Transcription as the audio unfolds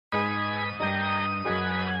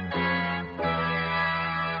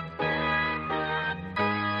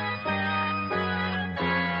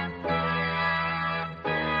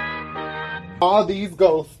all these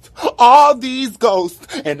ghosts,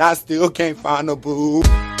 and I still can't find a boo.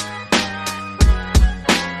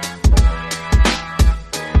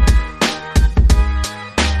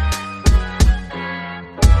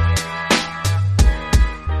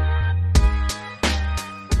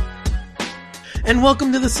 And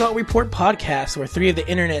welcome to the Salt Report podcast, where three of the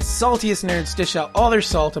internet's saltiest nerds dish out all their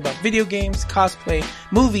salt about video games, cosplay,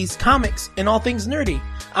 movies, comics, and all things nerdy.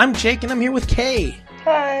 I'm Jake, and I'm here with Kay.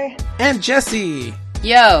 Hi. And Jesse.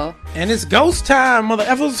 Yo. And it's ghost time, mother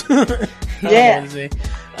effers. Yeah.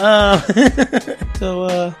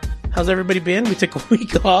 So, how's everybody been? We took a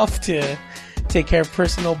week off to take care of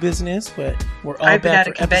personal business, but we're all I've been back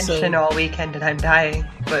at a for convention episode. all weekend and I'm dying,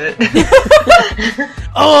 but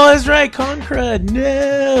Oh, that's right, con crud.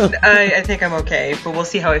 No. I think I'm okay, but we'll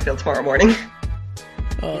see how I feel tomorrow morning.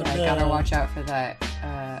 Oh, I no. gotta watch out for that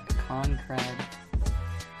con crud.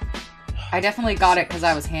 I definitely got it because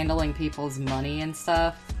I was handling people's money and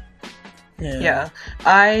stuff. Yeah.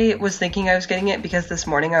 I was thinking I was getting it because this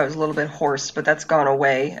morning I was a little bit hoarse, but that's gone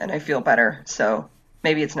away and I feel better, so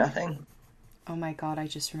maybe it's nothing. Oh my god, I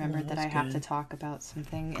just remembered that I have to talk about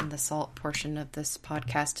something in the salt portion of this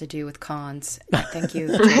podcast to do with cons. Thank you,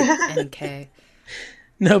 Jake and Kay.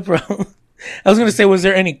 No problem. I was going to say, was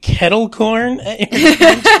there any kettle corn?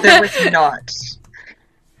 There was not.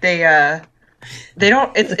 They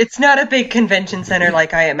don't, it's not a big convention center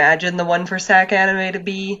like I imagine the one for SAC Anime to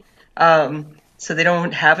be. So they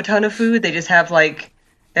don't have a ton of food. They just have they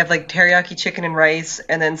have teriyaki chicken and rice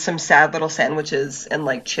and then some sad little sandwiches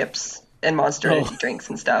and chips and Monster Energy drinks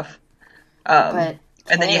and stuff. But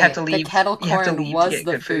and then you have to leave. The kettle you have to corn leave to was get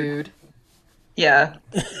the good food. Yeah.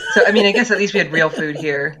 So, I mean, I guess at least we had real food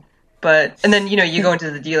here. But, and then, you go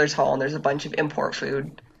into the dealer's hall and there's a bunch of import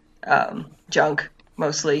food, junk,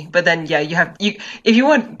 mostly. But then, yeah, if you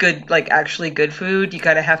want good, actually good food, you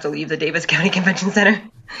kind of have to leave the Davis County Convention Center.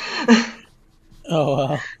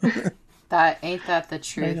 Oh, wow. Ain't that the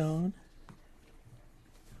truth? Right on.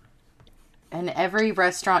 And every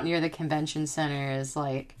restaurant near the convention center is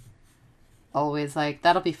always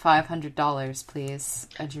that'll be $500, please.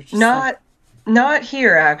 And you're just not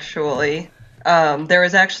here, actually. There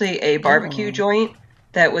was actually a barbecue joint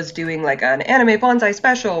that was doing an anime bonsai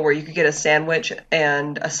special where you could get a sandwich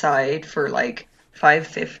and a side for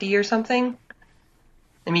 $5.50 or something.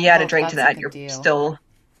 I mean, you add a drink to that, you're still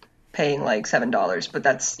paying $7, but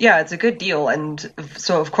it's a good deal. And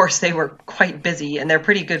so of course they were quite busy and they're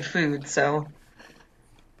pretty good food. So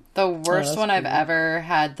the worst one I've ever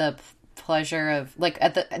had the pleasure of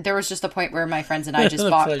there was just a point where my friends and I just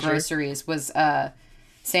bought groceries was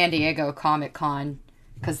San Diego Comic Con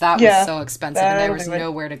because that was so expensive and there was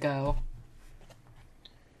nowhere to go.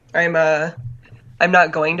 I'm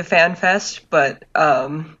not going to FanFest, but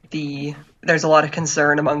there's a lot of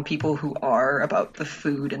concern among people who are about the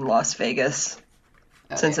food in Las Vegas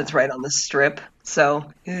since it's right on the Strip.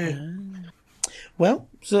 So, well,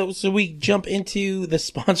 so we jump into the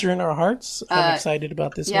sponsor in our hearts. I'm excited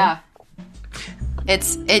about this one.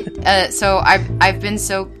 Yeah, so I've been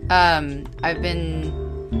so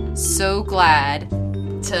glad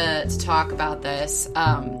to talk about this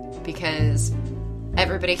because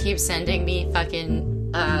everybody keeps sending me fucking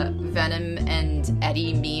Venom and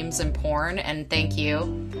Eddie memes and porn, and thank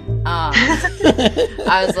you.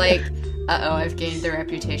 I was like, I've gained the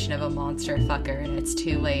reputation of a monster fucker, and it's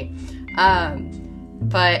too late.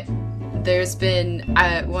 But there's been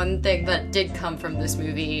one thing that did come from this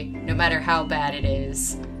movie, no matter how bad it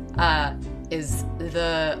is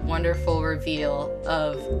the wonderful reveal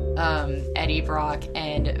of Eddie Brock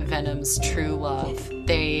and Venom's true love.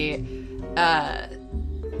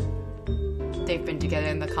 They've been together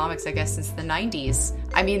in the comics, I guess, since the 90s.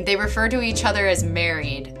 I mean, they refer to each other as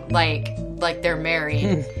married, like they're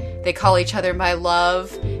married. They call each other my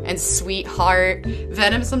love and sweetheart.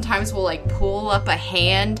 Venom sometimes will pull up a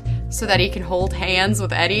hand so that he can hold hands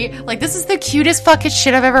with Eddie. This is the cutest fucking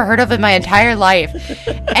shit I've ever heard of in my entire life.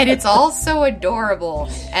 And it's all so adorable.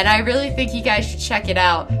 And I really think you guys should check it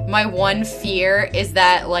out. My one fear is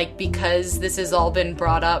that, because this has all been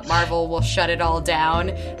brought up, Marvel will shut it all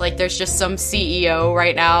down. There's just some CEO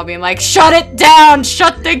right now being shut it down!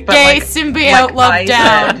 Shut the gay symbiote love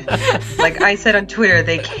down! I said on Twitter,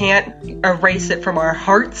 they can't erase it from our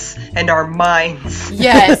hearts and our minds.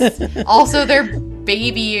 Yes. Also, their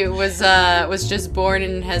baby was just born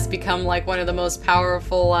and has become one of the most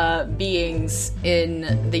powerful beings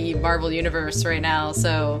in the Marvel universe right now.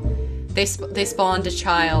 So they spawned a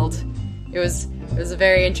child. It was a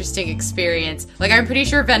very interesting experience. I'm pretty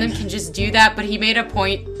sure Venom can just do that, but he made a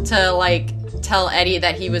point to tell Eddie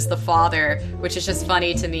that he was the father, which is just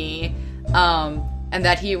funny to me. and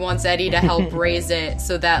that he wants Eddie to help raise it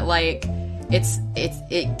so that, like,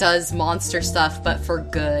 it does monster stuff, but for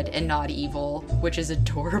good and not evil, which is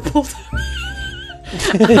adorable to me.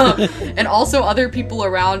 And also other people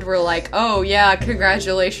around were like, oh yeah,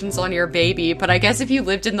 congratulations on your baby, but I guess if you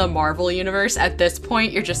lived in the Marvel universe at this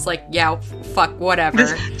point, you're just like, yeah, fuck, whatever.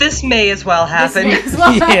 This may as well happen.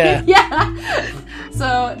 Yeah.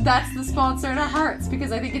 So that's the sponsor in our hearts,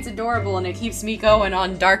 because I think it's adorable and it keeps me going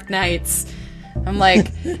on dark nights. I'm like,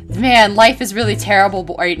 man, life is really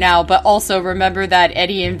terrible right now, but also remember that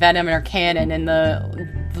Eddie and Venom are canon in the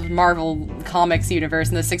Marvel Comics universe,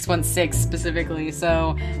 in the 616 specifically,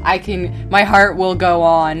 so my heart will go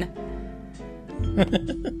on.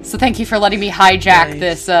 So thank you for letting me hijack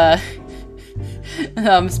this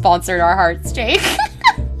sponsor in our hearts, Jake.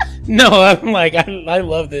 No, I'm like, I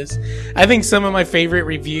love this. I think some of my favorite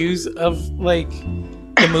reviews of, like,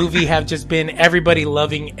 the movie have just been everybody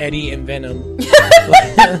loving Eddie and Venom.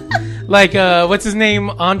 Like, what's his name?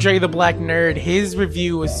 Andre the Black Nerd. His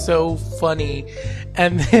review was so funny.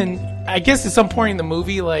 And then, I guess at some point in the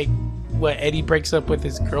movie, like, Eddie breaks up with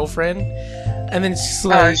his girlfriend. And then she's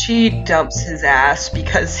like... she dumps his ass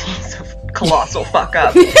because he's a colossal fuck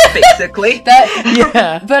up, basically.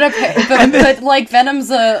 Yeah. But like,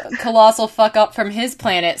 Venom's a colossal fuck up from his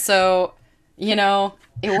planet, so, you know,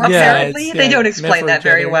 it works. Apparently, they don't explain that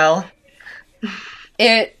very well.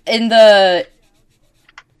 It's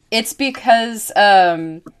because,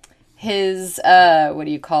 his, what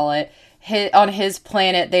do you call it? On his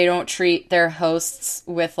planet, they don't treat their hosts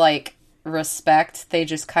with, like, respect. They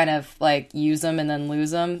just kind of, like, use them and then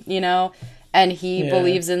lose them, you know? And he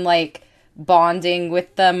believes in, like, bonding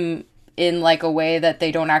with them in, like, a way that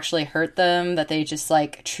they don't actually hurt them, that they just,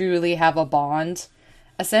 like, truly have a bond.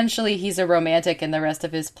 Essentially, he's a romantic and the rest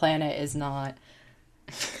of his planet is not.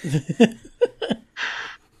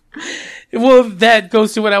 Well, that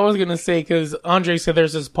goes to what I was going to say, because Andre said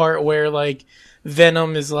there's this part where, like,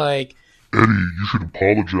 Venom is like, Eddie, you should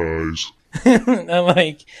apologize. I'm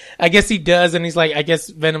like, I guess he does, and he's like, I guess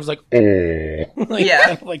Venom's like, oh. Like,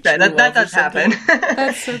 yeah, like that does happen.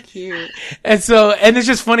 That's so cute. And it's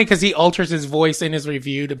just funny because he alters his voice in his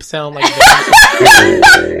review to sound like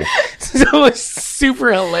Venom. So it's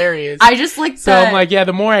super hilarious. I just like So I'm like, yeah,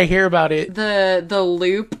 the more I hear about it. The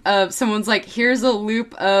loop of, someone's like, here's a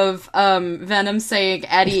loop of Venom saying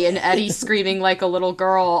Eddie, and Eddie screaming like a little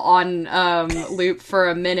girl on loop for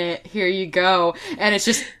a minute. Here you go. And it's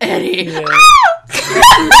just Eddie. Yeah.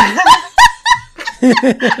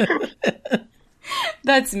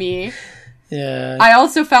 That's me. Yeah. I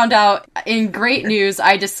also found out in great news.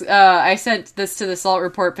 I sent this to the Salt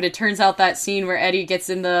Report, but it turns out that scene where Eddie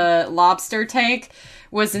gets in the lobster tank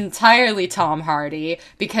was entirely Tom Hardy,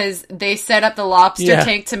 because they set up the lobster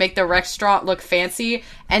tank to make the restaurant look fancy,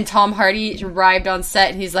 and Tom Hardy arrived on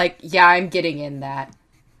set and he's like, "Yeah, I'm getting in that."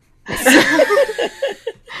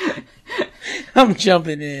 I'm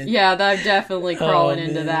jumping in. Yeah, I'm definitely crawling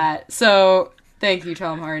into that. So, thank you,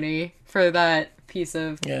 Tom Hardy, for that piece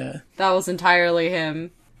of... Yeah. That was entirely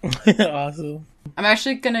him. Awesome. I'm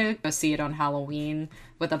actually gonna go see it on Halloween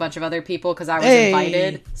with a bunch of other people, because I was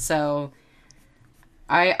invited, so...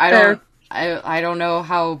 I don't know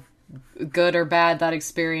how good or bad that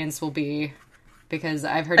experience will be, because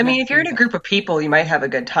I've heard... I mean, if you're in a group of people, you might have a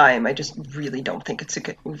good time. I just really don't think it's a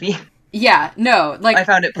good movie. Yeah, no, like... I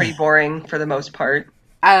found it pretty boring for the most part.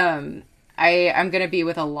 I'm gonna be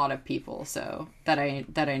with a lot of people, so... That I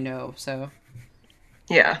know, so...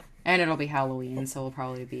 Yeah. And it'll be Halloween, so we'll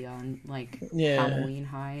probably be on, like, Halloween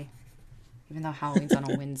high. Even though Halloween's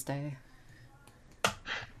on a Wednesday.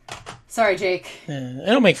 Sorry, Jake. Yeah,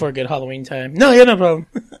 it'll make for a good Halloween time. No, yeah, no problem.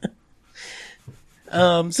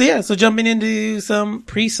 So jumping into some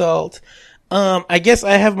pre-salt. I guess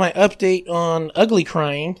I have my update on Ugly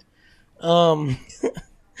Crying. Not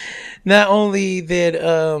only did,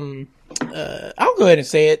 I'll go ahead and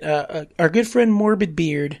say it, our good friend Morbid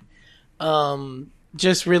Beard,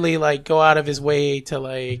 just really, like, go out of his way to,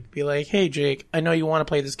 like, be like, hey, Jake, I know you want to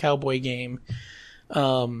play this cowboy game.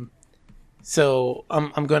 So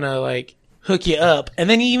I'm gonna, like, hook you up. And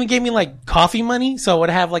then he even gave me, like, coffee money, so I would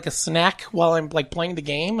have, like, a snack while I'm, like, playing the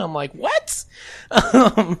game. I'm like, what?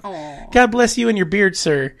 God bless you and your beard,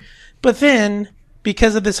 sir. But then,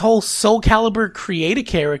 because of this whole Soul Calibur create a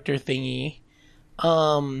character thingy,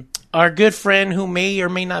 our good friend who may or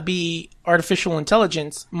may not be artificial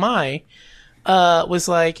intelligence, was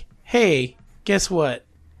like, hey, guess what?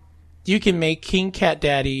 You can make King Cat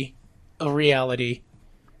Daddy a reality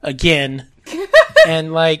again.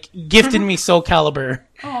 And, like, gifted me Soul Calibur.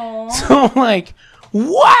 Aww. So I'm like,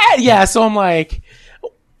 what? Yeah, so I'm like,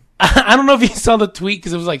 I don't know if you saw the tweet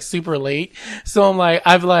because it was like super late. So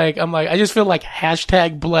I just feel like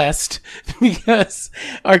hashtag blessed because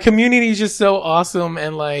our community is just so awesome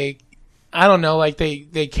and like, I don't know, like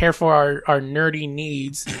they care for our nerdy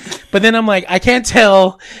needs. But then I'm like, I can't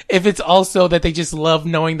tell if it's also that they just love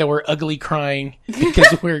knowing that we're ugly crying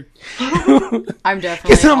because we're. I'm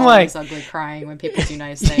definitely I'm always like, ugly crying when people do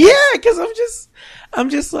nice things. Yeah, because I'm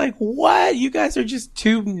just like, what? You guys are just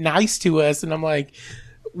too nice to us, and I'm like,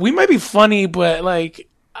 we might be funny, but like,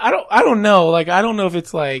 I don't know, like, I don't know if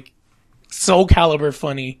it's like Soul Calibur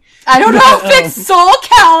funny. I don't know if it's Soul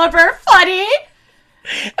Calibur funny.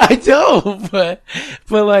 I don't, but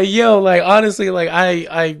like, yo, like, honestly, like,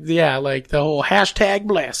 yeah, like, the whole hashtag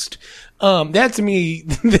blessed. That's me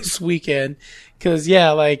this weekend. Cause, yeah,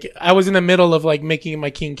 like, I was in the middle of, like, making my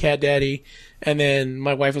King Cat Daddy, and then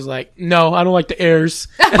my wife was like, no, I don't like the heirs.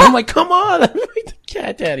 And I'm like, come on, I like the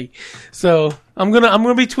Cat Daddy. So, I'm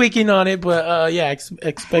gonna be tweaking on it, but, yeah,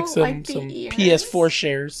 expect some PS4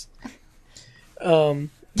 shares.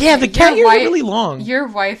 Yeah, the cat ears are really long. Your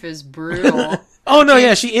wife is brutal. Oh, no,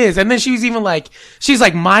 yeah, she is. And then she was even like, she's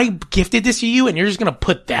like, my gifted this to you, and you're just going to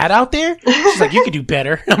put that out there? She's like, you could do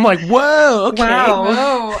better. I'm like, whoa, okay. Wow.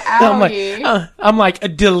 Whoa, owie. I'm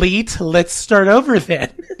like, delete, let's start over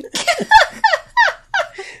then.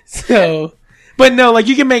 So, but no, like,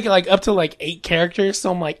 you can make like up to like 8 characters.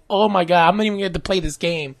 So I'm like, oh my God, I'm not even going to play this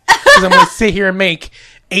game. Because I'm going to sit here and make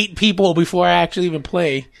 8 people before I actually even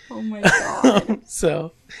play. Oh my God.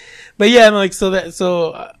 So, but yeah, like,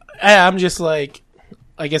 I'm just like,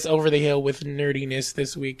 I guess over the hill with nerdiness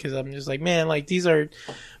this week because I'm just like, man, like these are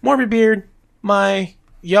Morbid Beard.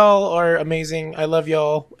 Y'all are amazing. I love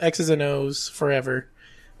y'all. X's and O's forever.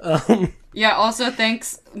 Yeah. Also,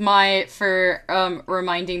 thanks for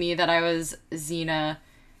reminding me that I was Xena,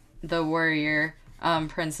 the warrior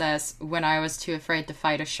princess, when I was too afraid to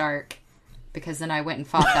fight a shark, because then I went and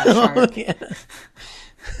fought that shark. Yeah.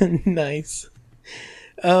 Nice.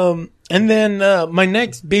 And then, my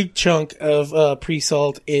next big chunk of,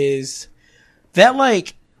 pre-salt is that,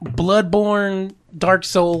 like, Bloodborne Dark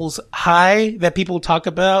Souls high that people talk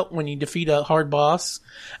about when you defeat a hard boss.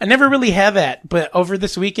 I never really had that, but over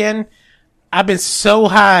this weekend, I've been so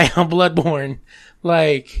high on Bloodborne.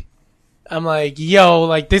 Like, I'm like, yo,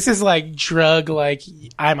 like, this is like drug, like,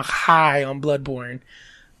 I'm high on Bloodborne.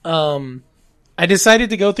 I decided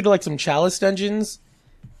to go through, like, some chalice dungeons,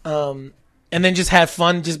 and then just have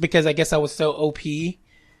fun just because I guess I was so OP,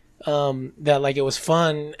 that like it was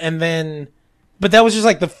fun. And then, but that was just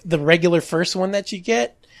like the regular first one that you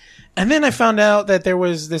get. And then I found out that there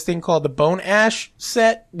was this thing called the Bone Ash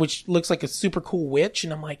set, which looks like a super cool witch.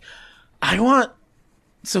 And I'm like, I want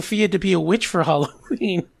Sophia to be a witch for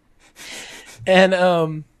Halloween.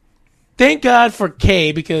 And, thank God for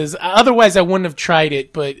Kay, because otherwise I wouldn't have tried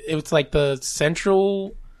it, but it was like the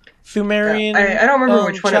central Pthumerian. I don't remember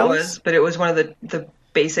which one chalice? it was, but it was one of the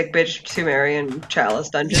basic bitch Pthumerian chalice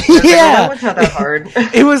dungeons. Yeah, that one's not that hard.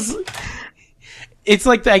 It's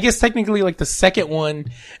like I guess technically like the second one,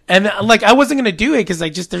 and like I wasn't gonna do it because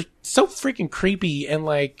they're so freaking creepy and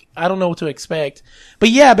like I don't know what to expect. But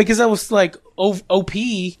yeah, because I was like OP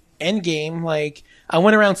endgame, like I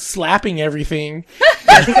went around slapping everything.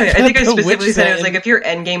 I think I specifically said it was like if you're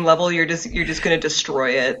endgame level, you're just gonna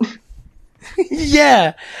destroy it.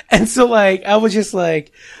 Yeah. And so like, I was just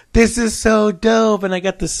like, this is so dope. And I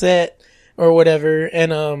got the set or whatever.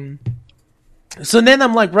 And, so then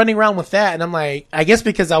I'm like running around with that. And I'm like, I guess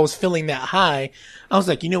because I was feeling that high, I was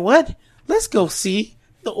like, you know what? Let's go see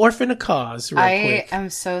the Orphan of Cause real quick. I am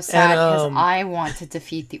so sad because And, I want to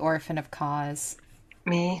defeat the Orphan of Cause.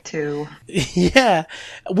 Me too. Yeah.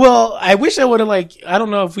 Well, I wish I would have like, I don't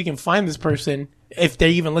know if we can find this person, if they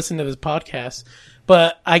even listen to this podcast.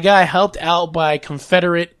 But I got helped out by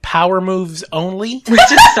Confederate Power Moves Only.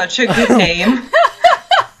 Which is such a good name.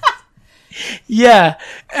 Yeah.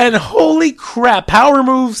 And holy crap, Power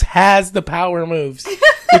Moves has the power moves.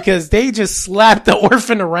 Because they just slapped the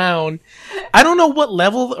orphan around. I don't know what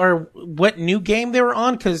level or what new game they were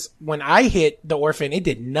on, because when I hit the orphan, it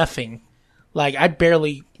did nothing. Like, I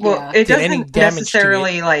barely it did any doesn't damage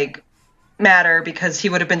necessarily, to it. like, matter because he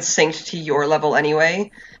would have been synced to your level anyway.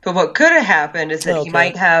 But what could have happened is that he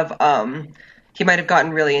might have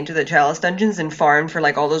gotten really into the chalice dungeons and farmed for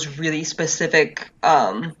like all those really specific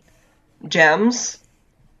gems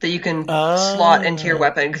that you can slot into your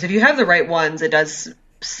weapon. Because if you have the right ones, it does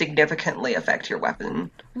significantly affect your weapon.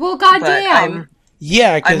 Well, goddamn.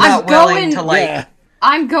 Yeah, I'm not willing to like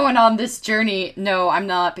I'm going on this journey. No, I'm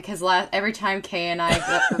not, because every time Kay and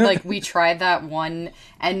I, like, we tried that one,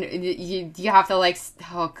 and you have to, like,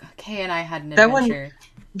 Kay and I had an adventure.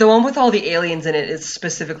 The one with all the aliens in it is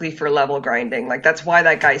specifically for level grinding. Like, that's why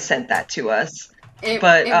that guy sent that to us. It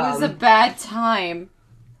was a bad time.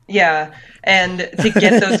 Yeah, and to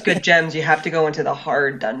get those good gems, you have to go into the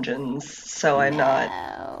hard dungeons, so I'm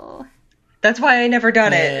not... That's why I never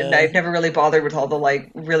done it, and I've never really bothered with all the,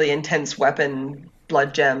 like, really intense weapon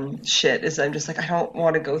blood gem shit, is I'm just like, I don't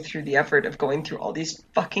want to go through the effort of going through all these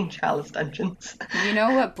fucking chalice dungeons. You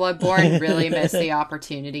know what Bloodborne really missed the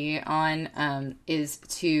opportunity on, is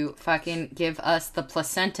to fucking give us the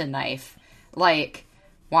placenta knife. Like,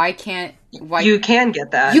 why... You can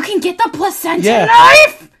get that. You can get the placenta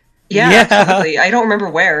knife?! Yeah, absolutely. I don't remember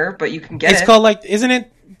where, but you can get it. It's called, like, isn't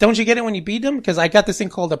it... Don't you get it when you beat them? Because I got this thing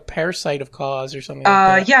called a Parasite of Cause or something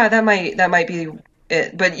like that. Yeah, that might be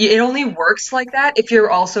it. But it only works like that if you're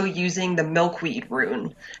also using the milkweed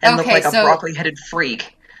rune and look like a broccoli-headed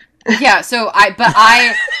freak. Yeah, so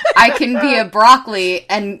I can be a broccoli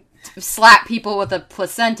and slap people with a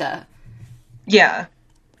placenta. Yeah.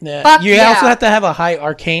 Yeah. You also have to have a high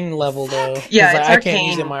arcane level, though. Yeah, it's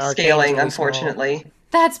arcane scaling, really, unfortunately.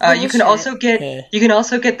 That's bullshit. You can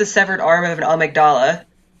also get the severed arm of an amygdala.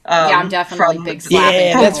 I'm definitely big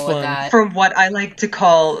slapping that's people fun. with that. From what I like to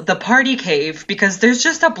call the party cave, because there's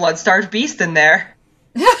just a blood-starved beast in there.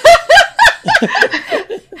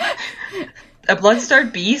 A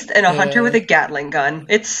blood-starved beast and a hunter with a Gatling gun.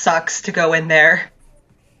 It sucks to go in there.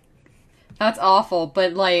 That's awful,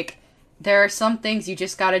 but, like, there are some things you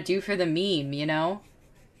just gotta do for the meme, you know?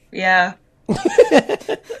 Yeah.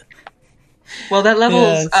 Well, that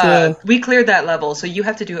level's... we cleared that level, so you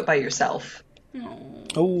have to do it by yourself.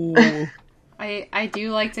 Oh. I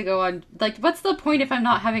do like to go on... Like, what's the point if I'm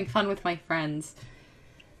not having fun with my friends?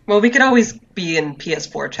 Well, we could always be in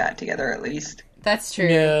PS4 chat together, at least. That's true,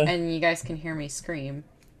 and you guys can hear me scream.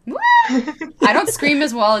 I don't scream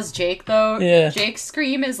as well as Jake, though. Yeah. Jake's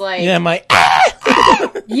scream is like... Yeah, my...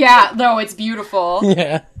 Yeah, no, it's beautiful.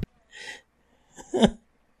 Yeah.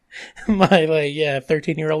 My,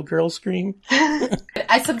 13-year-old girl scream.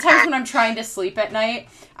 Sometimes when I'm trying to sleep at night,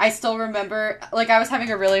 I still remember, like, I was having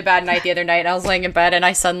a really bad night the other night, and I was laying in bed, and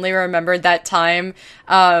I suddenly remembered that time,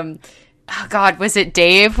 oh God, was it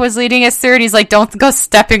Dave was leading us through, and he's like, don't go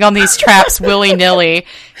stepping on these traps willy-nilly.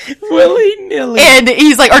 Willy-nilly. And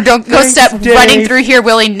he's like, or don't go running through here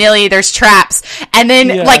willy-nilly, there's traps. And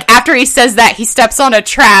then, like, after he says that, he steps on a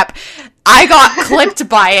trap. I got clipped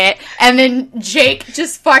by it, and then Jake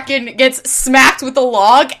just fucking gets smacked with a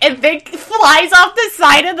log and then flies off the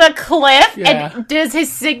side of the cliff and does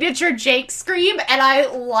his signature Jake scream, and I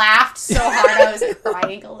laughed so hard I was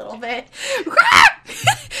crying a little bit.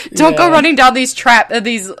 Don't go running down these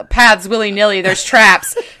paths willy-nilly, there's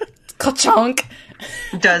traps. Ka-chunk.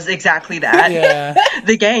 Does exactly that. Yeah.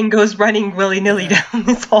 The gang goes running willy-nilly down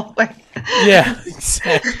this hallway. Yeah,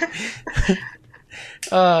 exactly.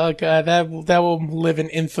 Oh God, that will live in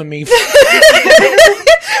infamy.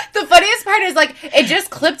 The funniest part is, like, it just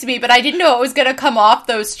clipped me, but I didn't know it was gonna come off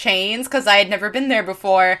those chains because I had never been there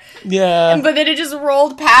before. Yeah. But then it just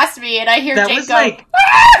rolled past me, and I hear Jake go,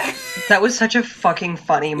 that was such a fucking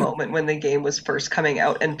funny moment when the game was first coming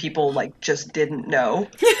out and people, like, just didn't know.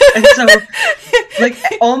 And so, like,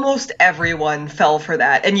 almost everyone fell for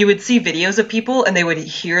that. And you would see videos of people and they would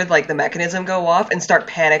hear, like, the mechanism go off and start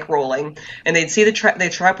panic rolling. And they'd see the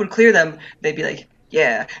trap would clear them. They'd be like,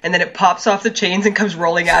 yeah. And then it pops off the chains and comes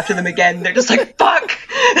rolling after them again. They're just like, fuck!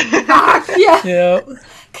 Yeah.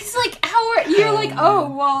 Because, like, you're like,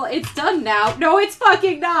 oh, well, it's done now. No, it's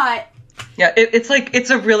fucking not. Yeah, it's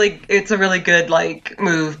a really good, like,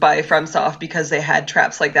 move by FromSoft because they had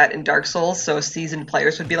traps like that in Dark Souls, so seasoned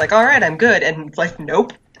players would be like, alright, I'm good, and like,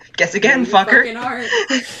 nope. Guess again, fucker.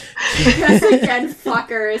 Guess again,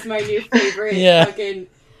 fucker is my new favorite. Yeah. Fucking...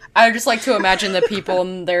 I just like to imagine the people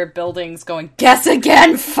in their buildings going, guess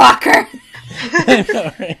again, fucker! I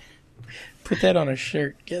know, right? Put that on a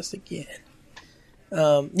shirt, guess again.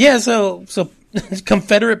 So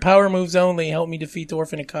Confederate power moves only helped me defeat the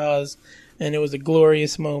Orphan of Cause, and it was a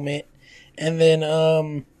glorious moment. And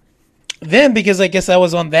then because I guess I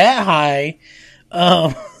was on that high,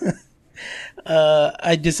 I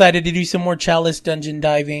decided to do some more Chalice dungeon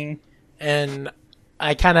diving, and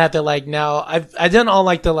I kind of have to, like, now I've done all,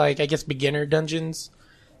 like, the, like, I guess beginner dungeons,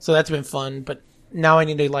 so that's been fun, but now I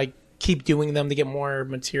need to, like, keep doing them to get more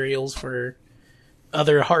materials for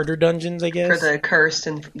other harder dungeons, I guess. For the cursed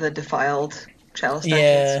and the defiled Chalice dungeons.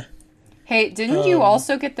 Yeah. Hey, didn't you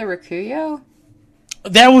also get the Rakuyo?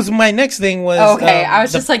 that was my next thing was Okay, I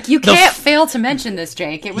was just like, you can't fail to mention this,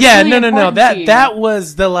 Jake. It was yeah, really no. important to you. That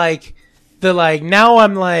was the now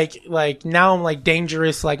I'm now I'm like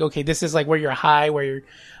dangerous. Like, okay, this is like where you're high,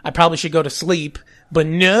 I probably should go to sleep. But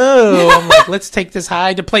no, I'm like, let's take this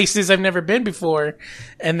high to places I've never been before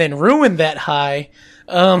and then ruin that high,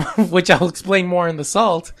 which I'll explain more in the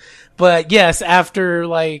salt. But yes, after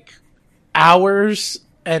like hours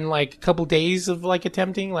and like a couple days of like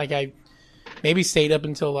attempting, like I maybe stayed up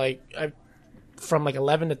until from like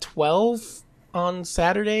 11 to 12 on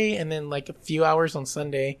Saturday and then like a few hours on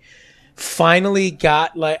Sunday. Finally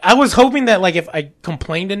got I was hoping that if I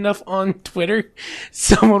complained enough on Twitter,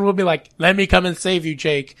 someone would be like, let me come and save you,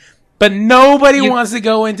 Jake. But nobody wants to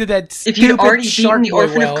go into that stupid If you'd already beaten the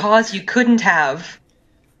Orphan well. of Cause, you couldn't have.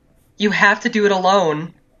 You have to do it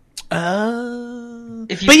alone. But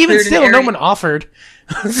even still, no one offered.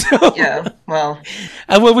 So, yeah, well.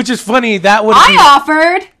 Which is funny, that would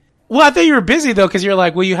offered! Well, I thought you were busy though, because you're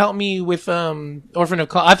like, will you help me with Orphan of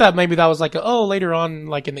Cause? I thought maybe that was later on,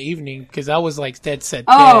 in the evening, because I was dead set.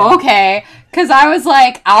 Oh, okay. Because I was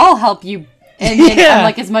like, I'll help you. And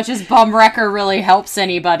then as much as Bum Wrecker really helps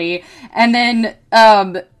anybody. And then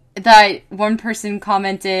that one person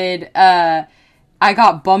commented, I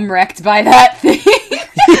got bum wrecked by that thing.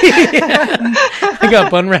 I got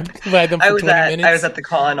bum wrecked by them for 20 minutes. I was at the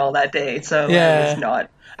con all that day, so I was not.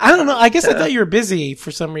 I don't know. I guess I thought you were busy for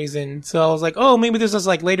some reason. So I was like, oh, maybe this was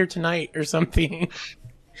later tonight or something.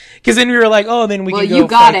 Because then we were like, oh, then we can go. Well, you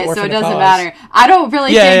got it, so it doesn't matter. I don't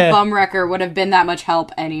really think Bum Wrecker would have been that much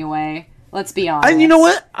help anyway. Let's be honest. And you know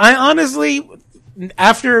what? I honestly,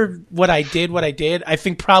 after what I did, I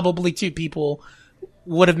think probably 2 people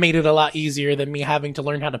would have made it a lot easier than me having to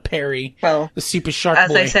learn how to parry the Super Shark Boy.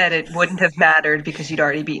 As I said, it wouldn't have mattered because you'd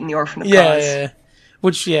already beaten the Orphan of Cause.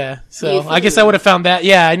 Yeah. So I guess I would have found that.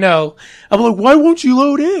 Yeah, I know. I'm like, why won't you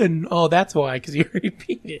load in? Oh, that's why, because you already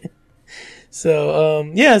beat it.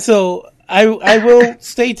 So, so I will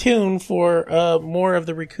stay tuned for more of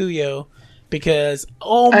the Rikuyo, because,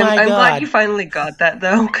 oh my God. I'm glad you finally got that,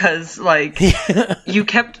 though, because, you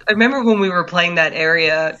kept... I remember when we were playing that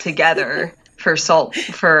area together for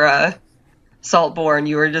Saltborn,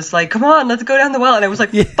 you were just like, come on, let's go down the well. And I was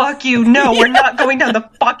like, fuck you, no, we're not going down the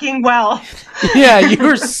fucking well. Yeah, you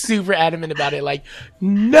were super adamant about it.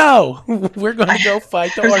 No, we're going to go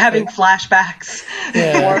fight the I was orphan. having flashbacks.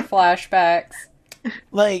 More flashbacks.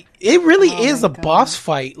 It really is a boss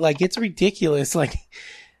fight. It's ridiculous.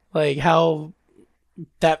 How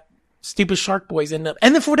that stupid Shark Boys end up.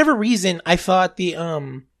 And then for whatever reason, I thought the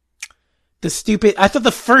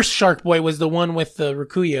first Shark Boy was the one with the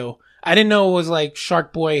Rikuyo. I didn't know it was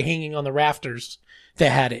Shark Boy hanging on the rafters that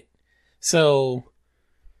had it. So,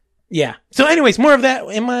 yeah. So anyways, more of that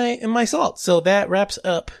in my salt. So that wraps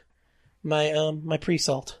up my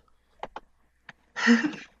pre-salt.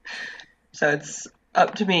 So it's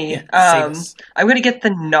up to me. Yeah, I'm going to get the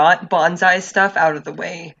not bonsai stuff out of the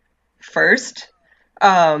way first.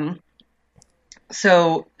 My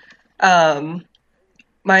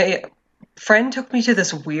friend took me to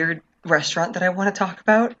this weird restaurant that I want to talk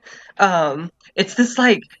about. It's this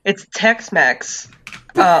it's Tex-Mex,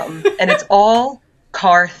 and it's all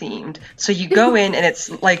car themed. So you go in and it's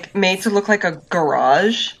made to look like a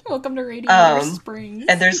garage. Welcome to Radiator Springs.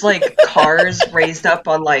 And there's cars raised up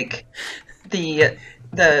on the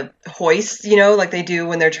hoist, they do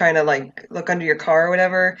when they're trying to look under your car or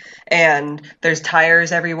whatever. And there's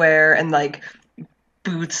tires everywhere and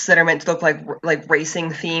booths that are meant to look like racing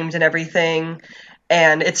themed and everything.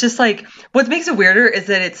 And it's just what makes it weirder is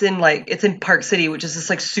that it's in Park City, which is this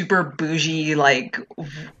super bougie,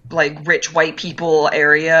 rich white people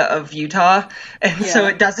area of Utah. And so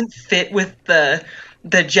it doesn't fit with the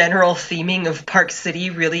general theming of Park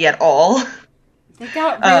City really at all. They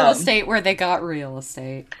got real estate where they got real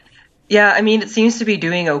estate. Yeah, I mean, it seems to be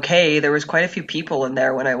doing okay. There was quite a few people in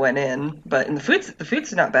there when I went in, but the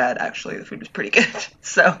food's not bad, actually. The food was pretty good.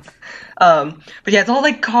 So, but yeah, it's all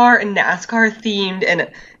car and NASCAR themed,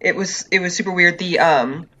 and it was super weird.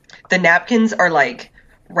 The napkins are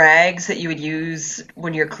rags that you would use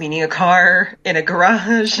when you're cleaning a car in a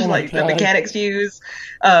garage, the mechanics use.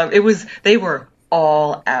 They were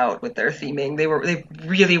all out with their theming. They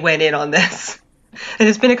really went in on this. And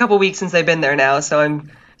it's been a couple weeks since I've been there now, so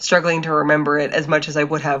I'm struggling to remember it as much as I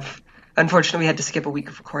would have. Unfortunately, we had to skip a week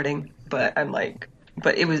of recording, but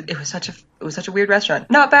but it was such a weird restaurant.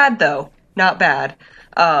 Not bad though, not bad.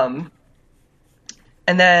 And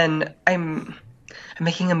then I'm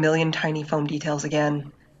making a million tiny foam details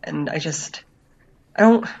again, and I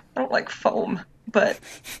don't like foam, but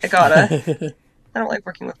I gotta. I don't like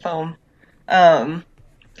working with foam.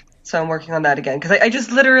 So I'm working on that again because I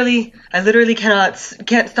just literally can't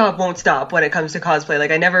stop, won't stop when it comes to cosplay.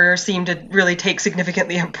 Like I never seem to really take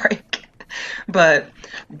significantly a break. But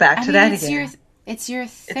back to that again. It's your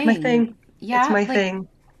thing. It's my thing. Yeah, it's my thing.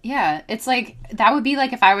 Yeah, it's like that would be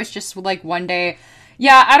like if I was just like one day.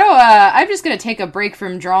 Yeah, I don't. I'm just gonna take a break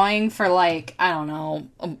from drawing for like I don't know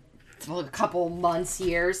a couple months,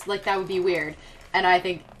 years. Like that would be weird. And I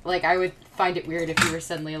think, like, I would find it weird if you were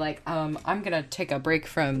suddenly like, I'm gonna take a break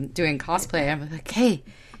from doing cosplay. I'm like, hey,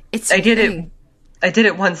 it's I did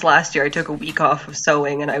it once last year. I took a week off of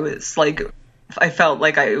sewing, and I was like, I felt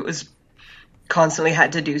like I was constantly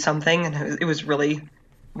had to do something, and it was really,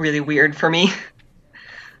 really weird for me.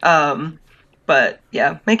 But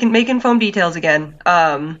yeah, making foam details again.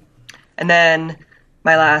 And then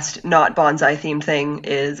my last not bonsai themed thing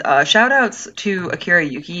is shout outs to Akira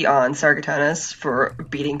Yuki on Sargatanas for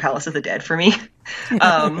beating Palace of the Dead for me.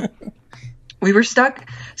 We were stuck.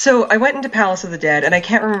 So I went into Palace of the Dead, and I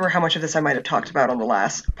can't remember how much of this I might have talked about on the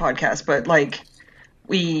last podcast, but like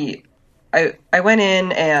I went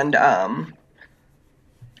in and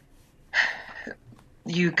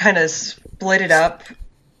you kind of split it up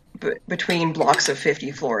between blocks of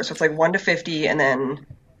 50 floors. So it's like 1 to 50 and then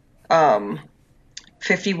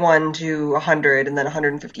 51 to 100 and then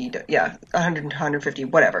 150 to, 100 to 150,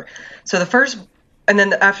 whatever. So the first, and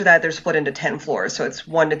then after that they're split into 10 floors. So it's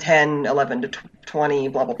 1 to 10, 11 to 20,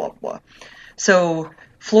 blah, blah, blah, blah. So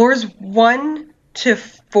floors 1 to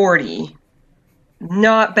 40,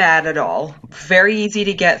 not bad at all. Very easy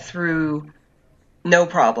to get through, no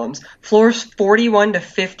problems. Floors 41 to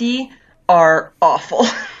 50 are awful.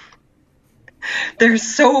 They're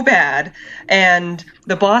so bad, and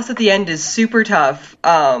the boss at the end is super tough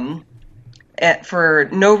for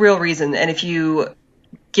no real reason. And if you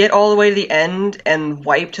get all the way to the end and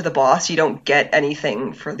wipe to the boss, you don't get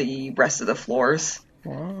anything for the rest of the floors.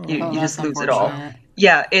 Wow. You just lose it all.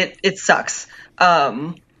 Yeah, it sucks.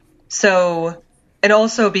 So, and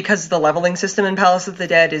also because the leveling system in Palace of the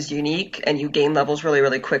Dead is unique, and you gain levels really,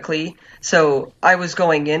 really quickly. So I was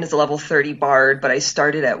going in as a level 30 bard, but I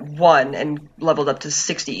started at 1 and leveled up to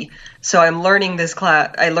 60. So I'm learning this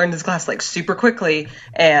class. I learned this class like super quickly,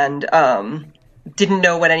 and didn't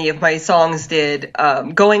know what any of my songs did.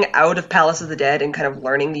 Going out of Palace of the Dead and kind of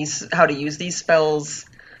learning how to use these spells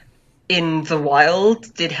in the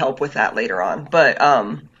wild did help with that later on. But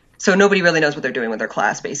so nobody really knows what they're doing with their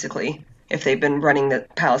class, basically, if they've been running the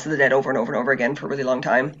Palace of the Dead over and over and over again for a really long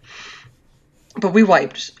time. But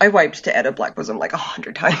I wiped to Edda Black Bosom like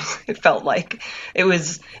 100 times. It felt like it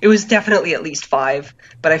was definitely at least 5,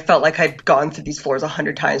 but I felt like I'd gone through these floors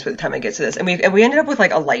 100 times by the time I get to this. And we ended up with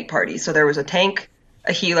like a light party. So there was a tank,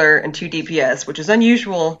 a healer, and 2 DPS, which is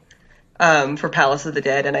unusual for Palace of the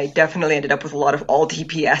Dead. And I definitely ended up with a lot of all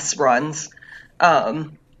DPS runs.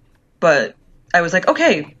 But I was like,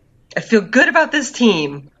 okay, I feel good about this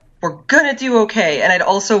team. We're gonna do okay. And I'd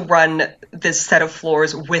also run this set of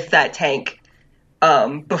floors with that tank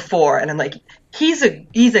before, and I'm like, he's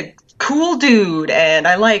a cool dude, and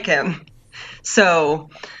I like him.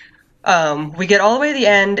 So we get all the way to the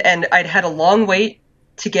end, and I'd had a long wait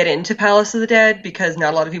to get into Palace of the Dead because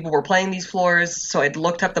not a lot of people were playing these floors. So I'd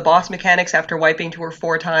looked up the boss mechanics after wiping to her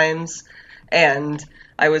 4 times, and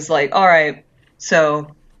I was like, all right,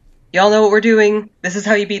 so y'all know what we're doing. This is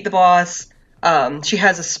how you beat the boss. She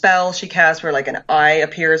has a spell she casts where like an eye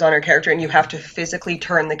appears on her character, and you have to physically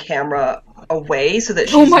turn the camera away so that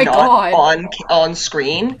she's not on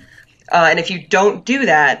screen. And if you don't do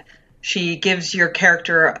that, she gives your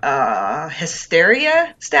character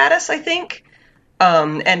hysteria status, I think.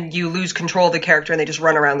 And you lose control of the character and they just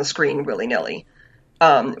run around the screen willy-nilly.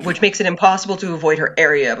 Which makes it impossible to avoid her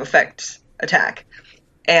area of effect attack.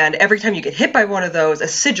 And every time you get hit by one of those, a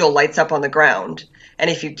sigil lights up on the ground. And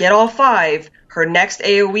if you get all 5, her next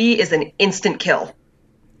AoE is an instant kill.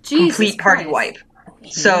 Jesus Complete party Christ. wipe.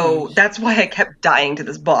 So that's why I kept dying to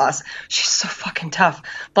this boss. She's so fucking tough.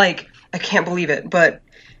 Like, I can't believe it. But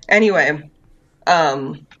anyway,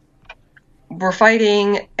 we're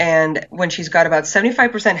fighting, and when she's got about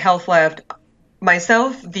 75% health left,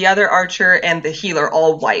 myself, the other archer, and the healer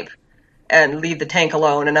all wipe and leave the tank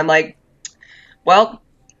alone. And I'm like, well,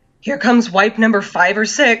 here comes wipe number 5 or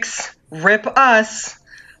 6. Rip us.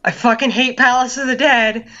 I fucking hate Palace of the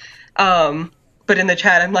Dead. But in the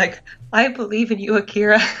chat, I'm like, I believe in you,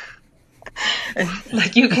 Akira. And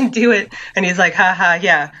like, you can do it. And he's like, haha,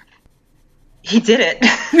 yeah. He did it.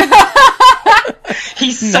 He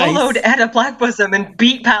soloed Edda Black Bosom and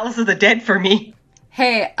beat Palace of the Dead for me.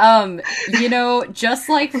 Hey, just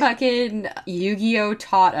like fucking Yu-Gi-Oh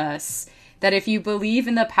taught us that if you believe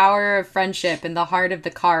in the power of friendship and the heart of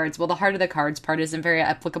the cards, well, the heart of the cards part isn't very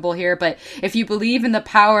applicable here, but if you believe in the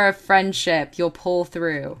power of friendship, you'll pull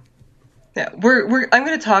through. Yeah, I'm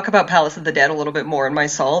going to talk about Palace of the Dead a little bit more in my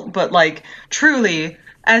salt, but like truly,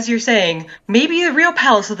 as you're saying, maybe the real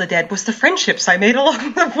Palace of the Dead was the friendships I made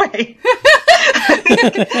along the way.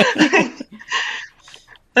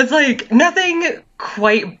 It's like nothing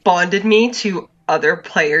quite bonded me to other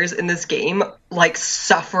players in this game like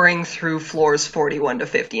suffering through floors 41 to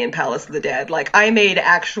 50 in Palace of the Dead. Like, I made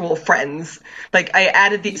actual friends. Like, I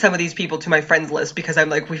added some of these people to my friends list because I'm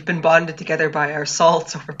like, we've been bonded together by our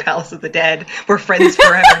salts over Palace of the Dead. We're friends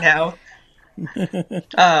forever now.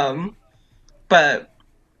 But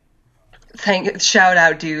shout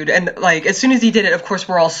out, dude. And like, as soon as he did it, of course,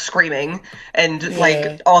 we're all screaming and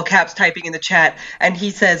like all caps typing in the chat. And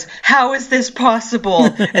he says, "How is this possible?"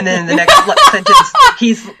 And then in the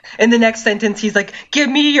next sentence, he's like, "Give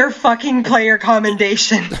me your fucking player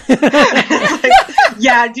commendation." Like,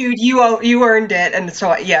 yeah, dude, you earned it. And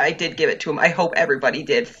so, yeah, I did give it to him. I hope everybody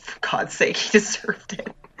did. For God's sake, he deserved it.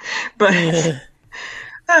 But,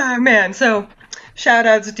 oh, man, so shout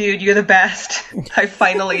outs, dude. You're the best. I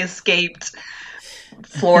finally escaped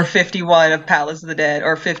floor 51 of Palace of the Dead,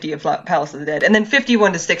 or 50 of Palace of the Dead. And then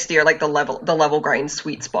 51 to 60 are like the level grind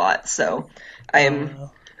sweet spot. So I'm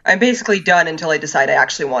basically done until I decide I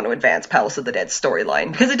actually want to advance Palace of the Dead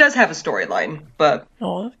storyline, because it does have a storyline, but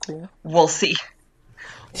that's cool. We'll see.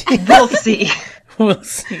 We'll see. We'll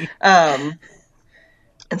see. And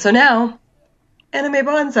so now, Anime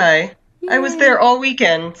Bonsai. Yay. I was there all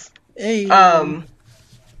weekend. Hey.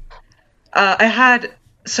 I had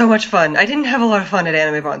so much fun. I didn't have a lot of fun at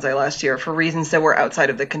Anime Bonsai last year for reasons that were outside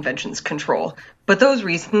of the convention's control. But those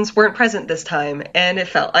reasons weren't present this time, and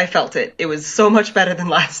I felt it. It was so much better than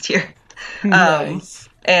last year. Nice.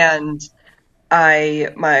 And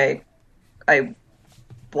I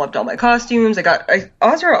loved all my costumes.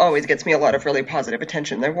 Ozra always gets me a lot of really positive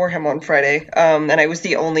attention. I wore him on Friday, and I was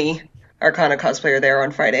the only Arcana cosplayer there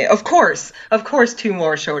on Friday. Of course, 2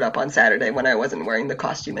 more showed up on Saturday when I wasn't wearing the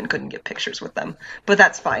costume and couldn't get pictures with them. But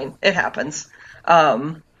that's fine. It happens.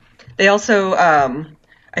 They also,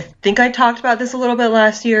 I think I talked about this a little bit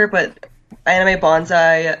last year, but Anime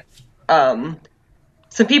Bonsai, some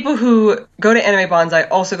people who go to Anime Bonsai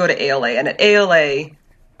also go to ALA. And at ALA,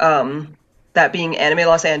 that being Anime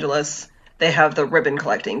Los Angeles, they have the ribbon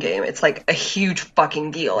collecting game. It's like a huge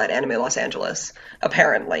fucking deal at Anime Los Angeles,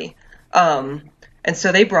 apparently. And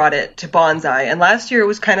so they brought it to Bonsai, and last year it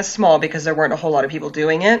was kind of small because there weren't a whole lot of people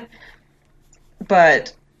doing it.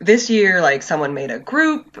 But this year, like, someone made a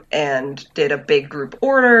group and did a big group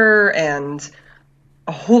order, and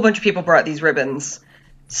a whole bunch of people brought these ribbons.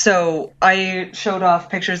 So I showed off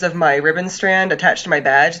pictures of my ribbon strand attached to my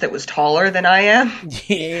badge that was taller than I am.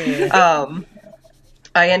 Yeah.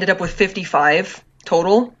 I ended up with 55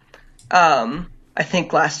 total. I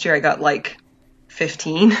think last year I got like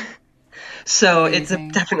 15. So amazing.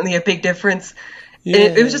 It's definitely a big difference. Yeah.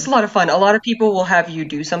 It was just a lot of fun. A lot of people will have you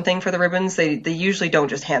do something for the ribbons. They usually don't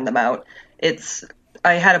just hand them out.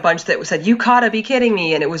 I had a bunch that said, "Yukata, be kidding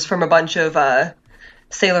me," and it was from a bunch of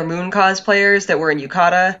Sailor Moon cosplayers that were in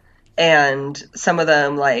Yukata, and some of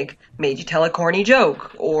them like made you tell a corny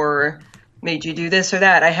joke or made you do this or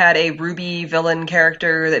that. I had a Ruby villain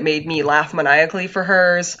character that made me laugh maniacally for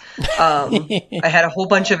hers. I had a whole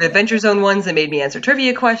bunch of Adventure Zone ones that made me answer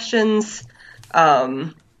trivia questions,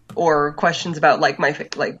 or questions about like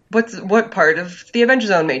what part of the Adventure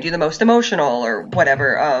Zone made you the most emotional or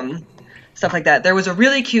whatever, stuff like that. There was a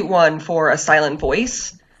really cute one for a silent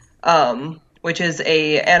voice, which is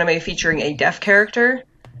a anime featuring a deaf character.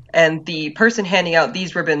 And the person handing out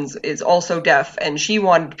these ribbons is also deaf, and she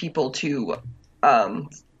wanted people to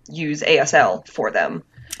use ASL for them.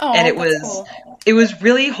 Oh, and cool. It was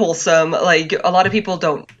really wholesome. Like, a lot of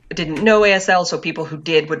people didn't know ASL, so people who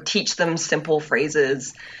did would teach them simple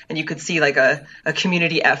phrases, and you could see like a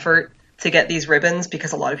community effort to get these ribbons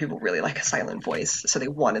because a lot of people really like a silent voice, so they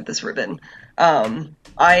wanted this ribbon.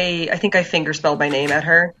 I think I fingerspelled my name at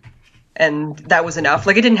her, and that was enough.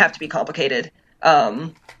 Like, it didn't have to be complicated.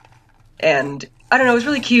 And I don't know, it was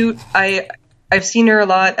really cute. I've seen her a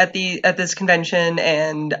lot at this convention,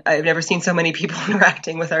 and I've never seen so many people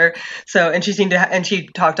interacting with her. So, and she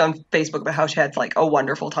talked on Facebook about how she had like a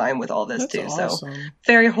wonderful time with all this. That's too. Awesome. So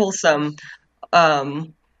very wholesome.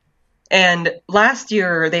 And last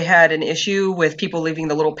year they had an issue with people leaving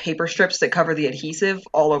the little paper strips that cover the adhesive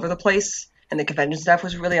all over the place, and the convention staff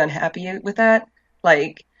was really unhappy with that.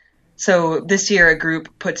 Like, so this year a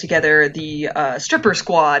group put together the stripper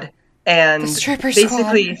squad. And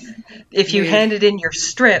basically, if you handed in your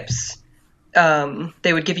strips,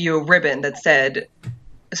 they would give you a ribbon that said,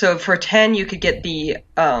 so for 10 you could get the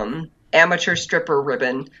amateur stripper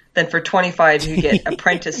ribbon, then for 25 you get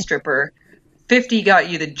apprentice stripper, 50 got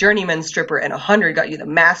you the journeyman stripper, and 100 got you the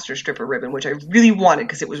master stripper ribbon, which I really wanted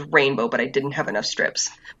because it was rainbow, but I didn't have enough strips.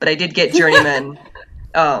 But I did get journeyman,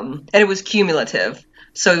 and it was cumulative.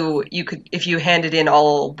 So you could, if you handed in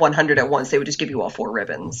all 100 at once, they would just give you all 4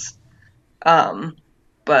 ribbons.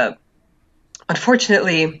 But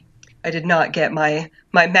unfortunately, I did not get my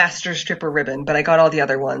master stripper ribbon, but I got all the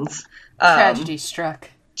other ones. Tragedy struck.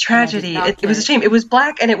 Tragedy. It was a shame. It was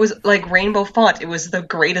black and it was like rainbow font. It was the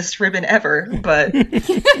greatest ribbon ever, but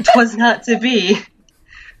it was not to be.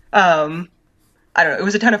 I don't know. It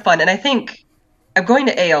was a ton of fun. And I think I'm going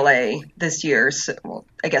to ALA this year. So, well,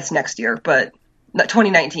 I guess next year, but not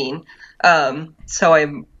 2019. So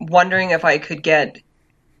I'm wondering if I could get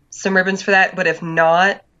some ribbons for that. But if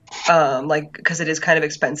not, because it is kind of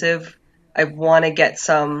expensive, I want to get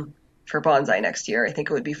some for Bonsai next year. I think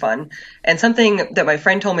it would be fun. And something that my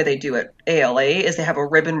friend told me they do at ALA is they have a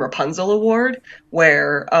Ribbon Rapunzel award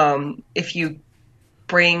where if you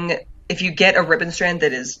get a ribbon strand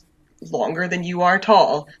that is longer than you are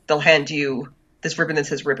tall, they'll hand you this ribbon that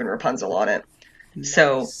says Ribbon Rapunzel on it. Nice.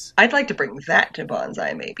 So I'd like to bring that to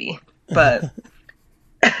Bonsai maybe, but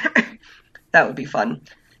that would be fun.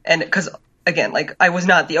 And because again, like, I was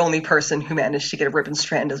not the only person who managed to get a ribbon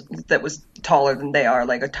strand that was taller than they are.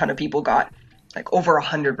 Like, a ton of people got, like, over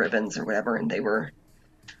 100 ribbons or whatever, and they were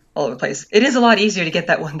all over the place. It is a lot easier to get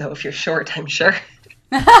that one, though, if you're short, I'm sure.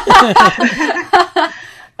 Yeah,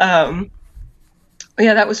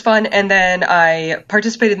 that was fun. And then I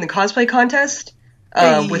participated in the cosplay contest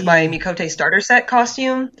with my Mikote starter set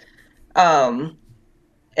costume. And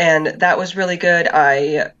that was really good.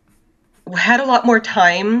 I had a lot more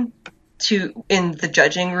time in the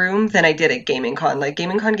judging room than I did at Gaming Con. Like,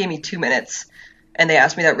 Gaming Con gave me 2 minutes, and they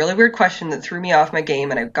asked me that really weird question that threw me off my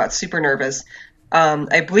game, and I got super nervous.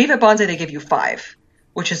 I believe at Bonsai they give you 5,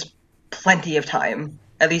 which is plenty of time,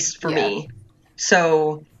 at least for me.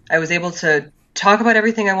 So I was able to talk about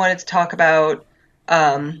everything I wanted to talk about.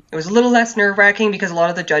 It was a little less nerve-wracking because a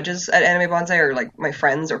lot of the judges at Anime Bonsai are, like, my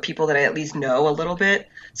friends or people that I at least know a little bit,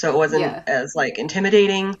 so it wasn't as, like,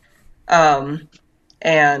 intimidating. And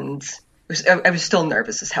I was still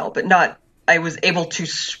nervous as hell, but I was able to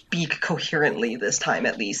speak coherently this time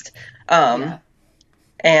at least. And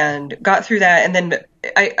got through that. And then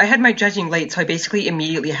I had my judging late, so I basically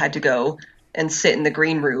immediately had to go and sit in the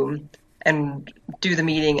green room and do the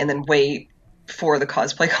meeting and then wait for the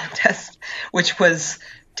cosplay contest, which was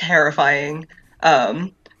terrifying.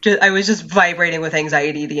 I was just vibrating with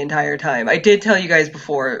anxiety the entire time. I did tell you guys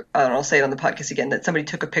before, and I'll say it on the podcast again, that somebody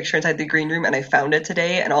took a picture inside the green room, and I found it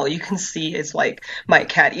today, and all you can see is, like, my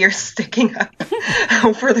cat ears sticking up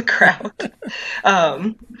over the crowd.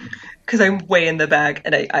 Because I'm way in the back,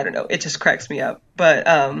 and I don't know, it just cracks me up. But,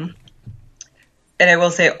 and I will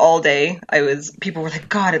say all day, people were like,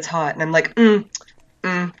 God, it's hot. And I'm like,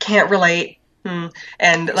 can't relate.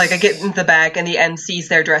 And, like, I get into the back, and the MC's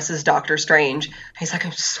there dressed as Doctor Strange. He's like,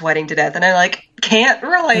 I'm sweating to death. And I'm like, can't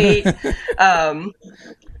relate.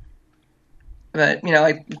 But, you know,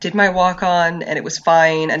 I did my walk-on, and it was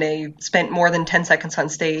fine. And I spent more than 10 seconds on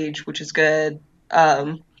stage, which is good.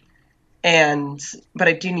 But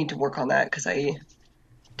I do need to work on that, because I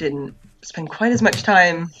didn't spend quite as much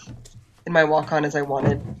time in my walk-on as I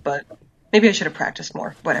wanted. But maybe I should have practiced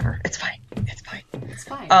more. Whatever. It's fine. It's fine. It's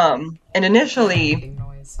fine. And initially,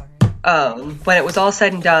 when it was all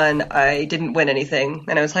said and done, I didn't win anything.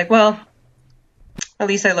 And I was like, well, at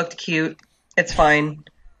least I looked cute. It's fine.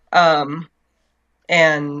 But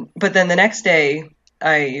then the next day,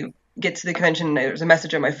 I get to the convention, and there was a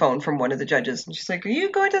message on my phone from one of the judges. And she's like, are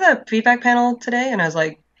you going to the feedback panel today? And I was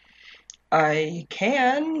like, I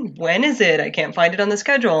can. When is it? I can't find it on the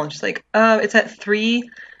schedule. And she's like, it's at 3.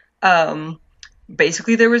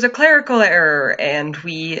 Basically there was a clerical error, and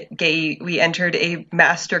we entered a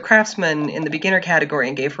master craftsman in the beginner category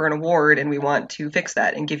and gave her an award, and we want to fix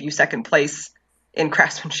that and give you second place in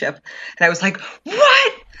craftsmanship. And I was like,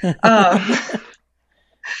 what?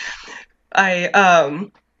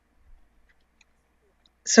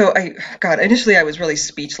 Initially I was really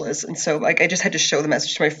speechless, and so, like, I just had to show the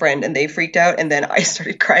message to my friend, and they freaked out, and then I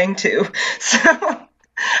started crying too. So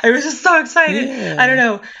I was just so excited. Yeah. I don't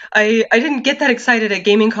know. I didn't get that excited at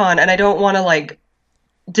Gaming Con, and I don't want to, like,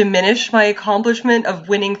 diminish my accomplishment of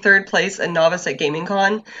winning 3rd place and novice at Gaming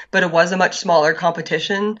Con, but it was a much smaller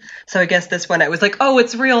competition. So I guess this one I was like, oh,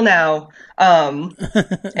 it's real now.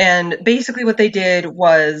 And basically what they did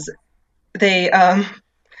was the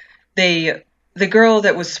girl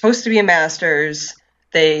that was supposed to be a master's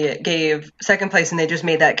they gave second place, and they just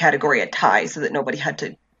made that category a tie so that nobody had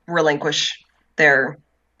to relinquish their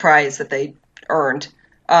prize that they earned,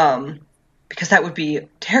 because that would be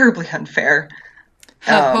terribly unfair.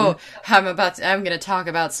 I'm going to talk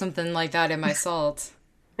about something like that in my salt.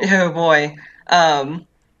 Oh boy. And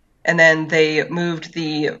then they moved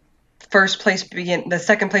the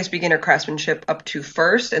second place beginner craftsmanship up to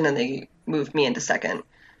first, and then they moved me into second.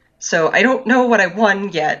 So I don't know what I won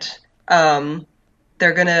yet.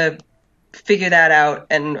 They're gonna figure that out,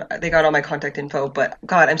 and they got all my contact info, but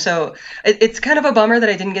God, it's kind of a bummer that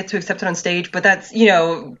I didn't get to accept it on stage, but that's,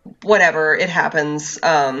 whatever, it happens.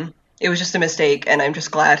 It was just a mistake, and I'm just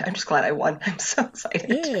glad I won. I'm so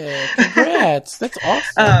excited. Yeah, congrats. That's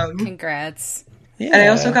awesome. Congrats. Yeah. And I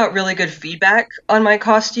also got really good feedback on my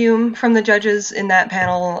costume from the judges in that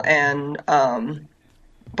panel, and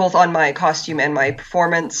both on my costume and my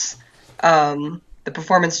performance. The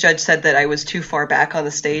performance judge said that I was too far back on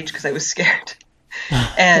the stage because I was scared.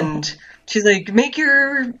 And she's like, make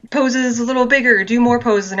your poses a little bigger, do more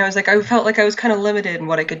poses. And I was like, I felt like I was kind of limited in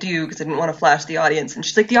what I could do because I didn't want to flash the audience. And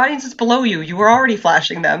she's like, the audience is below you. You were already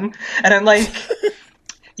flashing them. And I'm like,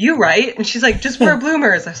 you right? And she's like, just wear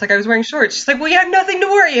bloomers. I was like, I was wearing shorts. She's like, well, you have nothing to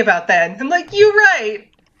worry about then. I'm like, you right.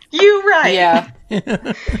 Yeah.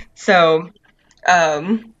 So,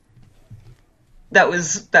 that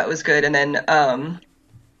was good. And then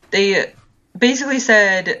they basically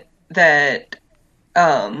said that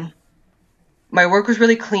my work was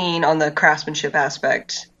really clean on the craftsmanship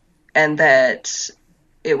aspect, and that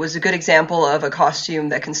it was a good example of a costume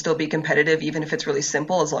that can still be competitive even if it's really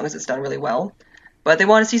simple, as long as it's done really well. But they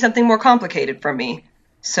want to see something more complicated from me.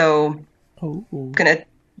 So gonna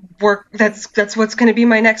work. That's what's gonna be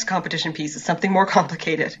my next competition piece, is something more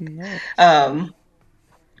complicated. Nice.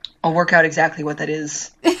 I'll work out exactly what that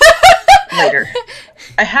is later.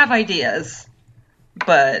 I have ideas,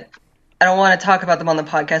 but I don't want to talk about them on the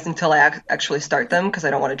podcast until I actually start them, because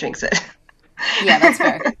I don't want to jinx it. Yeah, that's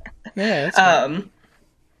fair. Yeah, that's fair.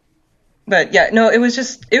 But yeah, no, it was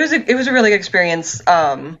a really good experience.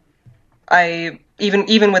 I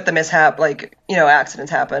even with the mishap,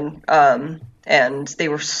 accidents happen. And they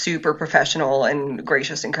were super professional and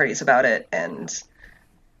gracious and courteous about it, and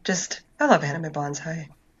I love Anime Bonsai.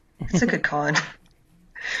 It's a good con.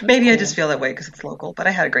 Maybe cool. I just feel that way because it's local, but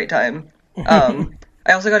I had a great time.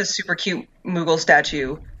 I also got a super cute Moogle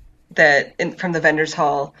statue from the vendor's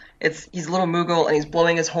hall. He's a little Moogle, and he's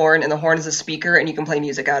blowing his horn, and the horn is a speaker, and you can play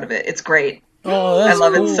music out of it. It's great. Oh, that's I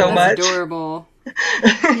love cool. it so much. That's adorable.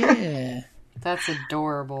 Yeah. That's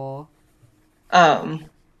adorable.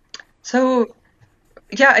 So,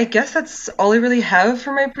 yeah, I guess that's all I really have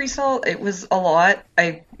for my pre-salt. It was a lot.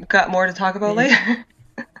 I got more to talk about later.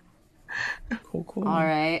 Cool. All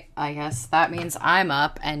right, I guess that means I'm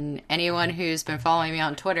up, and anyone who's been following me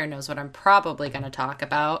on Twitter knows what I'm probably going to talk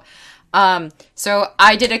about. So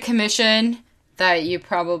I did a commission that you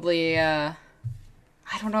probably, I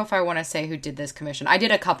don't know if I want to say who did this commission. I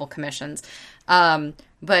did a couple commissions.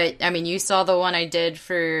 But, I mean, you saw the one I did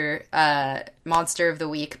for Monster of the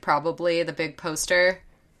Week, probably, the big poster.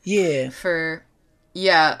 Yeah.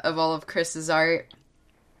 Of all of Chris's art,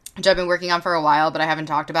 which I've been working on for a while, but I haven't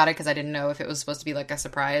talked about it because I didn't know if it was supposed to be, a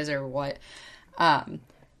surprise or what.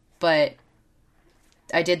 But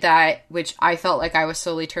I did that, which I felt like I was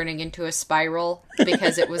slowly turning into a spiral,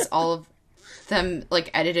 because it was all of them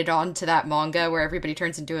edited onto that manga where everybody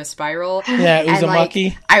turns into a spiral. Yeah,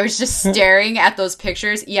 Uzumaki. I was just staring at those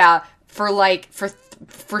pictures. Yeah, for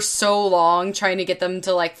so long, trying to get them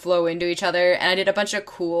to flow into each other, and I did a bunch of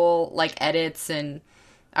cool edits, and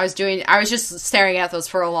I was just staring at those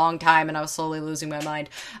for a long time, and I was slowly losing my mind.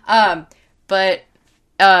 But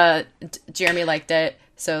Jeremy liked it,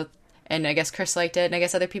 so, and I guess Chris liked it, and I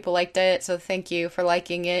guess other people liked it, so thank you for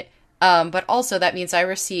liking it. But also that means I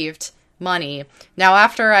received money. Now,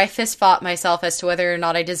 after I fist fought myself as to whether or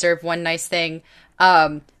not I deserve one nice thing,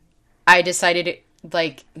 I decided,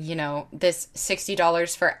 this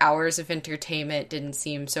 $60 for hours of entertainment didn't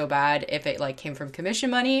seem so bad if it, came from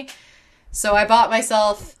commission money. So I bought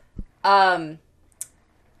myself, Ass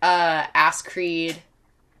Creed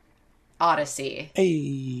Odyssey.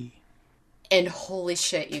 Hey. And holy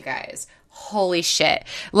shit, you guys. Holy shit.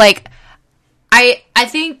 I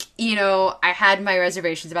think, I had my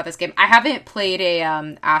reservations about this game. I haven't played a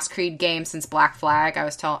Ass Creed game since Black Flag. I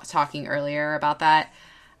was talking earlier about that.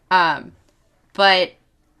 But,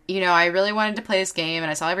 I really wanted to play this game, and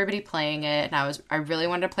I saw everybody playing it, and I really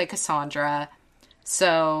wanted to play Cassandra.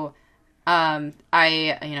 So, I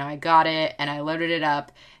got it, and I loaded it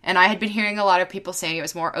up, and I had been hearing a lot of people saying it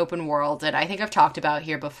was more open world, and I think I've talked about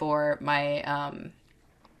here before my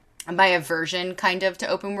my aversion kind of to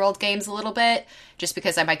open world games a little bit, just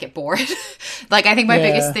because I might get bored. Like, I think my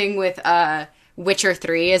biggest thing with Witcher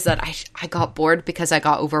 3 is that I got bored because I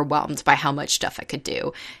got overwhelmed by how much stuff I could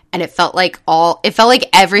do. And it felt like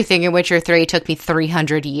everything in Witcher 3 took me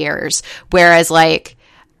 300 years. Whereas, like,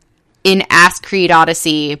 in Ask Creed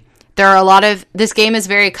Odyssey, there are this game is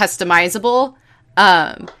very customizable.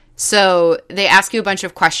 So they ask you a bunch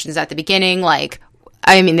of questions at the beginning, like,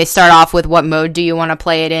 I mean, they start off with what mode do you want to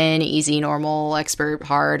play it in? Easy, normal, expert,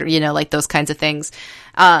 hard, like those kinds of things.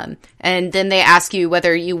 And then they ask you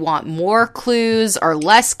whether you want more clues or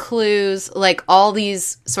less clues, like all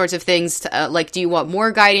these sorts of things. Like, do you want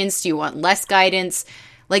more guidance? Do you want less guidance?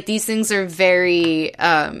 Like, these things are very,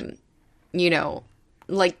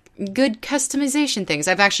 like good customization things.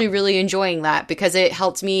 I'm actually really enjoying that because it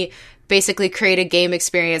helped me basically create a game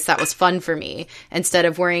experience that was fun for me instead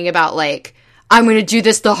of worrying about, like, I'm going to do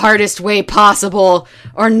this the hardest way possible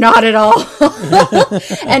or not at all.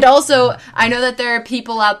 And also, I know that there are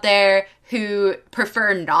people out there who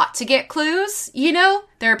prefer not to get clues,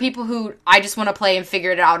 There are people who I just want to play and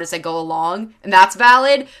figure it out as I go along, and that's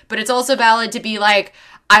valid. But it's also valid to be like,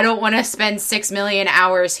 I don't want to spend 6 million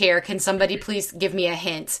hours here. Can somebody please give me a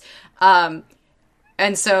hint?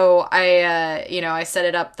 And so I set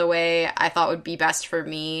it up the way I thought would be best for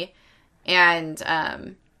me. And,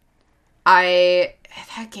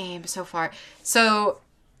 that game so far. So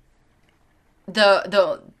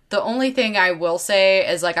the only thing I will say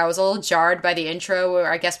is, like, I was a little jarred by the intro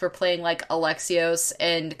where I guess we're playing like Alexios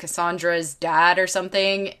and Cassandra's dad or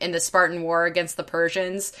something in the Spartan War against the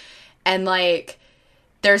Persians. And, like,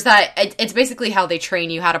 there's that, it's basically how they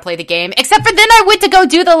train you how to play the game. Except for then I went to go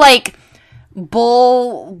do the, like,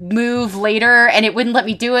 bull move later and it wouldn't let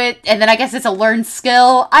me do it, and then I guess it's a learned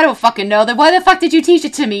skill. I don't fucking know. Then why the fuck did you teach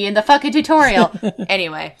it to me in the fucking tutorial?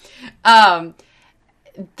 Anyway, you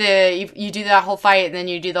do that whole fight, and then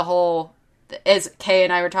you do the whole, as Kay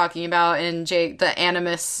and I were talking about, and Jake, the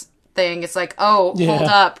animus thing. It's like, hold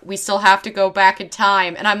up, we still have to go back in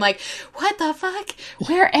time, and I'm like, what the fuck?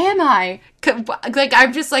 Where am I? Like,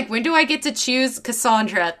 I'm just like, when do I get to choose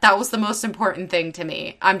Cassandra? That was the most important thing to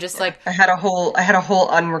me. I'm just like, I had a whole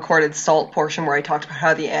unrecorded Salt portion where I talked about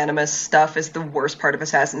how the Animus stuff is the worst part of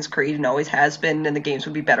Assassin's Creed and always has been, and the games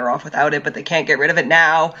would be better off without it, but they can't get rid of it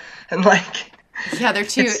now. And, like, yeah, they're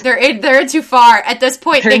too far at this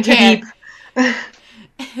point. They can't.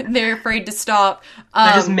 They're afraid to stop.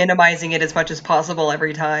 They're just minimizing it as much as possible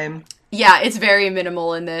every time. Yeah, it's very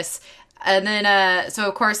minimal in this. And then, so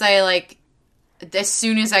of course I, like, as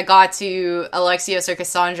soon as I got to Alexios or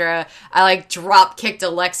Cassandra, I, like, drop-kicked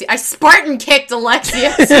Alexios. I Spartan-kicked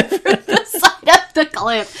Alexios from the side of the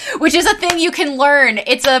cliff, which is a thing you can learn.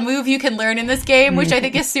 It's a move you can learn in this game, which I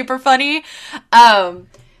think is super funny.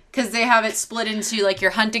 Because they have it split into, like,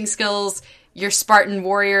 your hunting skills, your Spartan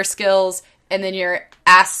warrior skills, and then your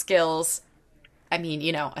ass skills. I mean,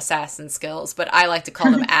 assassin skills, but I like to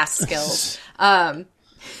call them ass skills.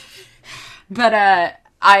 But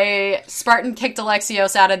I Spartan kicked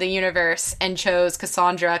Alexios out of the universe and chose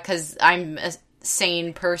Cassandra because I'm a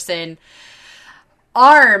sane person.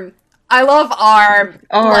 Arm. I love Arm.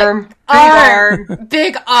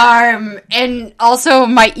 Big arm. And also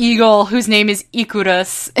my eagle, whose name is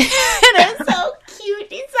Icarus. And it's so cute.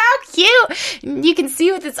 He's so cute. You can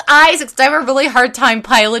see with its eyes, because I have a really hard time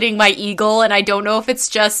piloting my eagle, and I don't know if it's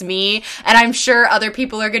just me, and I'm sure other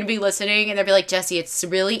people are going to be listening, and they'll be like, Jesse, it's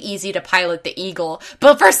really easy to pilot the eagle.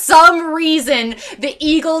 But for some reason, the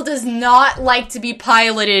eagle does not like to be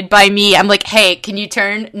piloted by me. I'm like, hey, can you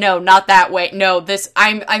turn? No, not that way. No,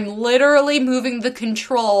 I'm literally moving the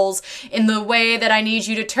controls in the way that I need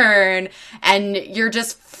you to turn, and you're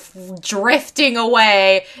just drifting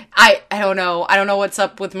away. I don't know. I don't know what's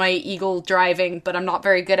up with my eagle driving, but I'm not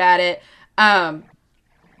very good at it.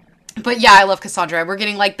 But yeah, I love Cassandra. We're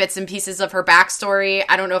getting, like, bits and pieces of her backstory.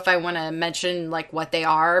 I don't know if I want to mention, like, what they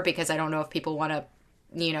are, because I don't know if people want to,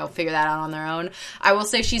 figure that out on their own. I will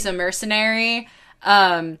say she's a mercenary,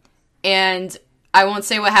 and I won't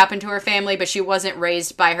say what happened to her family, but she wasn't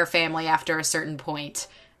raised by her family after a certain point.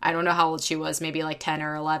 I don't know how old she was, maybe like 10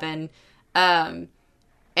 or 11.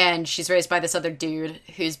 And she's raised by this other dude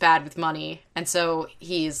who's bad with money. And so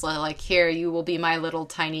he's like, here, you will be my little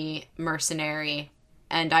tiny mercenary,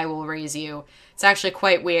 and I will raise you. It's actually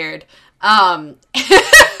quite weird. And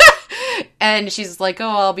she's like, oh,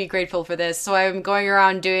 I'll be grateful for this. So I'm going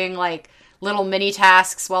around doing, like, little mini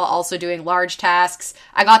tasks while also doing large tasks.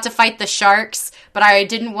 I got to fight the sharks, but I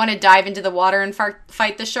didn't want to dive into the water and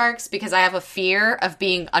fight the sharks because I have a fear of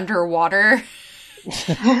being underwater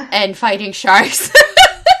and fighting sharks.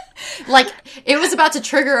 Like, it was about to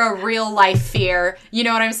trigger a real life fear. You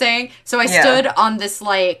know what I'm saying? So I stood on this,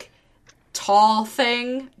 like, tall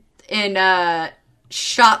thing and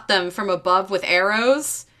shot them from above with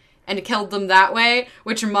arrows and killed them that way,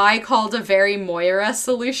 which Mai called a very Moira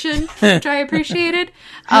solution, which I appreciated.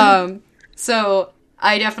 So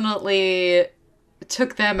I definitely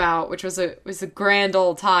took them out, which was a grand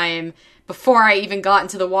old time before I even got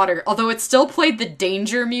into the water. Although it still played the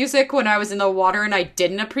danger music when I was in the water, and I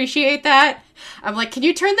didn't appreciate that. I'm like, can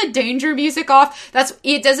you turn the danger music off?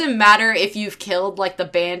 It doesn't matter if you've killed, like, the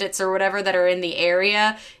bandits or whatever that are in the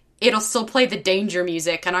area. It'll still play the danger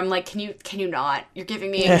music, and I'm like, can you not? You're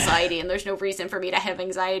giving me anxiety, and there's no reason for me to have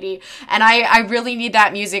anxiety. And I really need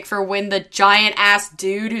that music for when the giant-ass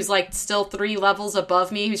dude who's, like, still 3 levels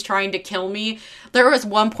above me, who's trying to kill me. There was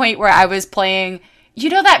one point where I was playing, you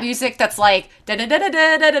know that music that's like,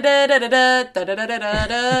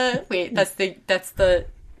 da-da-da-da-da-da-da-da-da-da-da-da-da-da. Wait,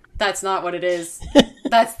 that's not what it is.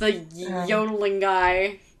 That's the yodeling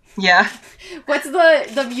guy. Yeah. What's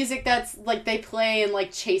the music that's, like, they play in,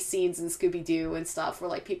 like, chase scenes in Scooby-Doo and stuff, where,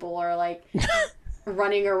 like, people are, like,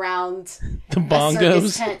 running around the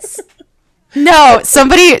bongos. No,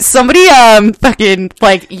 somebody, fucking,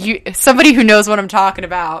 like, somebody who knows what I'm talking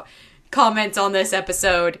about, comment on this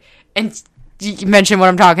episode and you mention what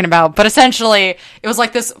I'm talking about. But essentially, it was,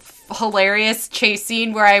 like, this hilarious chase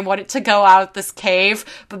scene where I wanted to go out this cave,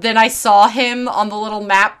 but then I saw him on the little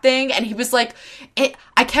map thing, and he was like,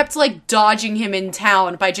 I kept, like, dodging him in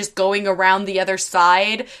town by just going around the other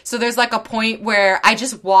side. So there's, like, a point where I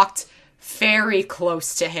just walked very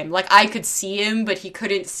close to him. Like, I could see him, but he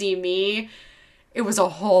couldn't see me. It was a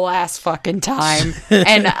whole ass fucking time.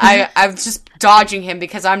 And I was just dodging him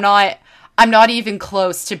because I'm not even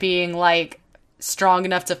close to being, like, strong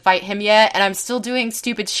enough to fight him yet, and I'm still doing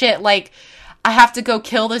stupid shit, like, I have to go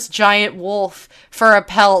kill this giant wolf for a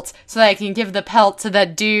pelt so that I can give the pelt to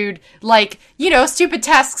that dude, like, you know, stupid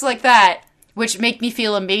tasks like that, which make me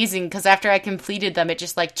feel amazing, because after I completed them, it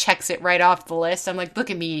just, like, checks it right off the list. I'm like, look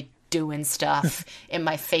at me doing stuff in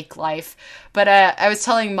my fake life. But I was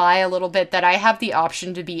telling Mai a little bit that I have the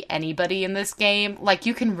option to be anybody in this game. Like,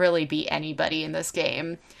 you can really be anybody in this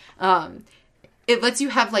game. It lets you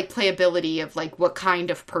have, like, playability of, like, what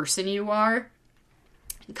kind of person you are.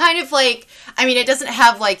 Kind of like, I mean, it doesn't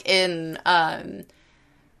have, like, in,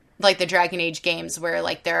 like, the Dragon Age games where,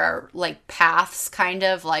 like, there are, like, paths, kind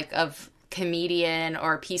of, like, of comedian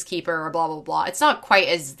or peacekeeper or blah, blah, blah. It's not quite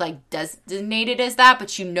as, like, designated as that,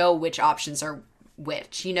 but you know which options are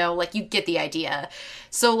which, you know? Like, you get the idea.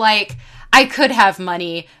 So, like, I could have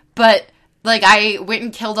money, but, like, I went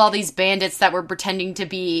and killed all these bandits that were pretending to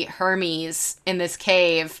be Hermes in this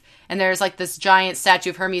cave, and there's, like, this giant statue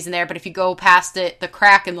of Hermes in there, but if you go past it, the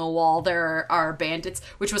crack in the wall, there are bandits,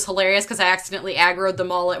 which was hilarious, because I accidentally aggroed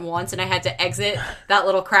them all at once, and I had to exit that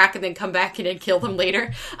little crack and then come back in and kill them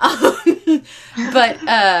later.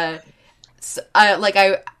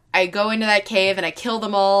 I go into that cave and I kill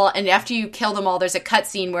them all, and after you kill them all, there's a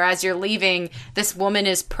cutscene where as you're leaving, this woman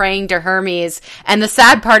is praying to Hermes, and the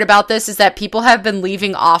sad part about this is that people have been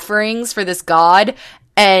leaving offerings for this god,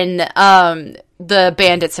 and the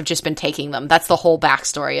bandits have just been taking them. That's the whole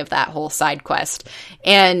backstory of that whole side quest.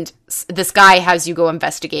 And this guy has you go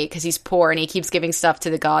investigate because he's poor and he keeps giving stuff to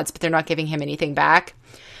the gods, but they're not giving him anything back.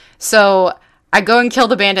 So I go and kill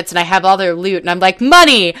the bandits and I have all their loot and I'm like,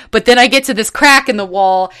 money! But then I get to this crack in the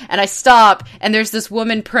wall and I stop and there's this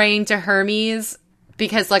woman praying to Hermes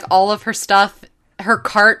because, like, all of her stuff, her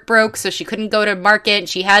cart broke, so she couldn't go to market and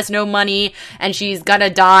she has no money and she's gonna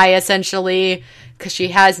die essentially because she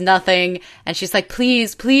has nothing, and she's like,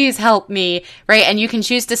 please help me, right? And you can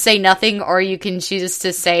choose to say nothing or you can choose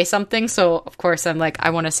to say something, so of course I'm like,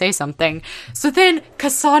 I want to say something. So then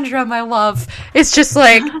Cassandra, my love, is just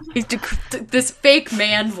like this fake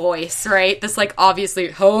man voice, right? This, like,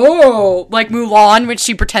 obviously, oh, like Mulan when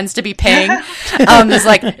she pretends to be Ping. Is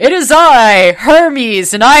like, it is I,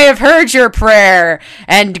 Hermes, and I have heard your prayer,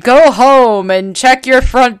 and go home and check your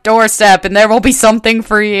front doorstep and there will be something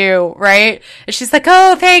for you, right? And she's like,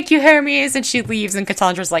 oh, thank you, Hermes, and she leaves, and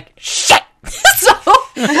Cassandra's like, shit! So,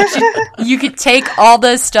 you could take all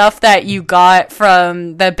the stuff that you got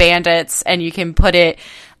from the bandits, and you can put it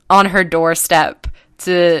on her doorstep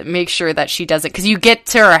to make sure that she doesn't, because you get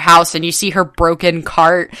to her house and you see her broken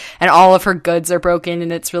cart and all of her goods are broken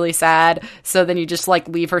and it's really sad, so then you just, like,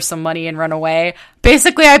 leave her some money and run away.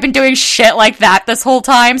 Basically, I've been doing shit like that this whole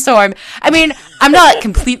time, so I'm not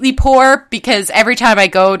completely poor, because every time I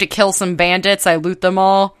go to kill some bandits, I loot them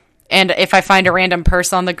all, and if I find a random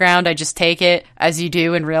purse on the ground, I just take it, as you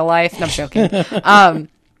do in real life. No, I'm joking.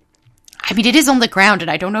 I mean, it is on the ground,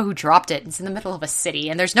 and I don't know who dropped it. It's in the middle of a city,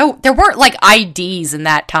 and there weren't, like, IDs in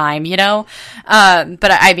that time, you know?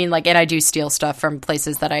 But I mean, like, and I do steal stuff from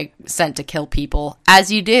places that I sent to kill people,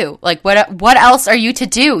 as you do. Like, what else are you to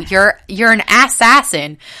do? You're an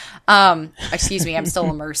assassin. Excuse me, I'm still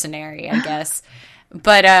a mercenary, I guess.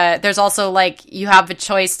 But there's also, like, you have a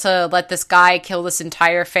choice to let this guy kill this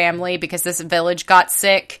entire family because this village got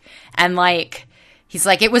sick, and, like... He's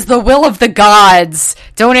like, it was the will of the gods.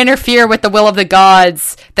 Don't interfere with the will of the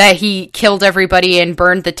gods that he killed everybody and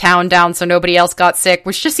burned the town down so nobody else got sick,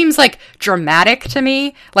 which just seems, like, dramatic to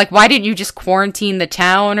me. Like, why didn't you just quarantine the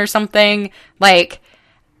town or something? Like,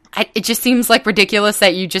 it just seems, like, ridiculous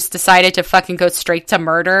that you just decided to fucking go straight to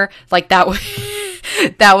murder. Like, that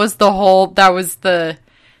was the...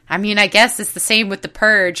 I mean, I guess it's the same with the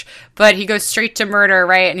Purge, but he goes straight to murder,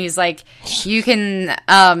 right? And he's like, you can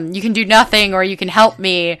do nothing or you can help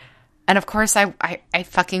me. And of course, I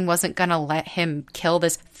fucking wasn't gonna let him kill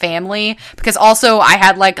this family because also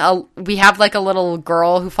we have like a little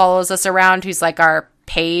girl who follows us around who's like our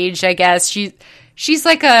page, I guess. She's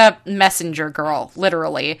like a messenger girl,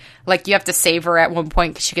 literally. Like you have to save her at one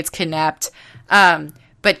point because she gets kidnapped.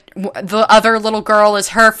 But the other little girl is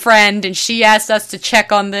her friend, and she asked us to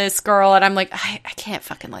check on this girl, and I'm like, I can't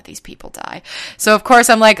fucking let these people die. So, of course,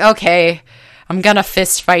 I'm like, okay, I'm gonna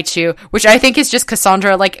fist fight you, which I think is just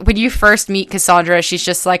Cassandra. Like, when you first meet Cassandra, she's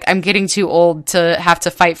just like, I'm getting too old to have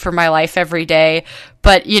to fight for my life every day.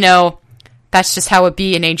 But, you know, that's just how it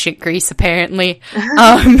be in ancient Greece, apparently.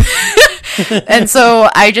 And so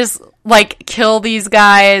I just... like, kill these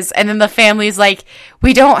guys, and then the family's like,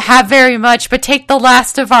 we don't have very much, but take the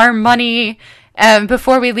last of our money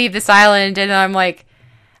before we leave this island. And I'm like,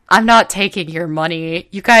 I'm not taking your money.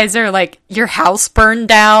 You guys are like, your house burned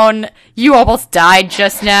down. You almost died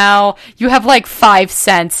just now. You have like 5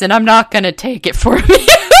 cents, and I'm not gonna take it from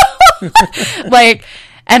you. Like...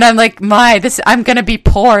 And I'm like, I'm gonna be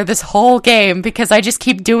poor this whole game because I just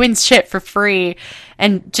keep doing shit for free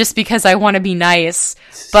and just because I want to be nice.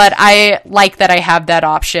 But I like that I have that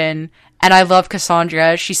option. And I love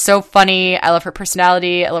Cassandra. She's so funny. I love her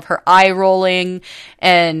personality. I love her eye rolling.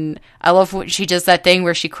 And I love when she does that thing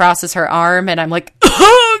where she crosses her arm and I'm like,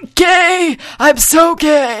 oh, gay! I'm so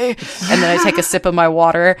gay! And then I take a sip of my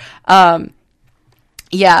water.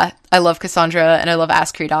 Yeah, I love Cassandra, and I love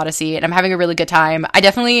Ass Creed Odyssey, and I'm having a really good time. I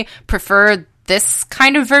definitely prefer this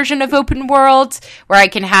kind of version of open world, where I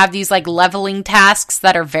can have these, like, leveling tasks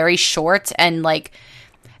that are very short, and, like,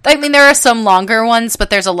 I mean, there are some longer ones, but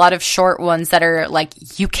there's a lot of short ones that are, like,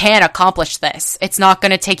 you can accomplish this. It's not going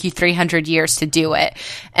to take you 300 years to do it.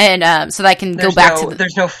 And so that I can go back to...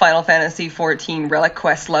 There's no Final Fantasy 14 Relic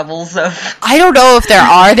Quest levels of... I don't know if there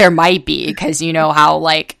are. There might be, because you know how,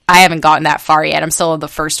 like, I haven't gotten that far yet. I'm still in the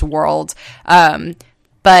first world.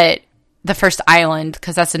 But the first island,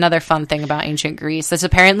 because that's another fun thing about ancient Greece. It's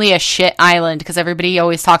apparently a shit island, because everybody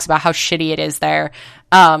always talks about how shitty it is there.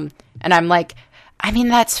 And I'm like... I mean,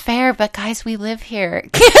 that's fair, but guys, we live here.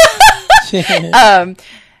 Yeah,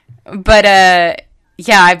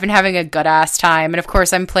 I've been having a good ass time. And of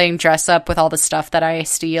course, I'm playing dress up with all the stuff that I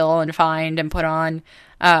steal and find and put on.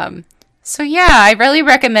 So yeah, I really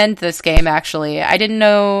recommend this game, actually. I didn't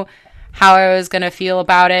know how I was going to feel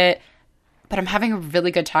about it, but I'm having a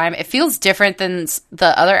really good time. It feels different than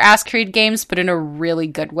the other Ass Creed games, but in a really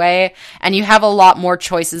good way. And you have a lot more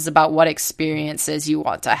choices about what experiences you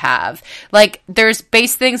want to have. Like, there's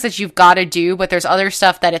base things that you've got to do, but there's other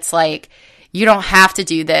stuff that it's like, you don't have to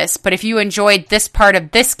do this, but if you enjoyed this part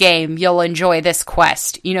of this game, you'll enjoy this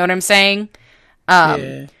quest. You know what I'm saying?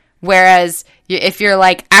 Yeah. Whereas, if you're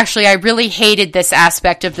like, actually, I really hated this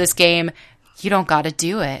aspect of this game, you don't got to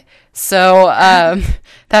do it. So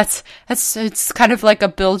it's kind of like a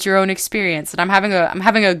build your own experience, and I'm having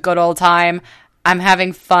a good old time. I'm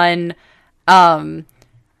having fun.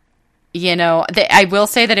 You know, I will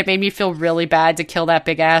say that it made me feel really bad to kill that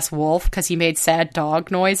big ass wolf because he made sad dog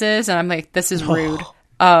noises, and I'm like, this is rude.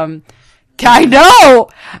 I know.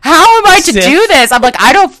 How am I to do this? I'm like,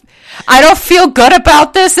 I don't feel good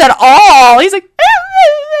about this at all. He's like,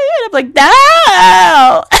 I'm like,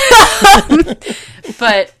 no.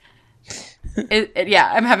 But.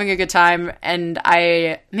 Yeah, I'm having a good time, and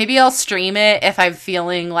maybe I'll stream it if I'm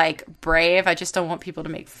feeling like brave. I just don't want people to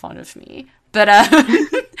make fun of me, but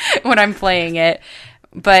when I'm playing it.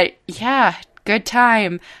 But yeah, good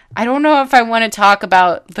time. I don't know if I want to talk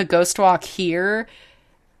about the Ghost Walk here,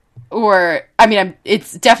 or I mean,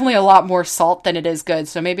 it's definitely a lot more salt than it is good.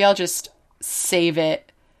 So maybe I'll just save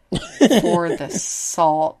it for the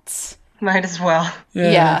salt. Might as well.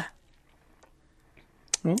 Yeah.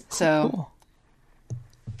 Oh, so. Cool.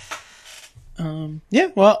 Yeah,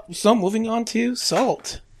 well, so moving on to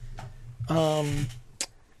Salt.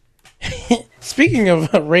 Speaking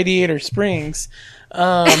of Radiator Springs,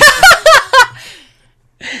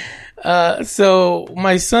 so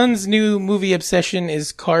my son's new movie obsession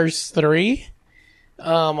is Cars 3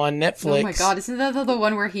 on Netflix. Oh my god, isn't that the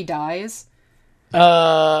one where he dies?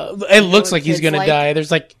 It looks like he's gonna die.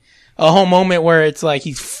 There's like a whole moment where it's like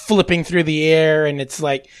he's flipping through the air and it's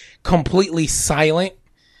like completely silent,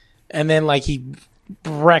 and then like he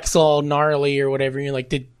wrecks all gnarly or whatever. And you're like,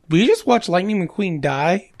 did we just watch Lightning McQueen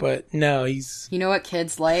die? But no, he's... You know what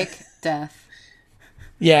kids like? Death.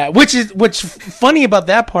 Yeah, what's funny about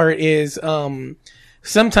that part is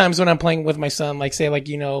sometimes when I'm playing with my son, like say like,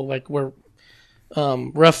 you know, like we're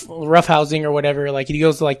rough housing or whatever, like he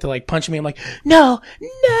goes to like punch me, I'm like, no,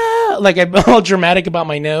 like I'm all dramatic about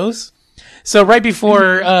my nose. So right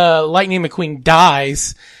before Lightning McQueen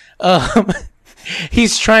dies,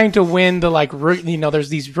 he's trying to win the like, you know, there's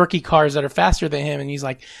these rookie cars that are faster than him, and he's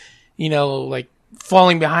like, you know, like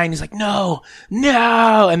falling behind. He's like, no,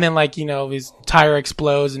 and then like, you know, his tire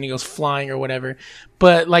explodes and he goes flying or whatever.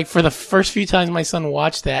 But like for the first few times my son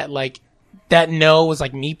watched that, like that no was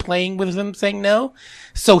like me playing with him saying no,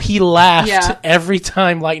 so he laughed every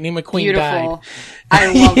time Lightning McQueen died.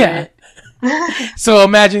 I love it. So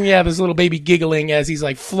imagine, this little baby giggling as he's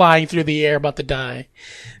like flying through the air about to die.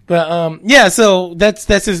 But so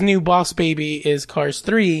that's his new boss baby is Cars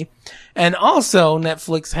 3. And also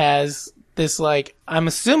Netflix has this like, I'm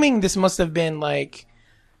assuming this must have been like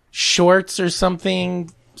shorts or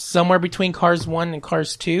something somewhere between Cars 1 and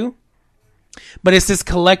Cars 2. But it's this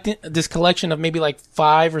collection of maybe like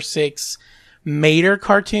 5 or 6 Mater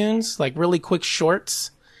cartoons, like really quick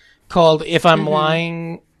shorts called If I'm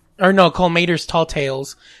Lying, or no, called Mater's Tall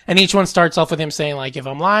Tales. And each one starts off with him saying like, if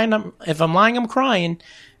I'm lying, I'm crying.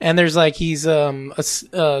 And there's like, he's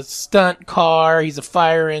a stunt car, he's a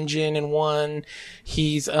fire engine in one,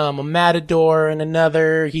 he's a matador in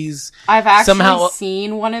another, I've actually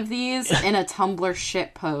seen one of these in a Tumblr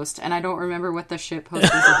shit post, and I don't remember what the shit post is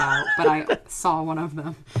about, but I saw one of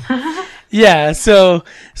them. Yeah, so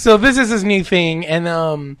this is his new thing,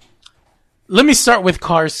 and let me start with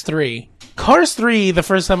Cars 3. Cars 3, the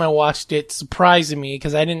first time I watched it, surprised me,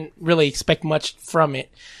 because I didn't really expect much from it.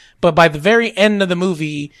 But by the very end of the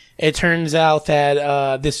movie, it turns out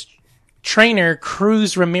that this trainer,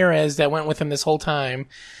 Cruz Ramirez, that went with him this whole time,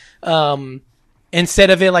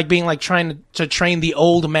 instead of it like being like trying to train the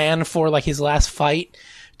old man for like his last fight,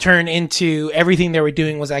 turned into everything they were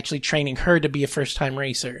doing was actually training her to be a first-time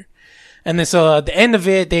racer. And then so at the end of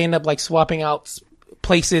it, they end up like swapping out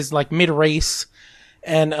places like mid-race.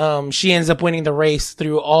 And she ends up winning the race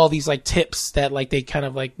through all these like tips that like they kind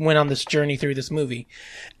of like went on this journey through this movie.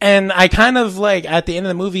 And I kind of like at the end of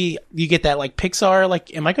the movie you get that like Pixar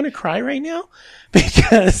like, am I gonna cry right now?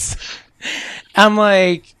 Because I'm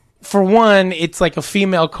like, for one, it's like a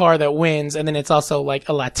female car that wins, and then it's also like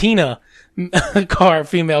a Latina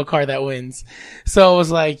female car that wins. So I was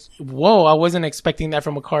like, whoa, I wasn't expecting that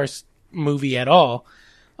from a Cars movie at all.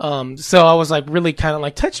 So I was like really kind of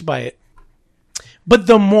like touched by it. But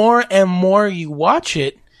the more and more you watch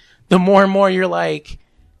it, the more and more you're like,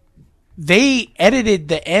 they edited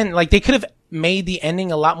the end. Like, they could have made the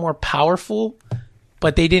ending a lot more powerful,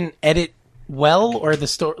 but they didn't edit well, or the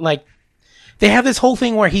story. Like, they have this whole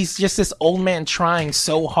thing where he's just this old man trying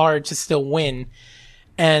so hard to still win.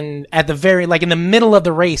 And at the very, like, in the middle of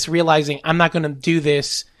the race, realizing, I'm not going to do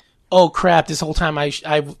this. Oh, crap, this whole time I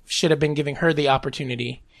should have been giving her the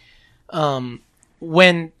opportunity.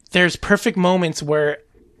 When there's perfect moments where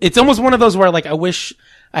it's almost one of those where like I wish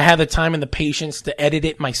I had the time and the patience to edit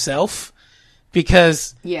it myself,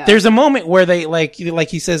 because there's a moment where they like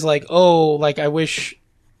he says like, oh, like I wish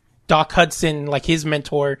Doc Hudson, like his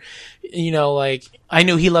mentor, you know, like I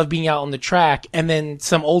knew he loved being out on the track, and then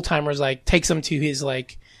some old timers like takes him to his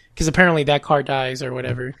like, because apparently that car dies or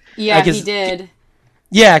whatever. Yeah, like, he did.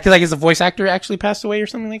 Yeah, because I guess the voice actor actually passed away or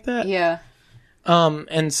something like that. Yeah.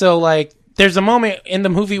 And so like, there's a moment in the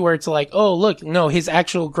movie where it's like, oh, look, no, his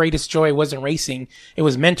actual greatest joy wasn't racing. It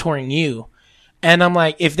was mentoring you. And I'm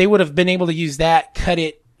like, if they would have been able to use that, cut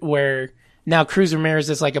it where now Cruz Ramirez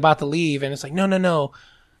is like about to leave. And it's like, no,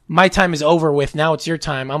 my time is over with. Now it's your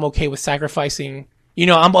time. I'm okay with sacrificing. You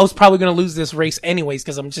know, I was probably going to lose this race anyways,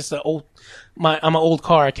 because I'm just I'm an old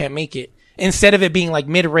car. I can't make it. Instead of it being like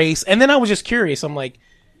mid race. And then I was just curious. I'm like,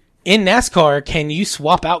 in NASCAR, can you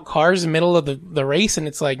swap out cars in the middle of the race? And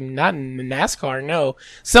it's like, not in NASCAR, no.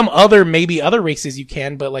 Some maybe other races you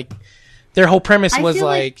can, but like, their whole premise was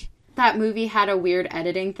like that movie had a weird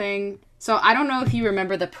editing thing. So I don't know if you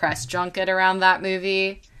remember the press junket around that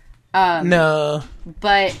movie. No.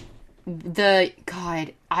 But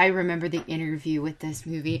I remember the interview with this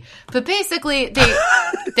movie, but basically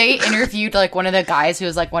they interviewed like one of the guys who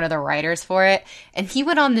was like one of the writers for it, and he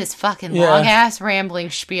went on this fucking long ass rambling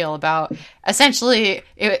spiel about essentially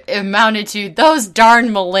it amounted to those darn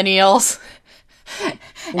millennials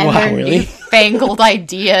and their newfangled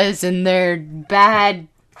ideas and their bad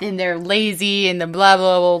and they're lazy and the blah,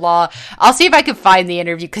 blah, blah, blah. I'll see if I can find the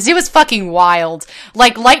interview because it was fucking wild.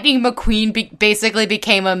 Like, Lightning McQueen basically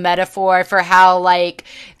became a metaphor for how, like,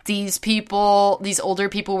 these older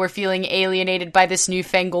people were feeling alienated by this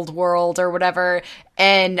newfangled world or whatever,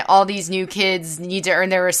 and all these new kids need to earn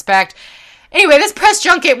their respect. Anyway, this press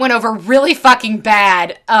junket went over really fucking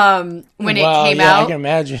bad when it came out. I can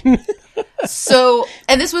imagine. So,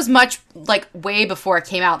 and this was much, like, way before it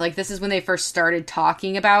came out. Like, this is when they first started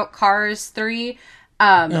talking about Cars 3.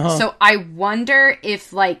 So I wonder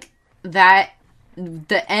if, like, the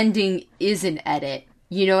ending is an edit.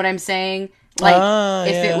 You know what I'm saying? Like,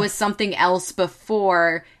 if it was something else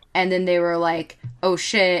before, and then they were like, oh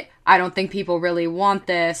shit, I don't think people really want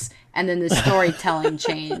this, and then the storytelling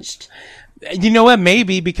changed. You know what?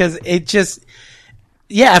 Maybe, because it just...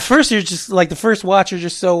 Yeah, at first you're just, like, the first watch, you're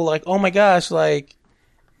just so, like, oh my gosh, like,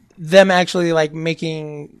 them actually, like,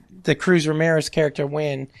 making the Cruz Ramirez character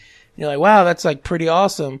win. You're like, wow, that's, like, pretty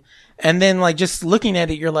awesome. And then, like, just looking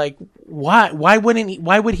at it, you're like, why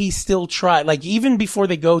would he still try? Like, even before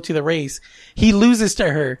they go to the race, he loses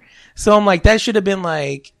to her. So I'm like, that should have been,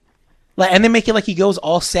 like, and then make it like he goes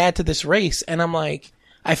all sad to this race. And I'm like,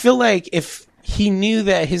 I feel like if he knew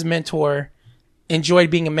that his mentor enjoyed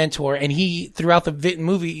being a mentor, and he, throughout the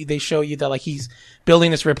movie, they show you that, like, he's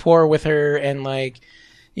building this rapport with her, and, like,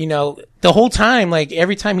 you know, the whole time, like,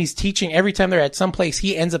 every time he's teaching, every time they're at some place,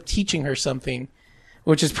 he ends up teaching her something,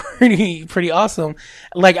 which is pretty awesome.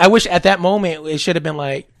 Like, I wish at that moment it should have been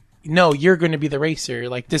like, no, you're going to be the racer.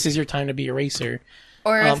 Like, this is your time to be a racer.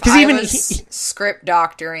 Or if I was script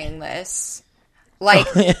doctoring this, like,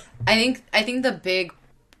 I think the big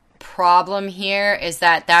problem here is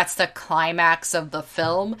that that's the climax of the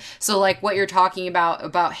film. So, like, what you're talking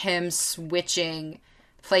about him switching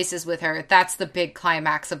places with her, that's the big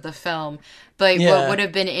climax of the film. But what would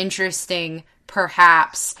have been interesting,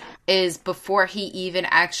 perhaps, is before he even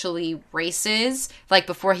actually races, like,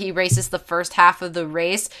 before he races the first half of the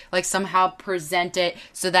race, like, somehow present it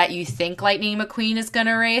so that you think Lightning McQueen is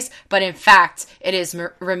gonna race, but in fact, it is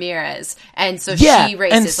Ramirez. And so she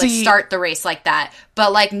races, like, start the race like that.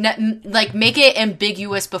 But, like, make it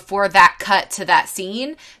ambiguous before that cut to that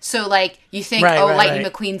scene. So, like, you think, Lightning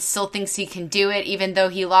McQueen still thinks he can do it, even though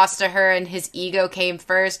he lost to her and his ego came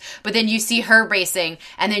first. But then you see her racing,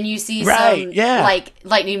 and then you see like,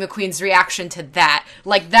 Lightning McQueen's reaction to that.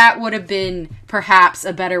 Like, that would have been perhaps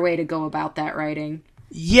a better way to go about that writing.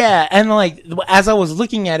 Yeah, and, like, as I was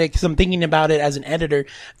looking at it, because I'm thinking about it as an editor,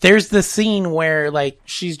 there's the scene where, like,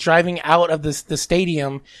 she's driving out of the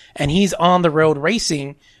stadium, and he's on the road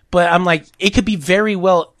racing, but I'm like, it could be very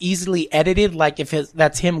well easily edited, like, if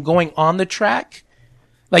that's him going on the track,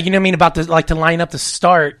 like, you know what I mean, about to line up the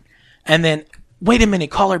start, and then, wait a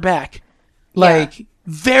minute, call her back. Like,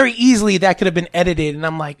 very easily that could have been edited, and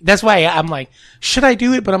I'm like, that's why I'm like, should I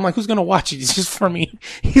do it? But I'm like, who's gonna watch it? It's just for me.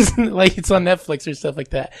 He's like, it's on Netflix or stuff like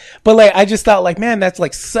that. But, like, I just thought, like, man, that's,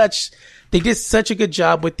 like, they did such a good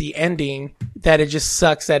job with the ending that it just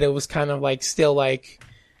sucks that it was kind of, like, still, like,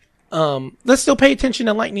 let's still pay attention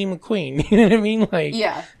to Lightning McQueen. You know what I mean? Like,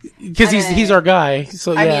 because he's our guy.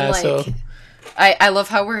 So I mean, like, so. I love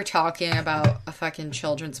how we're talking about a fucking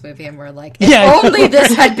children's movie and we're like, if only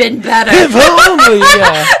this had been better. If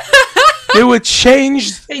only, it would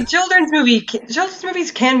change. Hey, children's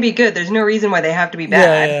movies can be good. There's no reason why they have to be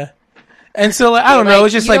bad. Yeah. And so, like, I don't know.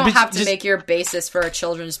 It's just you like don't have to make your basis for a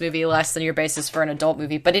children's movie less than your basis for an adult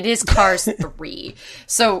movie, but it is Cars 3.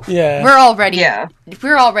 So we're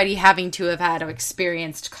already having to have had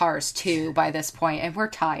experienced Cars 2 by this point, and we're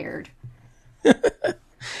tired.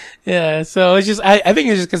 Yeah, so it's just, I think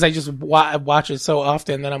it's just because I just watch it so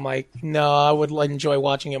often that I'm like, no, I would enjoy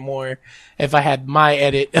watching it more if I had my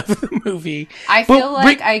edit of the movie. I feel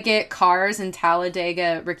like I get Cars and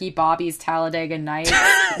Talladega, Ricky Bobby's Talladega Nights,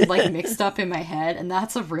 like, mixed up in my head, and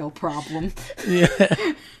that's a real problem.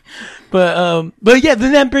 Yeah. But yeah,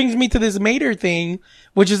 then that brings me to this Mater thing,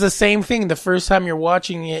 which is the same thing. The first time you're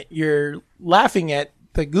watching it, you're laughing at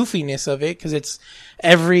the goofiness of it, because it's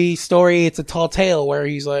every story, it's a tall tale where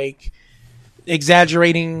he's, like,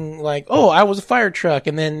 exaggerating, like, oh, I was a fire truck,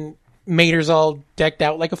 and then Mater's all decked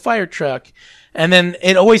out like a fire truck. And then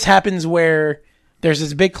it always happens where there's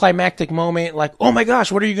this big climactic moment, like, oh my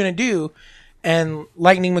gosh, what are you gonna do? And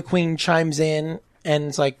Lightning McQueen chimes in, and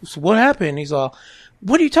it's like, so what happened? He's all,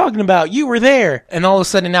 what are you talking about? You were there. And all of a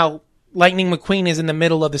sudden now Lightning McQueen is in the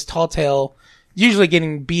middle of this tall tale, usually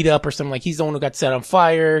getting beat up or something. Like he's the one who got set on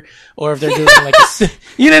fire, or if they're doing like,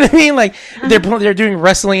 you know what I mean? Like they're doing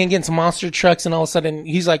wrestling against monster trucks, and all of a sudden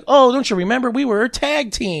he's like, "Oh, don't you remember we were a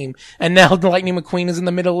tag team?" And now the Lightning McQueen is in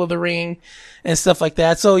the middle of the ring and stuff like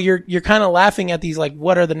that. So you're kind of laughing at these like,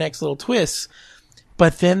 what are the next little twists?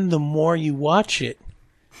 But then the more you watch it,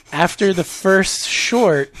 after the first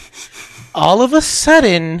short, all of a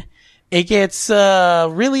sudden it gets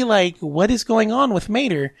really like, what is going on with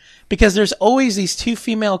Mater? Because there's always these two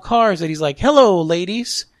female cars that he's like, "Hello,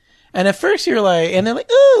 ladies." And at first you're like, and they're like,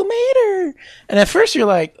 "Oh, Mater." And at first you're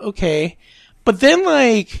like, okay. But then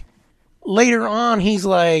like, later on, he's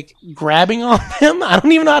like grabbing on them. I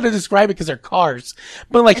don't even know how to describe it because they're cars.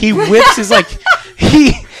 But like, he whips his like,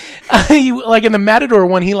 he like in the Matador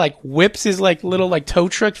one, he like whips his like little like tow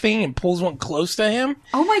truck thing and pulls one close to him.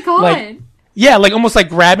 Oh my god. Like, yeah, like almost like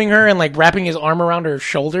grabbing her and like wrapping his arm around her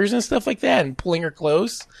shoulders and stuff like that and pulling her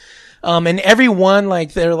close. And everyone,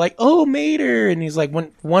 like, they're like, "Oh, Mater." And he's like,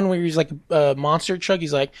 one where he's like a monster truck,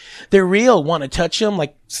 he's like, "They're real. Want to touch them?"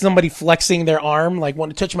 Like somebody flexing their arm, like,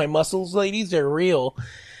 "Want to touch my muscles, ladies? They're real."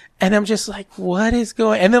 And I'm just like, what is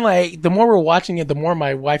going? And then like, the more we're watching it, the more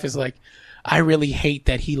my wife is like, "I really hate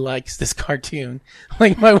that he likes this cartoon."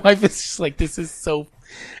 Like my wife is just like, "This is so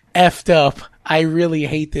effed up. I really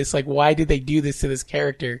hate this. Like, why did they do this to this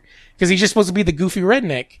character?" Because he's just supposed to be the goofy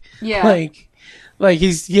redneck. Yeah. Like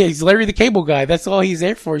he's Larry the Cable Guy. That's all he's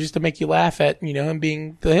there for, just to make you laugh at, you know, him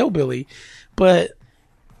being the hillbilly. But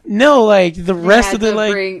no, like the rest of the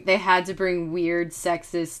like, they had to bring weird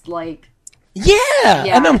sexist like.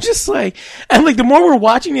 Yeah. And I'm just like, and like the more we're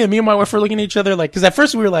watching it, me and my wife are looking at each other like, because at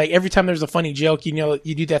first we were like, every time there's a funny joke, you know,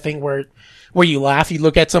 you do that thing where you laugh, you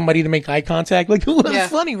look at somebody to make eye contact, like, "Oh,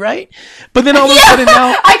 that's funny, right?" But then all of a sudden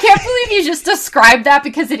now, I can't believe you just described that,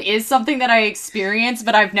 because it is something that I experienced,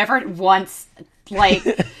 but I've never once, like,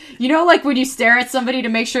 you know, like when you stare at somebody to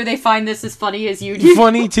make sure they find this as funny as you do.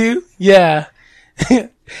 Funny too? Yeah. And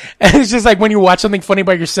it's just like when you watch something funny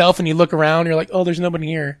by yourself and you look around, you're like, "Oh, there's nobody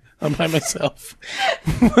here. I'm by myself."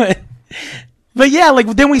 But yeah, like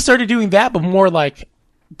then we started doing that, but more like,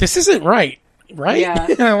 this isn't right?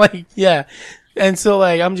 Yeah. Like, yeah. And so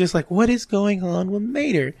like, I'm just like, what is going on with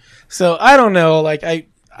Mater? So I don't know. Like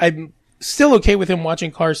I'm still okay with him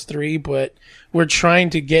watching Cars 3, but we're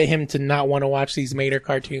trying to get him to not want to watch these Mater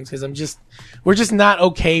cartoons because we're just not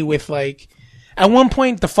okay with like, at one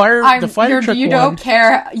point the fire truck you don't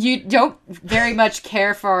care. You don't very much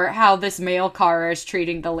care for how this male car is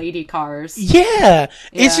treating the lady cars. Yeah.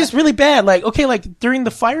 It's just really bad. Like, okay, like during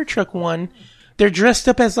the fire truck one, they're dressed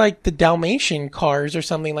up as like the Dalmatian cars or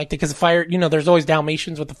something like that, because the fire, you know, there's always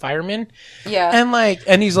Dalmatians with the firemen. Yeah. And like,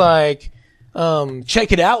 and he's like,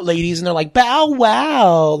 "Check it out, ladies," and they're like, "Bow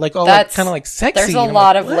wow," like all like, kind of like sexy. There's a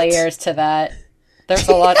lot of layers to that. There's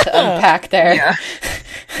a lot to unpack there. Yeah.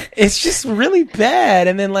 It's just really bad.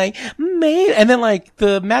 And then like, and then like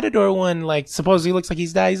the Matador one, like supposedly looks like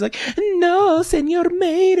he's died. He's like, "No, Senor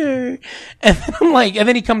Mater." And then I'm like, and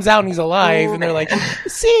then he comes out and he's alive. And they're like,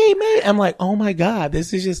 "See, mate." I'm like, oh my God,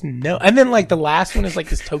 this is just no. And then like the last one is like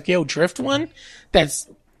this Tokyo Drift one.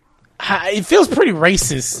 It feels pretty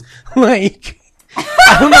racist. Like,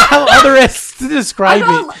 I don't know how other to describe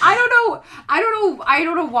it. I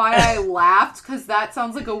don't know why I laughed, because that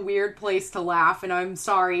sounds like a weird place to laugh, and I'm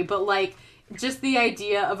sorry, but like, just the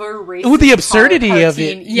idea of a racist, with the absurdity of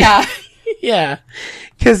it. Yeah. Yeah.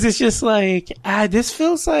 Cause it's just like, this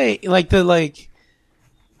feels like the like,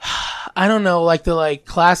 I don't know, like the like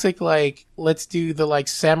classic, like, let's do the like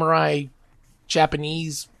samurai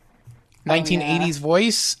Japanese 1980s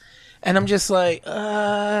voice. And I'm just like,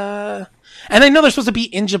 and I know they're supposed to be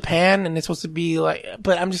in Japan and it's supposed to be like,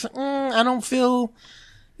 but I'm just like, I don't feel,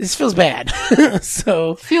 this feels bad.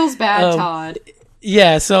 So. Feels bad, Todd.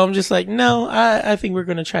 Yeah, so I'm just like, no, I think we're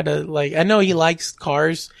gonna try to like, I know he likes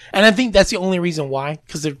cars, and I think that's the only reason why,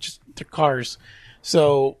 because they're cars.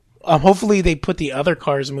 So, hopefully they put the other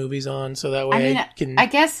Cars movies on, so that way I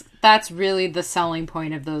guess that's really the selling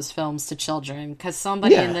point of those films to children, because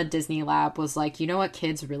somebody in the Disney lab was like, you know what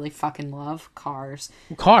kids really fucking love? Cars.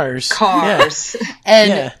 Yeah.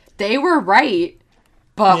 And they were right,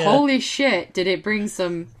 but holy shit, did it bring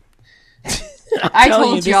some... I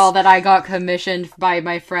told y'all that I got commissioned by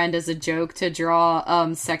my friend as a joke to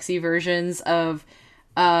draw sexy versions of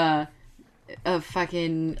fucking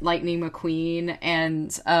Lightning McQueen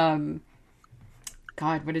and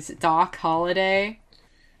God, what is it? Doc Holliday,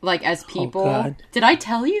 like as people. Oh, did I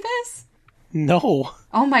tell you this? No.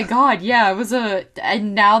 Oh my god, yeah, it was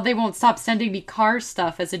and now they won't stop sending me car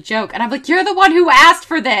stuff as a joke. And I'm like, you're the one who asked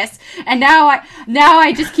for this! And now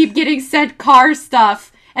I just keep getting sent car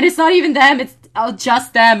stuff. And it's not even them, it's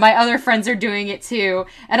just them. My other friends are doing it too.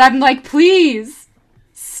 And I'm like, please,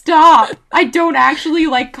 stop. I don't actually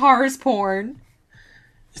like cars porn.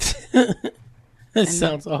 That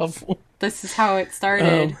sounds awful. This is how it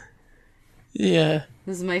started. Yeah.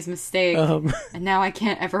 This is my mistake. And now I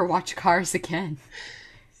can't ever watch Cars again.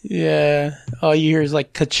 Yeah. All you hear is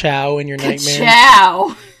like ka-chow in your nightmares.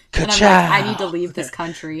 Ka-chow! Ka-chow! And I'm like, I need to leave this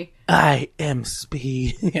country. I am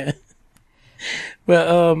Speed. Yeah.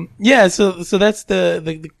 Well, yeah, so that's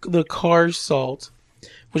the Cars salt.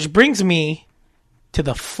 Which brings me to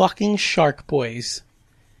the fucking Shark Boys.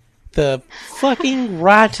 The fucking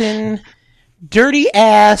rotten, dirty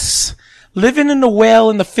ass, living in the whale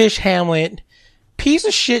in the fish hamlet, piece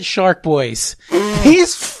of shit Shark Boys.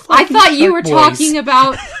 I thought you were talking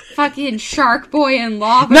about fucking Shark Boy and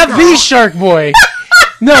Lava Not Girl. the Shark Boy.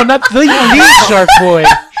 No, not the Shark Boy.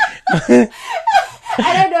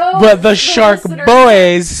 I don't know. But the Shark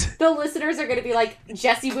Boys. The listeners are going to be like,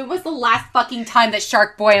 Jesse, when was the last fucking time that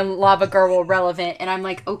Shark Boy and Lava Girl were relevant? And I'm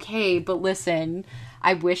like, okay, but listen,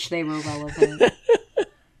 I wish they were relevant.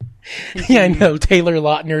 Yeah, I know. Taylor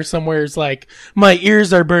Lautner somewhere is like, my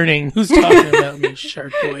ears are burning. Who's talking about me,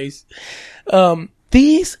 Shark Boys?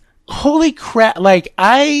 These, holy crap, like,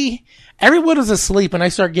 everyone was asleep and I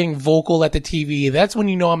start getting vocal at the TV. That's when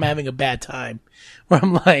you know I'm having a bad time. Where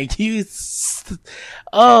I'm like,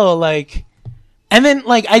 and then,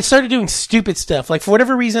 like, I started doing stupid stuff. Like, for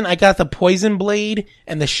whatever reason, I got the poison blade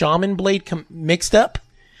and the shaman blade mixed up.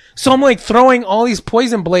 So I'm, like, throwing all these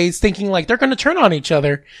poison blades thinking, like, they're gonna turn on each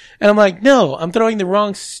other. And I'm like, no, I'm throwing the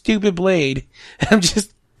wrong stupid blade. I'm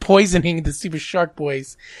just poisoning the Super Shark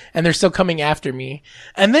Boys. And they're still coming after me.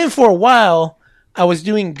 And then for a while, I was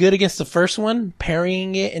doing good against the first one,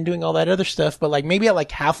 parrying it and doing all that other stuff. But, like, maybe at,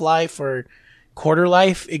 like, half-life or quarter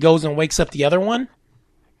life, it goes and wakes up the other one.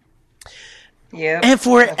 Yeah. And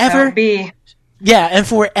for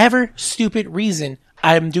whatever stupid reason,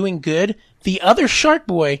 I'm doing good. The other Shark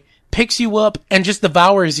Boy picks you up and just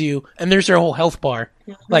devours you, and there's your whole health bar.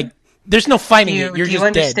 Mm-hmm. Like, there's no fighting it. You're just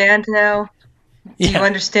dead. Do you understand now? Do you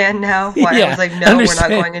understand now why I was like, no, we're not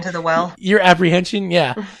going into the well? Your apprehension,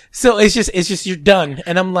 yeah. So it's just you're done,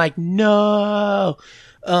 and I'm like, no.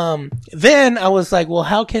 Then I was like, well,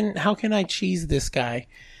 how can I cheese this guy?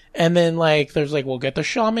 And then, like, there's like, well, get the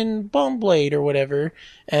shaman bone blade or whatever,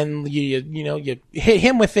 and you hit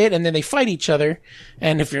him with it, and then they fight each other.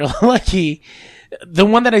 And if you're lucky, the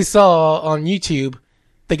one that I saw on YouTube,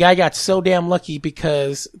 the guy got so damn lucky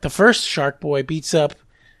because the first Shark Boy beats up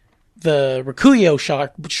the Rikuyo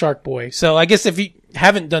Shark Boy. So I guess if you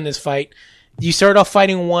haven't done this fight, you start off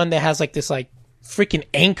fighting one that has like this like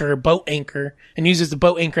freaking boat anchor, and uses the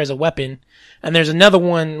boat anchor as a weapon. And there's another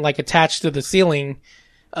one like attached to the ceiling,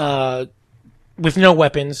 with no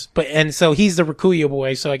weapons, and so he's the Rikuyo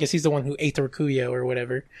boy, so I guess he's the one who ate the Rikuyo or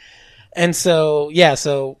whatever. And so, yeah,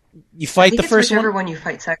 so you fight the first one. Whichever one you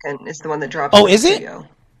fight second is the one that drops. Oh, is it? Rikuyo.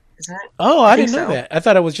 Isn't it? Oh, I didn't know that. I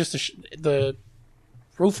thought it was just the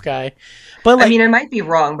roof guy. But like, I mean, I might be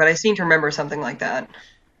wrong, but I seem to remember something like that.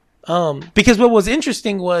 Because what was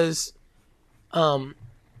interesting was,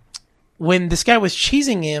 when this guy was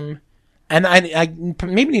cheesing him, and I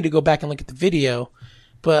maybe need to go back and look at the video,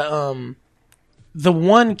 but the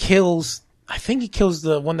one kills, I think he kills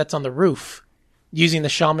the one that's on the roof using the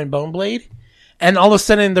shaman bone blade, and all of a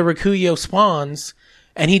sudden the Rikuyo spawns,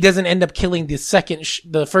 and he doesn't end up killing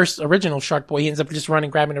the first original Shark Boy. He ends up just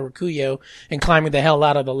running, grabbing a Rikuyo, and climbing the hell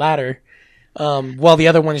out of the ladder, while the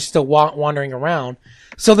other one is still wandering around.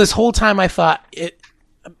 So this whole time I thought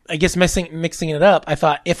I guess mixing it up, I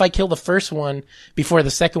thought if I kill the first one before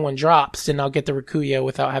the second one drops, then I'll get the Rikuyo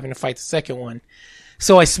without having to fight the second one.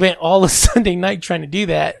 So I spent all of Sunday night trying to do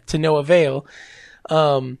that to no avail.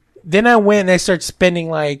 Then I went and I started spending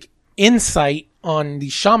like insight on the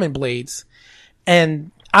shaman blades,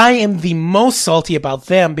 and I am the most salty about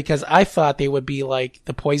them because I thought they would be like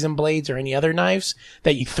the poison blades or any other knives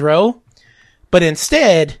that you throw. But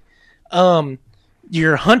instead,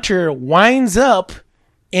 your hunter winds up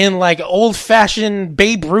in like old fashioned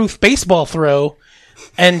Babe Ruth baseball throw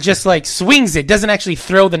and just like swings it, doesn't actually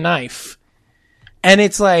throw the knife. And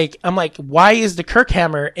it's like, I'm like, why is the Kirk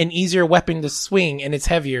hammer an easier weapon to swing and it's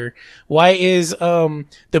heavier? Why is the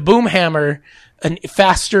boom hammer a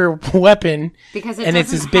faster weapon? Because it and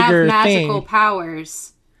doesn't it's this bigger have magical thing.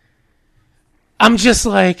 powers. I'm just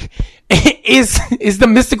like, is the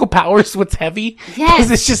mystical powers what's heavy? Yes.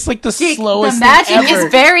 Because it's just like the slowest The magic thing ever.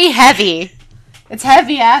 is very heavy. It's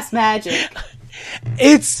heavy ass magic.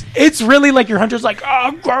 It's really like your hunter's like, oh,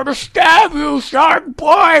 I'm gonna stab you, Shark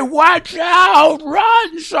Boy! Watch out!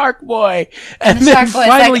 Run, Shark Boy! And The then Shark Boy's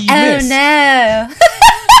finally like, you oh miss. no.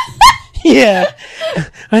 Yeah.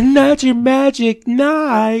 And not your magic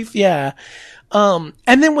knife. Yeah. And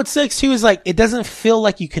then what sucks too is like, it doesn't feel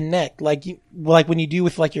like you connect, like when you do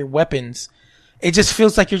with like your weapons. It just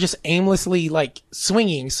feels like you're just aimlessly like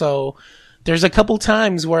swinging. So there's a couple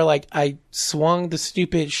times where like I swung the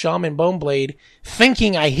stupid shaman bone blade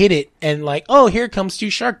thinking I hit it and like, oh, here comes 2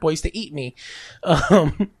 shark boys to eat me.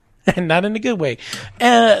 And not in a good way.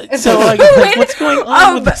 So like, what's going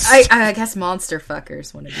on with this? I guess monster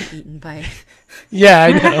fuckers want to be eaten by Yeah,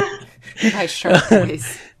 I know. by shark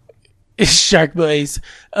boys. Shark boys.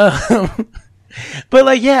 But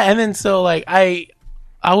like, yeah. And then so like, I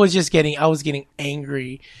was getting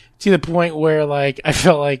angry to the point where like, I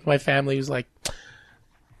felt like my family was like,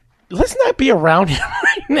 let's not be around him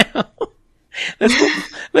right now.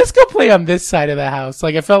 Let's go play on this side of the house.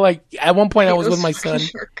 Like I felt like at one point I was with my son.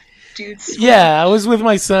 Yeah, I was with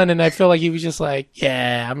my son and I felt like he was just like,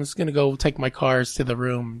 yeah, I'm just gonna go take my cars to the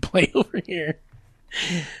room and play over here.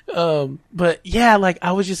 But yeah, like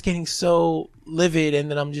I was just getting so livid and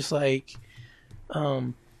then I'm just like,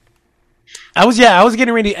 I was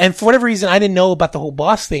getting ready and for whatever reason I didn't know about the whole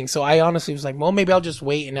boss thing. So I honestly was like, well, maybe I'll just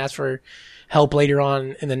wait and ask for help later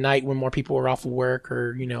on in the night when more people were off of work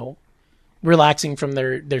or, you know, relaxing from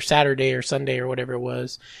their Saturday or Sunday or whatever it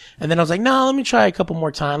was. And then I was like, no, let me try a couple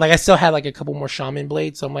more times. Like I still had like a couple more shaman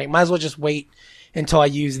blades. So I'm like, might as well just wait until I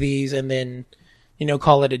use these and then, you know,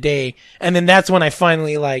 call it a day. And then that's when I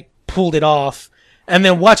finally like pulled it off. And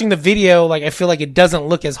then watching the video, like I feel like it doesn't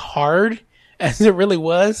look as hard as it really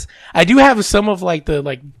was. I do have some of like the,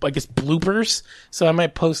 like, I guess bloopers. So I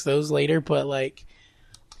might post those later, but like,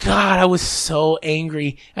 God, I was so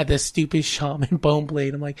angry at this stupid shaman bone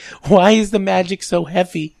blade. I'm like, why is the magic so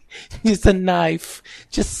heavy? Just a knife.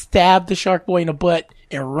 Just stab the shark boy in the butt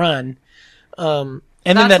and run. And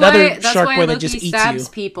then that other shark boy that just eats you. That's why Loki stabs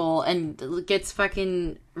people and gets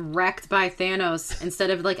fucking wrecked by Thanos instead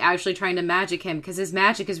of like actually trying to magic him because his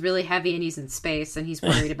magic is really heavy and he's in space and he's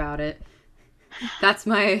worried about it. That's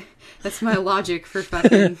my logic for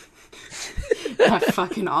fucking that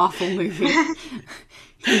fucking awful movie.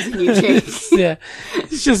 Yeah,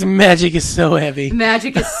 it's just magic is so heavy.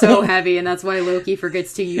 Magic is so heavy, and that's why Loki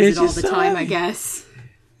forgets to use it all the time. I guess.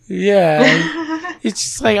 Yeah, it's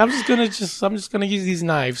just like I'm just gonna use these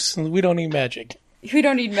knives. We don't need magic. We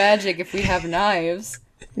don't need magic if we have knives.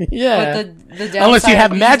 Yeah, but the unless you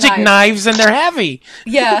have magic knives and they're heavy.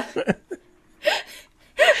 Yeah.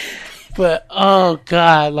 But oh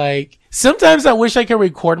god, like. Sometimes I wish I could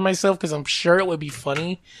record myself because I'm sure it would be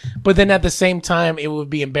funny, but then at the same time it would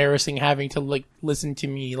be embarrassing having to like listen to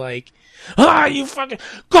me like, you fucking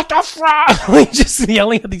got the frog, like just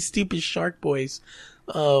yelling at these stupid shark boys.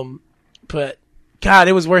 But God,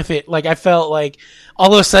 it was worth it. Like I felt like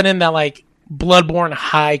all of a sudden that like Bloodborne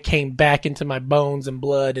high came back into my bones and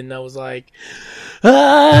blood, and I was like,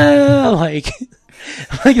 like.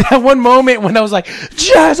 Like that one moment when I was like,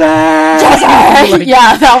 Jesse! Like,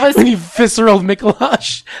 yeah, that was when he visceral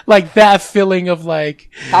Mikolash. Like that feeling of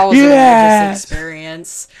like, that was a religious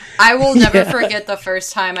experience. I will never forget the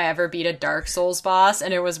first time I ever beat a Dark Souls boss,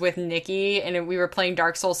 and it was with Nikki, and we were playing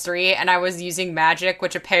Dark Souls 3, and I was using magic,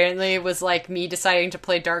 which apparently was like me deciding to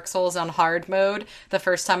play Dark Souls on hard mode the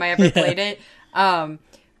first time I ever played it.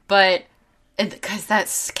 But because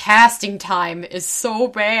that casting time is so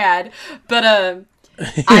bad, but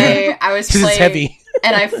I was playing, heavy.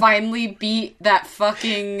 and I finally beat that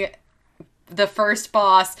the first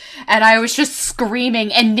boss, and I was just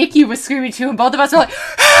screaming, and Nikki was screaming too, and both of us were like,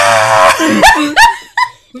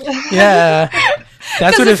 yeah,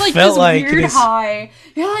 that's what it like felt this like. Weird high.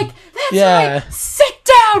 You're like, that's right,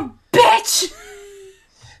 sit down, bitch.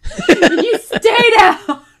 You stay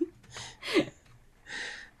down.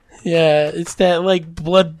 Yeah, it's that like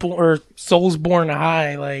Bloodborne or Soulsborne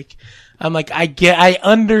high. Like I'm like I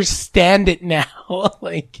understand it now.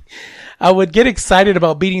 Like I would get excited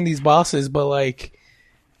about beating these bosses, but like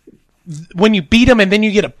when you beat them and then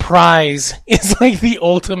you get a prize, it's like the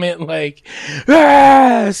ultimate like.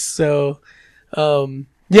 So,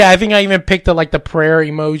 yeah, I think I even picked the prayer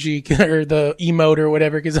emoji or the emote or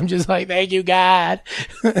whatever because I'm just like, thank you, God.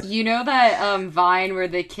 You know that Vine where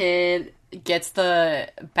the kid gets the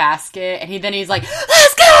basket and he's like,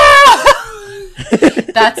 let's go.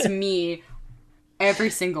 That's me every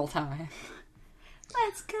single time.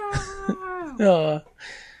 Let's go.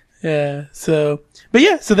 Yeah. So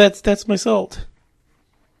that's my salt.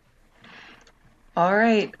 All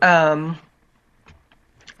right.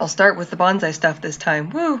 I'll start with the bonsai stuff this time.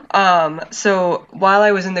 Woo! So while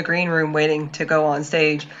I was in the green room waiting to go on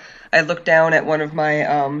stage, I looked down at one of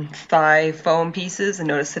my thigh foam pieces and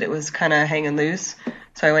noticed that it was kind of hanging loose.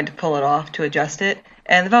 So I went to pull it off to adjust it,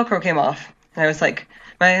 and the Velcro came off. And I was like,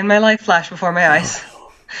 my life flashed before my eyes.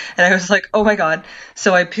 And I was like, oh my god.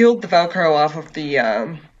 So I peeled the Velcro off of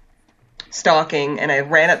the stocking, and I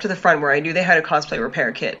ran up to the front where I knew they had a cosplay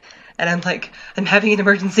repair kit. And I'm like, I'm having an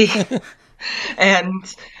emergency. And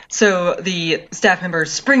so the staff member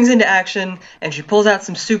springs into action, and she pulls out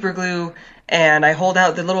some super glue, and I hold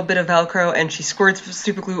out the little bit of Velcro, and she squirts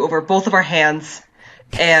super glue over both of our hands.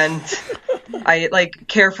 And I, like,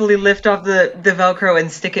 carefully lift off the Velcro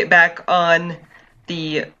and stick it back on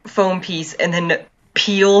the foam piece, and then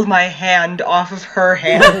peel my hand off of her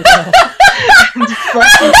hand. And just, like,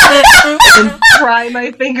 and pry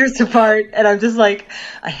my fingers apart, and I'm just like,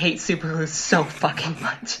 I hate super glue so fucking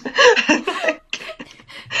much.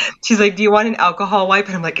 She's like, do you want an alcohol wipe?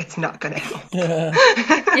 And I'm like, it's not gonna help.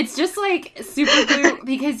 It's just like super glue,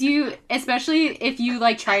 because you, especially if you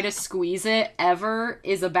like try to squeeze it ever,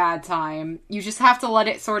 is a bad time. You just have to let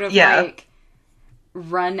it sort of like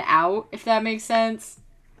run out, if that makes sense.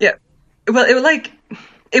 Yeah. Well, it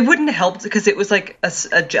wouldn't have helped because it was like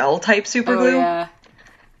a gel type super glue. Yeah.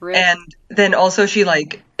 Rip. And then also she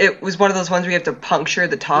it was one of those ones where you have to puncture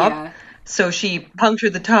the top. Yeah. So she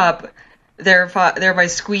punctured the top, thereby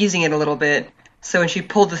squeezing it a little bit. So when she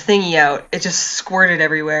pulled the thingy out, it just squirted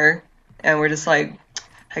everywhere. And we're just like,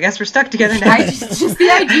 I guess we're stuck together now. Just the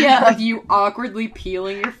idea of you awkwardly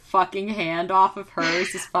peeling your fucking hand off of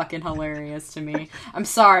hers is fucking hilarious to me. I'm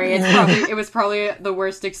sorry, it was probably the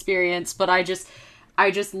worst experience, but I just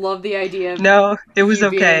love the idea of no, it was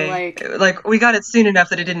okay. Being like we got it soon enough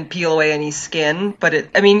that it didn't peel away any skin, but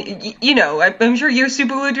I'm sure you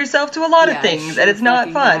super glued yourself to a lot of things, and it's not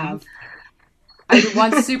fun. Have. I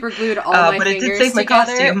once super glued all my but fingers it did save my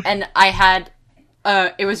together, costume. and I had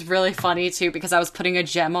it was really funny too because I was putting a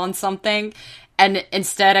gem on something, and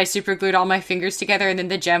instead I super glued all my fingers together, and then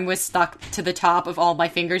the gem was stuck to the top of all my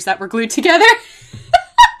fingers that were glued together.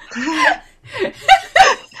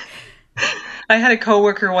 I had a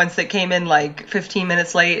coworker once that came in like 15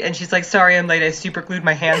 minutes late, and she's like, sorry I'm late, I super glued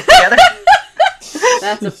my hands together.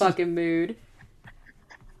 That's a fucking mood.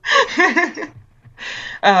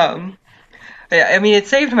 Yeah, I mean, it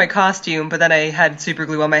saved my costume, but then I had super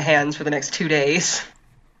glue on my hands for the next 2 days.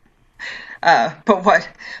 But what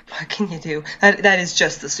can you do? That is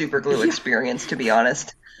just the super glue experience, to be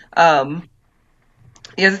honest.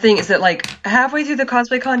 The other thing is that, like, halfway through the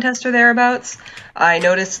cosplay contest or thereabouts, I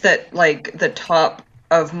noticed that, like, the top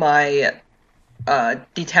of my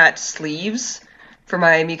detached sleeves for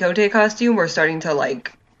my Mikote costume were starting to,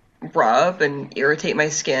 like, rub and irritate my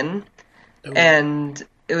skin. Ooh. And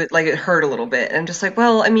it hurt a little bit. And I'm just like,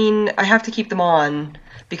 well, I mean, I have to keep them on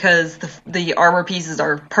because the armor pieces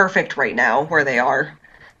are perfect right now where they are.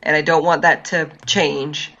 And I don't want that to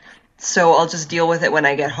change. So I'll just deal with it when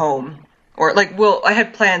I get home. Or, like, I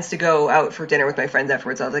had plans to go out for dinner with my friends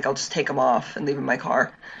afterwards. I was like, I'll just take them off and leave them in my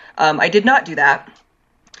car. I did not do that.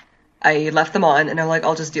 I left them on, and I'm like,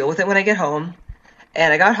 I'll just deal with it when I get home.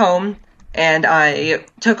 And I got home, and I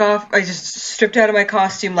just stripped out of my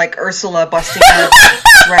costume like Ursula busting out of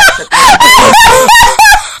rats at the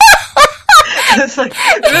It's like,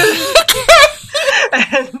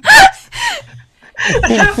 and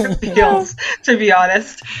that's how it feels, to be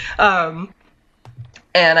honest.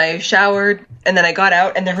 And I showered, and then I got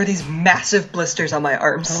out, and there were these massive blisters on my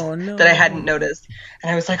arms that I hadn't noticed.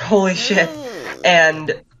 And I was like, holy shit.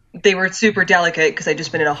 And they were super delicate, because I'd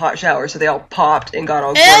just been in a hot shower, so they all popped and got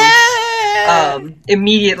all gross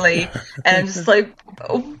immediately. And I'm just like,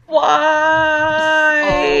 why?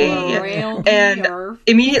 And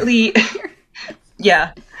immediately,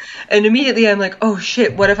 yeah. And immediately I'm like, oh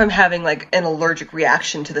shit, what if I'm having like an allergic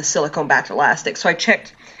reaction to the silicone-backed elastic? So I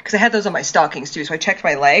checked, because I had those on my stockings too, so I checked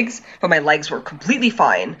my legs, but my legs were completely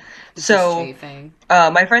fine. So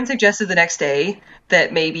my friend suggested the next day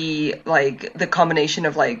that maybe like the combination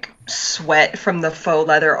of like sweat from the faux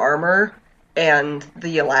leather armor and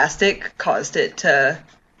the elastic caused it to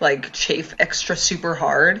like chafe extra super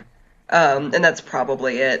hard. And that's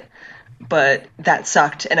probably it. But that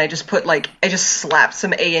sucked, and I just slapped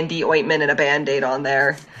some A&D ointment and a Band-Aid on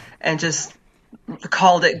there, and just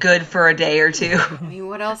called it good for a day or two. I mean,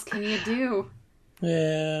 what else can you do?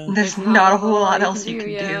 Yeah. There's not a whole lot else you can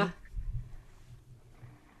do.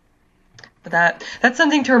 But that's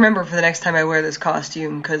something to remember for the next time I wear this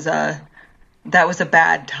costume, because that was a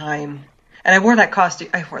bad time. And I wore that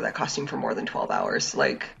costume for more than 12 hours.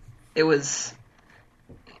 Like, it was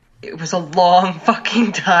a long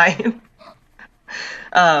fucking time.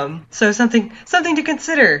 So something to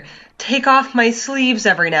consider. Take off my sleeves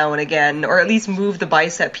every now and again, or at least move the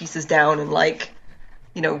bicep pieces down and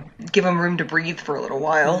give them room to breathe for a little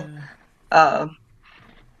while. And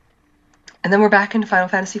then we're back into Final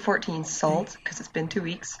Fantasy XIV Salt, because it's been 2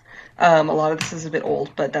 weeks. A lot of this is a bit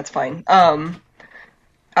old, but that's fine.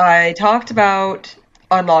 I talked about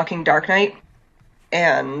unlocking Dark Knight,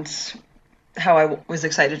 and how I was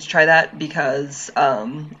excited to try that because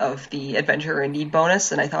of the Adventurer in Need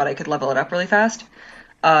bonus, and I thought I could level it up really fast.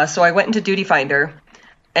 So I went into Duty Finder,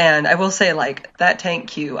 and I will say, that tank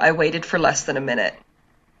queue, I waited for less than a minute.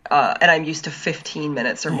 And I'm used to 15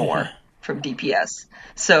 minutes or more from DPS.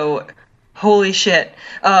 So, holy shit.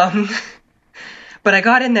 But I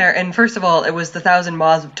got in there, and first of all, it was the 1,000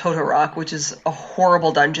 Maws of Totorock, which is a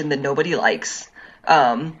horrible dungeon that nobody likes.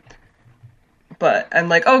 But I'm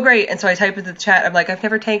like, oh great, and so I type into the chat, I'm like, I've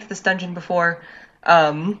never tanked this dungeon before.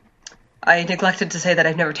 I neglected to say that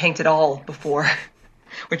I've never tanked at all before,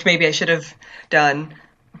 which maybe I should have done,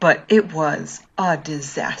 but it was a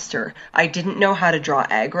disaster. I didn't know how to draw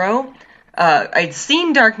aggro. I'd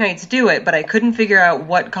seen Dark Knights do it, but I couldn't figure out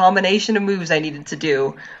what combination of moves I needed to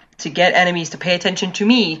do to get enemies to pay attention to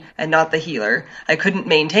me and not the healer. I couldn't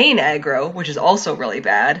maintain aggro, which is also really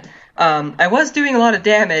bad. I was doing a lot of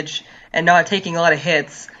damage and not taking a lot of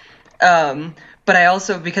hits, but I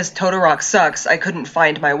also, because Totorock sucks, I couldn't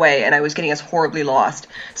find my way, and I was getting us horribly lost.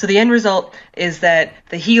 So the end result is that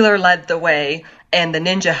the healer led the way, and the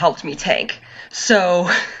ninja helped me tank. So,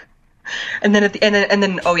 and then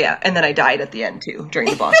I died at the end too, during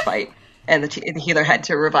the boss fight. And the healer had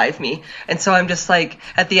to revive me. And so I'm just like,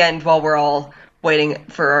 at the end, while we're all waiting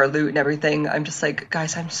for our loot and everything, I'm just like,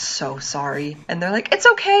 guys, I'm so sorry. And they're like, it's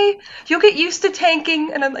okay. You'll get used to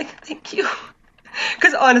tanking. And I'm like, thank you.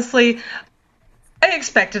 Because honestly, I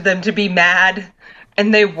expected them to be mad.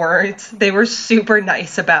 And they weren't. They were super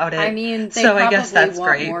nice about it. I mean, they so probably I guess that's want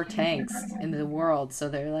great. more tanks in the world. So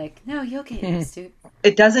they're like, no, you'll get used to it.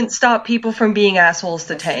 It doesn't stop people from being assholes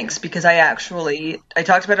to tanks, because I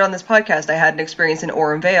talked about it on this podcast. I had an experience in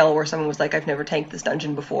Aurum Vale where someone was like, I've never tanked this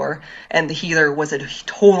dungeon before, and the healer was a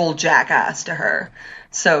total jackass to her.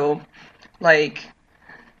 So, gamers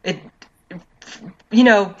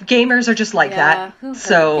are just like that.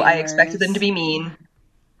 So I expected them to be mean,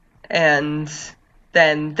 and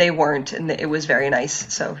then they weren't, and it was very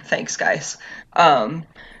nice. So thanks, guys. That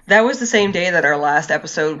was the same day that our last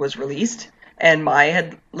episode was released. And Mai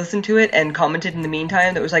had listened to it and commented in the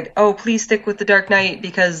meantime that was like, oh, please stick with the Dark Knight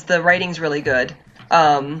because the writing's really good.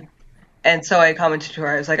 And so I commented to her,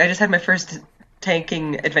 I was like, I just had my first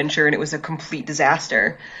tanking adventure and it was a complete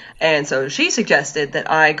disaster. And so she suggested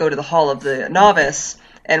that I go to the Hall of the Novice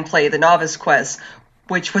and play the Novice quest,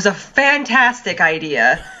 which was a fantastic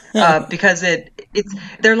idea because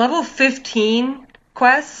they're level 15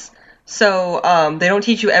 quests. So they don't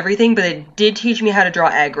teach you everything, but it did teach me how to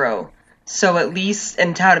draw aggro. So at least,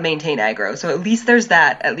 and how to maintain aggro. So at least there's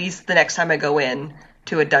that. At least the next time I go in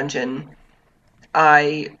to a dungeon,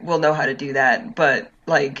 I will know how to do that. But,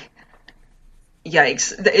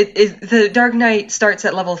 yikes. The Dark Knight starts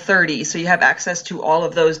at level 30, so you have access to all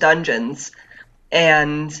of those dungeons.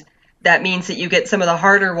 And that means that you get some of the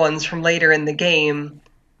harder ones from later in the game.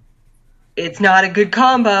 It's not a good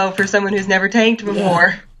combo for someone who's never tanked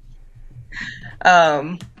before.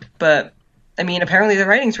 Yeah. But I mean, apparently the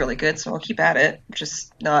writing's really good, so I'll keep at it.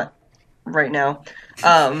 Just not right now.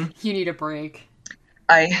 You need a break.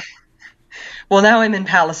 Well, now I'm in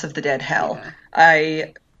Palace of the Dead Hell.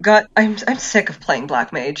 Yeah. I'm sick of playing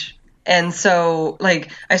Black Mage. And so,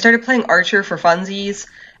 I started playing Archer for funsies,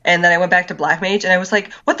 and then I went back to Black Mage, and I was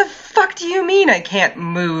like, what the fuck do you mean I can't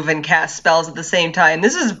move and cast spells at the same time?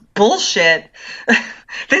 This is bullshit.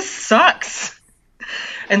 This sucks.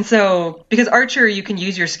 And so, because Archer, you can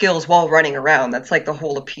use your skills while running around. That's the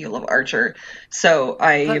whole appeal of Archer. So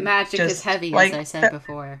But magic is heavy, as I said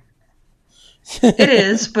before. It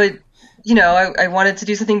is, but, I wanted to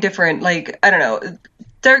do something different. I don't know.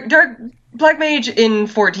 Dark Black Mage in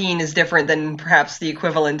 14 is different than perhaps the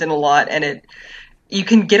equivalent in a lot, and you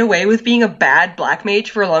can get away with being a bad Black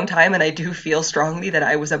Mage for a long time, and I do feel strongly that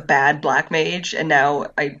I was a bad Black Mage, and now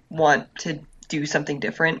I want to do something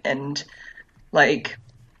different, and,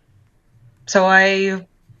 so I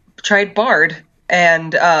tried Bard,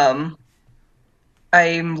 and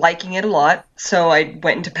I'm liking it a lot, so I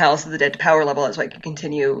went into Palace of the Dead to power level so I could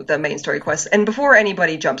continue the main story quest. And before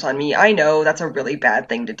anybody jumps on me, I know that's a really bad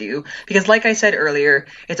thing to do, because like I said earlier,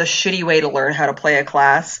 it's a shitty way to learn how to play a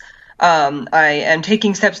class. I am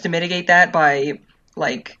taking steps to mitigate that by,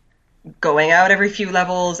 going out every few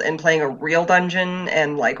levels and playing a real dungeon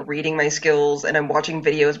and like reading my skills, and I'm watching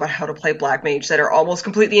videos about how to play Black Mage that are almost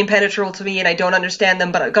completely impenetrable to me and I don't understand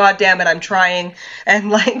them, but god damn it, I'm trying. And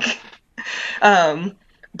like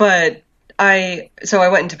but I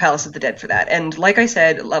went into Palace of the Dead for that. And like I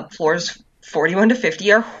said, floors 41 to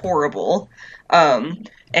 50 are horrible. And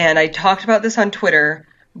I talked about this on Twitter,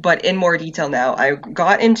 but in more detail now. I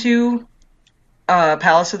got into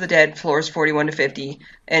Palace of the Dead floors 41 to 50,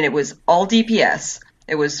 and it was all DPS.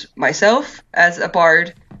 It was myself as a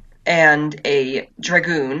bard and a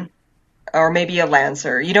dragoon, or maybe a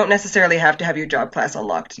lancer. You don't necessarily have to have your job class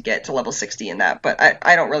unlocked to get to level 60 in that, but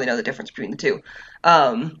I don't really know the difference between the two.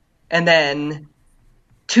 And then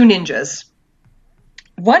 2 ninjas.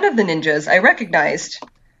 One of the ninjas I recognized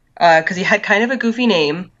because he had kind of a goofy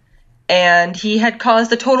name, and he had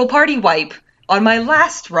caused a total party wipe on my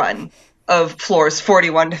last run of floors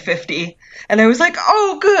 41 to 50. And I was like,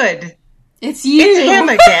 oh, good. It's you. It's him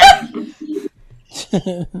again.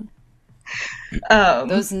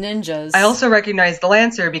 Those ninjas. I also recognized the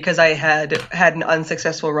Lancer because I had an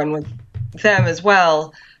unsuccessful run with them as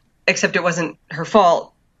well, except it wasn't her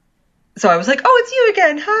fault. So I was like, oh, it's you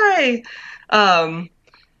again. Hi.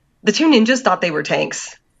 The 2 ninjas thought they were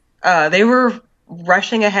tanks. They were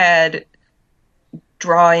rushing ahead,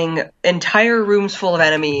 drawing entire rooms full of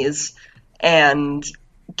enemies, and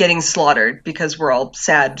getting slaughtered because we're all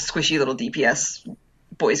sad, squishy little DPS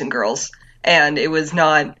boys and girls. And it was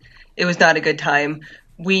not a good time.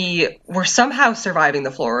 We were somehow surviving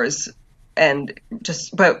the floors,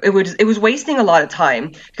 but it was wasting a lot of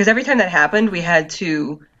time, because every time that happened, we had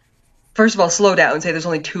to, first of all, slow down and say there's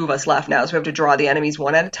only 2 of us left now, so we have to draw the enemies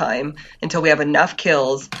one at a time until we have enough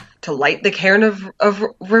kills to light the cairn of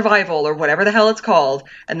revival, or whatever the hell it's called,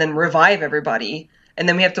 and then revive everybody. And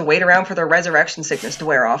then we have to wait around for the resurrection sickness to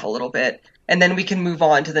wear off a little bit, and then we can move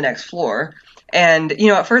on to the next floor. And,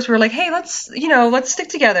 at first we were like, hey, let's stick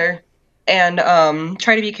together and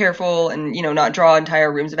try to be careful and, not draw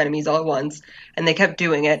entire rooms of enemies all at once. And they kept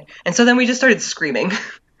doing it. And so then we just started screaming.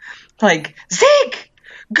 Like, Zeke!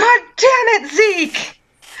 God damn it, Zeke!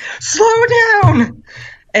 Slow down!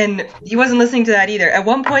 And he wasn't listening to that either. At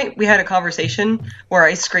one point, we had a conversation where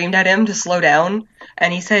I screamed at him to slow down,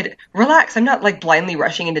 and he said, relax, I'm not, blindly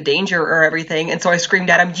rushing into danger or everything. And so I screamed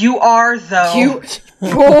at him, you are, though. You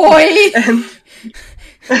boy!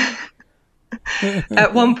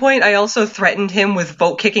 At one point, I also threatened him with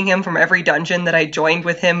vote kicking him from every dungeon that I joined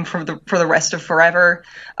with him for the rest of forever.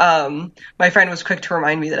 My friend was quick to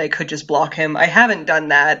remind me that I could just block him. I haven't done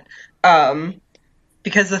that,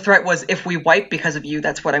 because the threat was, if we wipe because of you,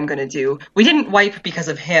 that's what I'm going to do. We didn't wipe because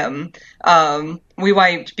of him. We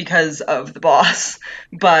wiped because of the boss.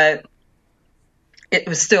 But it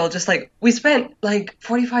was still just we spent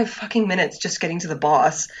 45 fucking minutes just getting to the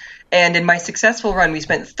boss. And in my successful run, we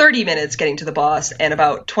spent 30 minutes getting to the boss and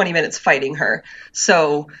about 20 minutes fighting her.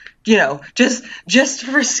 So, just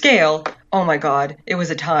for scale, oh my god, it was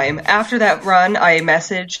a time. After that run, I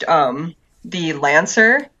messaged the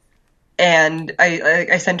Lancer, and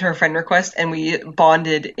I sent her a friend request, and we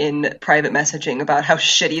bonded in private messaging about how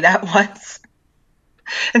shitty that was.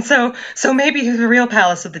 And so maybe the real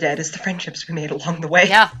Palace of the Dead is the friendships we made along the way.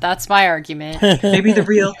 Yeah, that's my argument. maybe the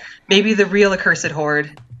real accursed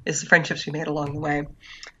horde is the friendships we made along the way.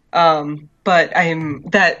 But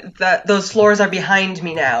those floors are behind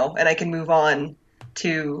me now, and I can move on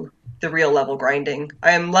to the real level grinding.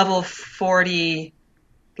 I am level 40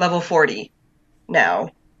 now.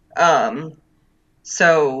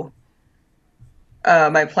 So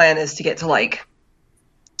my plan is to get to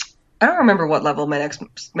I don't remember what level my next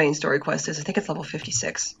main story quest is. I think it's level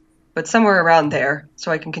 56, but somewhere around there,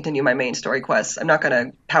 so I can continue my main story quests. I'm not going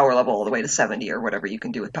to power level all the way to 70 or whatever you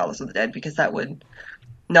can do with Palace of the Dead, because that would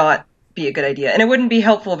not be a good idea. And it wouldn't be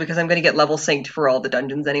helpful because I'm going to get level synced for all the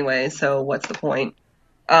dungeons anyway, so what's the point?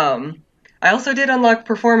 I also did unlock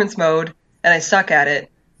performance mode, and I suck at it,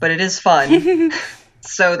 but it is fun.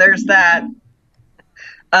 So there's that.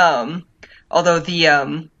 Although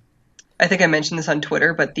I think I mentioned this on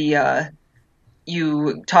Twitter, but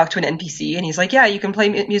you talk to an NPC and he's like, yeah, you can play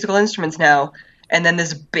musical instruments now. And then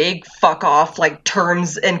this big fuck off,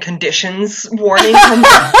 terms and conditions warning comes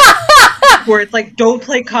up, where it's don't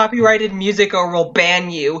play copyrighted music or we'll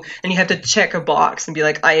ban you. And you have to check a box and be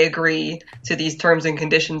like, I agree to these terms and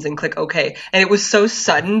conditions, and click OK. And it was so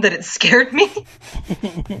sudden that it scared me.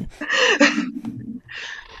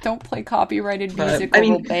 Don't play copyrighted music or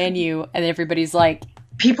we'll ban you. And everybody's like...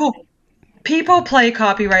 People play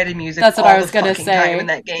copyrighted music That's what all I was the gonna fucking say. time in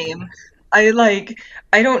that game.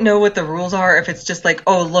 I don't know what the rules are, if it's just like,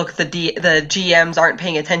 oh look, the GMs aren't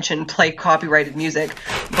paying attention, play copyrighted music,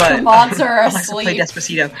 but The mods are Alexa, play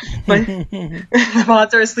asleep. Despacito. But the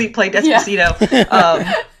mods are asleep, play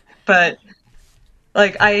Despacito. But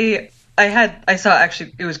like I saw,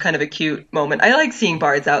 actually, it was kind of a cute moment. I like seeing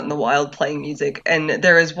bards out in the wild playing music, and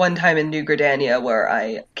there was one time in New Gridania where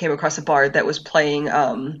I came across a bard that was playing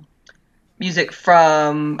music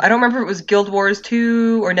from, I don't remember if it was Guild Wars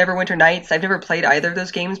 2 or Neverwinter Nights. I've never played either of those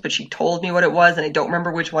games, but she told me what it was, and I don't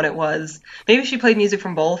remember which one it was. Maybe she played music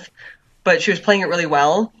from both, but she was playing it really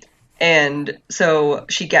well. And so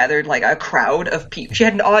she gathered like a crowd of people. She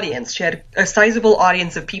had an audience. She had a sizable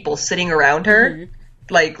audience of people sitting around her,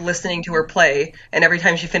 like listening to her play. And every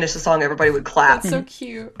time she finished the song, everybody would clap. That's so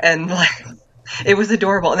cute. And like, it was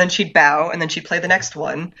adorable. And then she'd bow, and then she'd play the next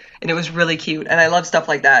one, and it was really cute. And I love stuff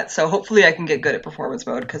like that. So hopefully I can get good at performance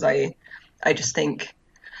mode, because I just think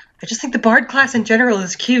the bard class in general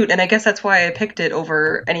is cute, and I guess that's why I picked it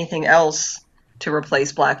over anything else to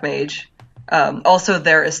replace Black Mage. Also,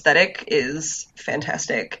 their aesthetic is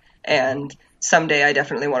fantastic, and someday I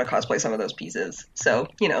definitely want to cosplay some of those pieces. So,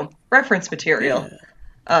 reference material.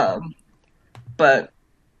 Yeah. But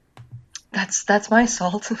that's my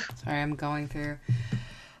salt. Sorry, I'm going through.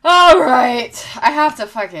 All right, I have to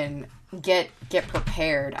fucking get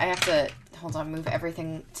prepared. I have to move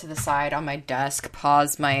everything to the side on my desk.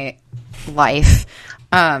 Pause my life.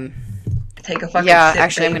 Take a fucking yeah. sip,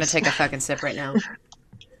 Actually, I'm babes. gonna take a fucking sip right now.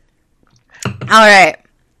 All right.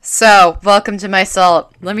 So, welcome to my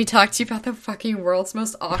salt. Let me talk to you about the fucking world's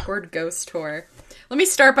most awkward ghost tour. Let me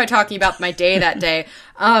start by talking about my day that day.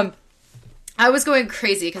 I was going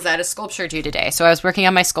crazy because I had a sculpture due today. So I was working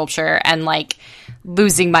on my sculpture and like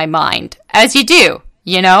losing my mind, as you do,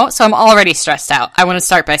 So I'm already stressed out. I want to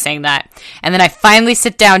start by saying that. And then I finally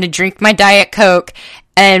sit down to drink my Diet Coke,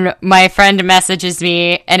 and my friend messages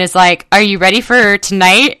me and is like, "Are you ready for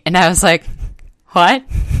tonight?" And I was like, "What?"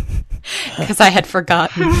 Because I had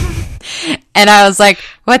forgotten. And I was like,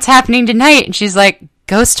 "What's happening tonight?" And she's like,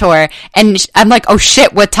 "Ghost tour." And I'm like, "Oh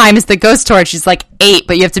shit, what time is the ghost tour?" And she's like, 8,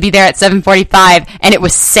 but you have to be there at 7:45, and it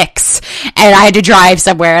was 6, and I had to drive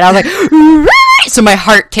somewhere, and I was like, so my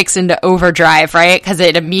heart kicks into overdrive, right? Because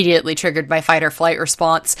it immediately triggered my fight or flight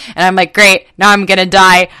response, and I'm like, great, now I'm gonna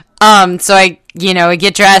die. So I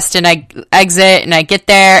get dressed and I exit and I get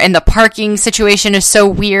there, and the parking situation is so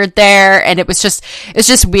weird there, and it's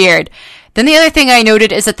just weird. Then the other thing I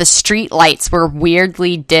noted is that the street lights were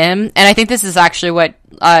weirdly dim, and I think this is actually what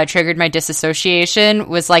triggered my disassociation,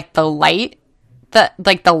 was like the light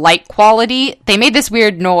quality. They made this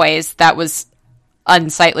weird noise that was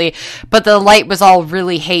unsightly, but the light was all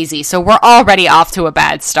really hazy, so we're already off to a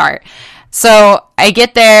bad start. So I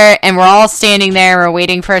get there, and we're all standing there, we're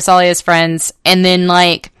waiting for Asalia's friends, and then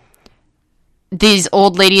like these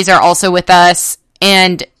old ladies are also with us,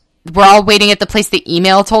 and we're all waiting at the place the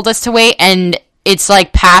email told us to wait, and it's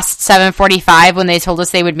like past 7:45 when they told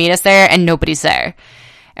us they would meet us there, and nobody's there.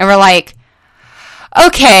 And we're like,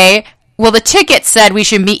 okay, well, the ticket said we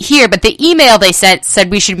should meet here, but the email they sent said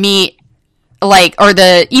we should meet,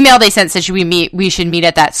 the email they sent said we should meet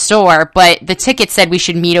at that store, but the ticket said we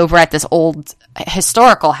should meet over at this old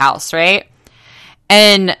historical house, right?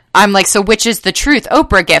 And I'm like, so which is the truth?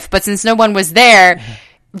 Oprah gift. But since no one was there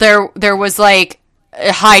was like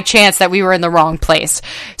a high chance that we were in the wrong place.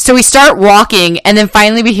 So we start walking, and then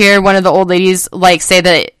finally we hear one of the old ladies like say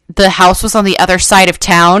that the house was on the other side of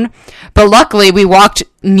town, but luckily we walked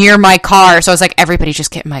near my car, so I was like, everybody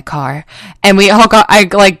just get in my car. And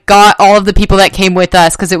I got all of the people that came with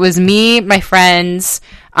us, because it was me, my friends,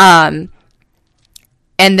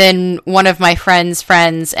 and then one of my friends'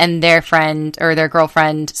 friends and their friend or their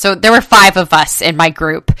girlfriend. So there were 5 of us in my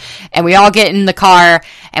group, and we all get in the car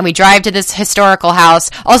and we drive to this historical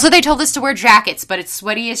house. Also, they told us to wear jackets, but it's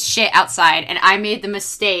sweaty as shit outside, and I made the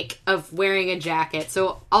mistake of wearing a jacket.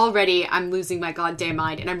 So already I'm losing my goddamn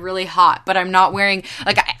mind, and I'm really hot, but I'm not wearing,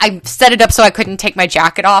 I set it up so I couldn't take my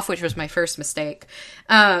jacket off, which was my first mistake.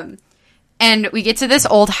 And we get to this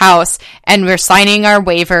old house, and we're signing our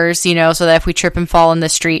waivers, so that if we trip and fall in the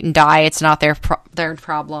street and die, it's not their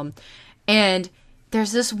problem. And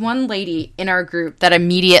there's this one lady in our group that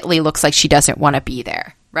immediately looks like she doesn't want to be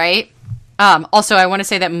there, right? Also, I want to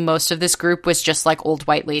say that most of this group was just like old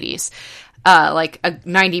white ladies,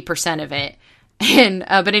 90% of it. And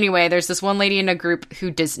but anyway, there's this one lady in a group who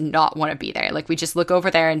does not want to be there. Like, we just look over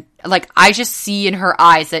there, and I just see in her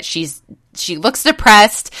eyes that she looks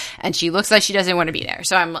depressed, and she looks like she doesn't want to be there.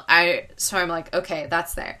 So I'm like, okay,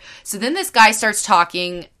 that's there. So then this guy starts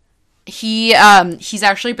talking he's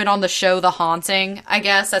actually been on the show The Haunting, I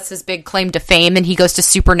guess. That's his big claim to fame, and he goes to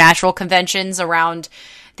supernatural conventions around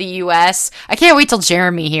the US. I can't wait till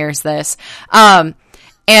Jeremy hears this. And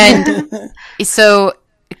so,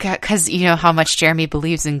 because you know how much Jeremy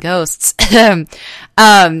believes in ghosts.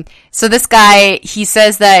 So this guy, he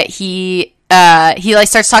says that he like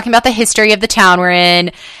starts talking about the history of the town we're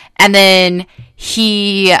in, and then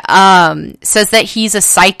he says that he's a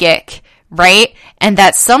psychic, right? And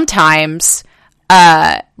that sometimes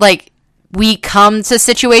like we come to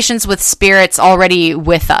situations with spirits already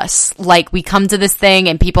with us. Like we come to this thing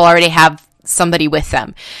and people already have somebody with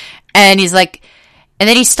them. And he's like, and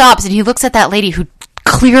then he stops and he looks at that lady who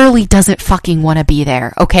clearly doesn't fucking want to be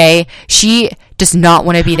there, okay? She does not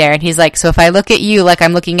want to be there. And he's like, so if I look at you like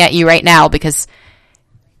I'm looking at you right now, because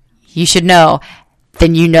you should know,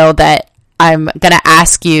 then you know that I'm going to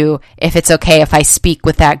ask you if it's okay if I speak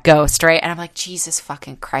with that ghost, right? And I'm like, Jesus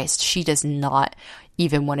fucking Christ, she does not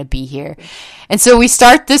even want to be here. And so we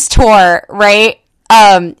start this tour, right?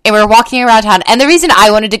 And we're walking around town. And the reason I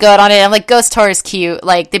wanted to go out on it, I'm like, ghost tour is cute.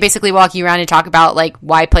 Like, they basically walk you around and talk about, like,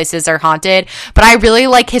 why places are haunted. But I really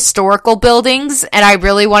like historical buildings, and I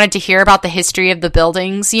really wanted to hear about the history of the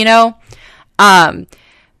buildings, you know?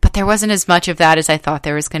 But there wasn't as much of that as I thought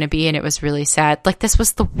there was going to be, and it was really sad. Like, this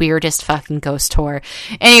was the weirdest fucking ghost tour.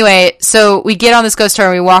 Anyway, so we get on this ghost tour,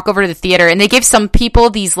 and we walk over to the theater, and they give some people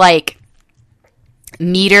these, like,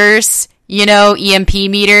 meters, you know, EMP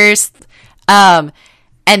meters, and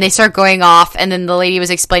they start going off, and then the lady was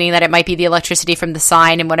explaining that it might be the electricity from the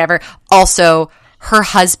sign and whatever. Also, her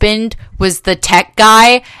husband was the tech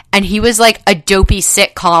guy, and he was like a dopey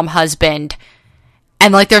sitcom husband.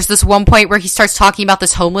 And like there's this one point where he starts talking about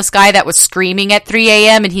this homeless guy that was screaming at 3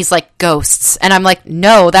 a.m. and he's like, ghosts. And I'm like,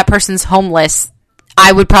 no, that person's homeless.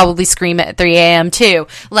 I would probably scream at 3 a.m. too.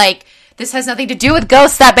 Like, this has nothing to do with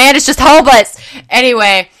ghosts. That man is just homeless.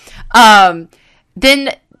 Anyway, then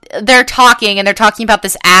they're talking about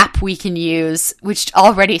this app we can use, which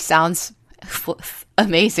already sounds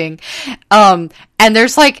amazing. And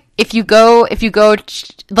there's like, if you go,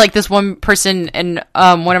 like this one person and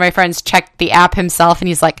one of my friends checked the app himself, and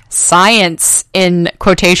he's like, science in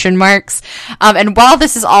quotation marks. And while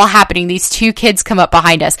this is all happening, these two kids come up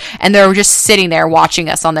behind us, and they're just sitting there watching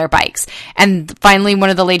us on their bikes. And finally,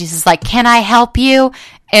 one of the ladies is like, can I help you?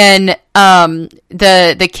 And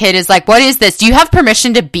the kid is like, what is this? Do you have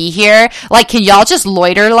permission to be here? Like, can y'all just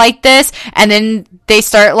loiter like this? And then they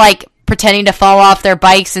start like pretending to fall off their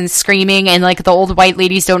bikes and screaming, and like the old white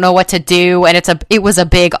ladies don't know what to do, and it was a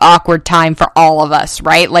big awkward time for all of us,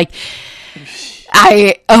 right? Like,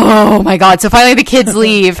 oh my god. So finally the kids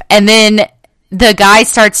leave, and then the guy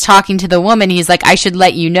starts talking to the woman. He's like, I should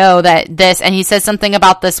let you know that this, and he says something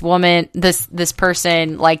about this woman, this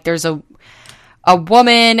person, like there's a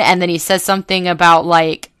woman, and then he says something about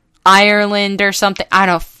like Ireland or something. I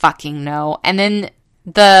don't fucking know. And then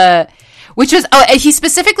he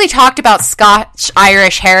specifically talked about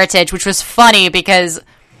Scotch-Irish heritage, which was funny because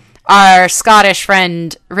our Scottish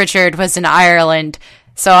friend Richard was in Ireland,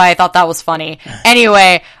 so I thought that was funny.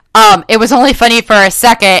 Anyway, it was only funny for a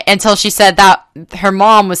second until she said that her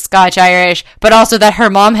mom was Scotch-Irish, but also that her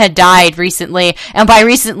mom had died recently, and by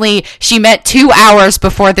recently, she meant 2 hours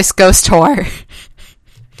before this ghost tour.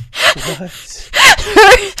 What?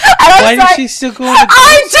 Why did she still go on the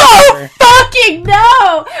ghost tour? I don't fucking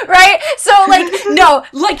know, right? So, like, no,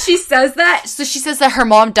 like, she says that. So she says that her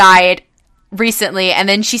mom died recently, and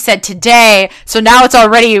then she said today, so now it's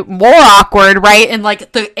already more awkward, right? And,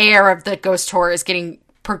 like, the air of the ghost tour is getting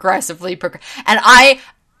progressively and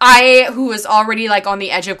I, who was already, like, on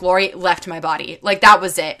the edge of glory, left my body. Like, that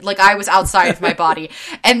was it. Like, I was outside of my body.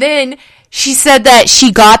 And then she said that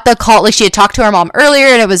she got the call, like, she had talked to her mom earlier,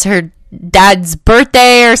 and it was her dad's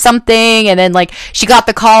birthday or something, and then, like, she got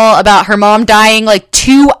the call about her mom dying, like,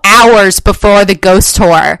 2 hours before the ghost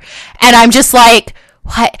tour. And I'm just like,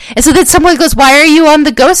 what? And so then someone goes, why are you on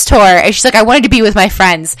the ghost tour? And she's like, I wanted to be with my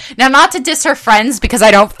friends. Now, not to diss her friends, because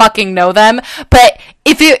I don't fucking know them, but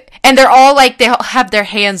and they're all like, they have their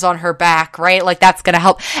hands on her back, right? Like, that's gonna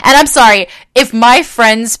help. And I'm sorry, if my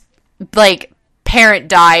friend's, like, parent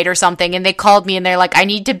died or something, and they called me and they're like, I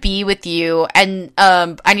need to be with you, and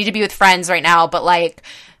I need to be with friends right now, but, like,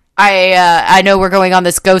 I know we're going on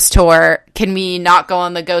this ghost tour. Can we not go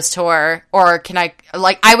on the ghost tour? Or can I,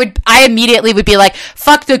 like, I immediately would be like,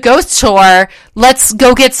 fuck the ghost tour. Let's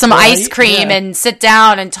go get some ice cream and sit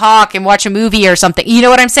down and talk and watch a movie or something. You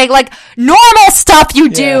know what I'm saying? Like, normal stuff you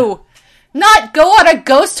do. not go on a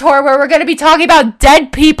ghost tour where we're going to be talking about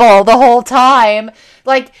dead people the whole time.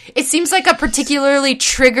 Like, it seems like a particularly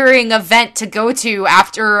triggering event to go to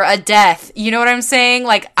after a death. You know what I'm saying?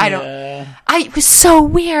 Like, it was so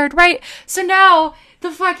weird, right? So now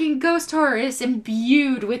the fucking ghost tour is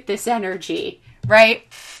imbued with this energy, right?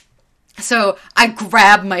 So I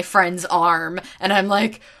grab my friend's arm and I'm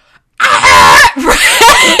like,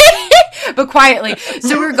 but quietly.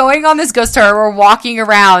 So we're going on this ghost tour. We're walking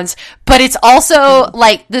around, but it's also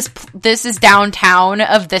like this is downtown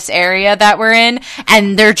of this area that we're in,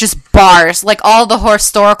 and they're just bars. Like, all the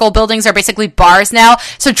historical buildings are basically bars now.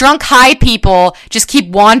 So drunk high people just keep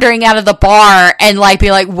wandering out of the bar and like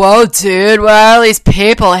be like, "Whoa, dude, what are all these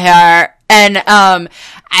people here?" And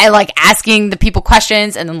I like asking the people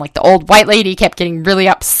questions, and then like the old white lady kept getting really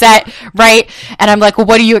upset, right? And I'm like, well,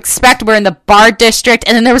 what do you expect? We're in the bar district.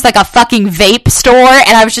 And then there was like a fucking vape store,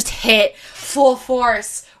 and I was just hit full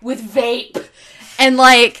force with vape. And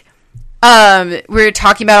like, we were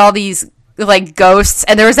talking about all these like ghosts,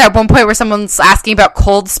 and there was that one point where someone's asking about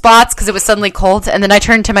cold spots because it was suddenly cold. And then I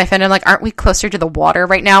turned to my friend and I'm like, aren't we closer to the water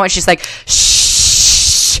right now? And she's like, shh.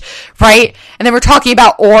 Right? And then we're talking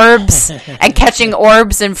about orbs and catching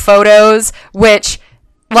orbs in photos, which,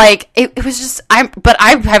 like, it was just, I'm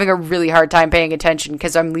having a really hard time paying attention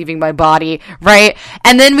because I'm leaving my body, right?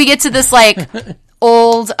 And then we get to this, like,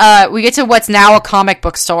 we get to what's now a comic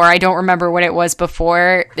book store. I don't remember what it was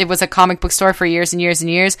before. It was a comic book store for years and years and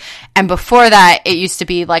years. And before that, it used to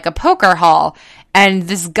be, like, a poker hall. And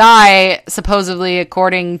this guy, supposedly,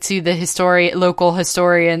 according to the local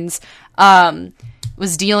historians,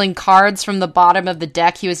 was dealing cards from the bottom of the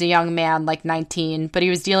deck. He was a young man, like 19, but he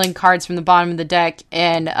was dealing cards from the bottom of the deck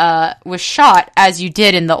and was shot, as you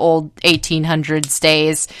did in the old 1800s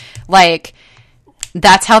days. Like,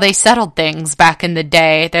 that's how they settled things back in the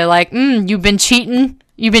day. They're like, you've been cheating?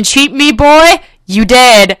 You've been cheating me, boy? You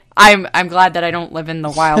did. I'm glad that I don't live in the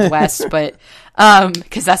Wild West, but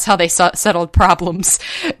because that's how they settled problems.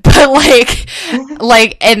 But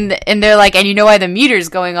and they're like, and you know why the meter's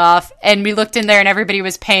going off? And we looked in there and everybody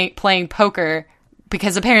was playing poker,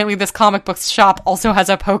 because apparently this comic book shop also has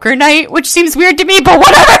a poker night, which seems weird to me, but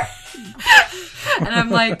whatever. And I'm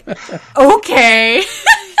like, okay.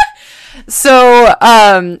 So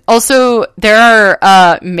also there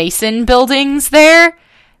are Mason buildings there.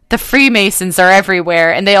 The Freemasons are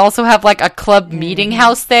everywhere, and they also have, like, a club meeting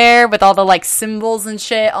house there with all the, like, symbols and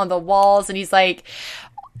shit on the walls, and he's like,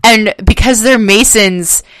 and because they're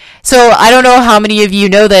Masons, so I don't know how many of you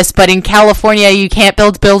know this, but in California, you can't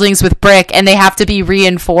build buildings with brick, and they have to be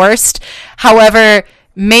reinforced. However,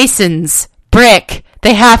 Masons, brick,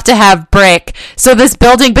 they have to have brick. So this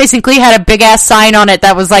building basically had a big-ass sign on it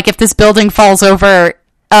that was like, if this building falls over,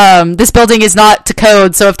 this building is not to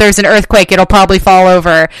code, so if there's an earthquake, it'll probably fall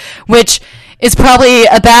over, which is probably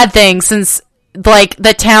a bad thing since, like,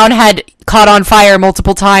 the town had caught on fire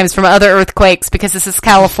multiple times from other earthquakes because this is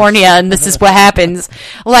California and this is what happens.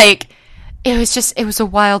 Like, it was a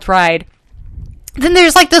wild ride. Then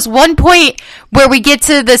there's, like, this one point where we get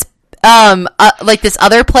to this like this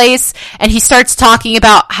other place, and he starts talking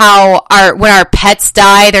about how when our pets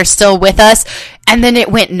die, they're still with us, and then it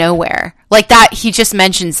went nowhere. Like that, he just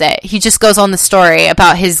mentions it. He just goes on the story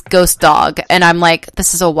about his ghost dog, and I'm like,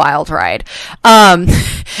 this is a wild ride. And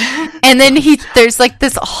then there's like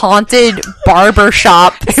this haunted barber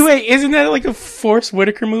shop. Hey, wait, isn't that like a Forrest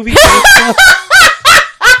Whitaker movie? I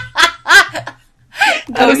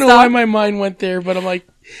don't know why my mind went there, but I'm like,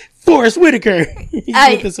 Forrest Whitaker. He's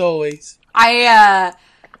with us always. We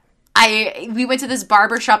went to this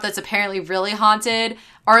barber shop that's apparently really haunted,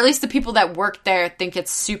 or at least the people that work there think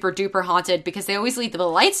it's super duper haunted because they always leave the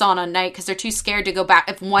lights on night because they're too scared to go back.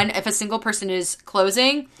 If a single person is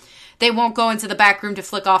closing, they won't go into the back room to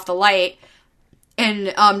flick off the light,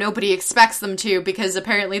 and nobody expects them to because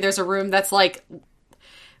apparently there's a room that's like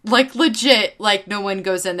legit, like no one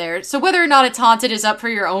goes in there. So whether or not it's haunted is up for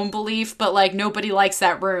your own belief, but like nobody likes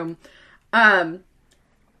that room.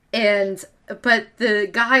 But the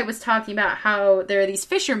guy was talking about how there are these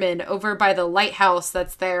fishermen over by the lighthouse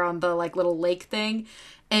that's there on the like little lake thing.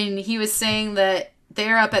 And he was saying that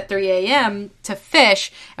they're up at 3 a.m. to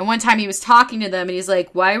fish. And one time he was talking to them and he's like,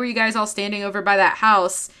 why were you guys all standing over by that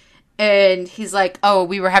house? And he's like, oh,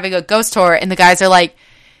 we were having a ghost tour. And the guys are like,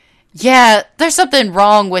 yeah, there's something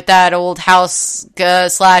wrong with that old house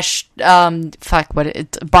barber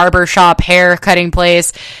shop, hair cutting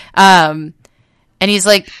place. And he's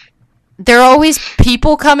like, there are always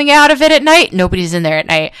people coming out of it at night. Nobody's in there at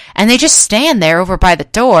night. And they just stand there over by the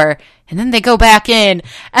door. And then they go back in.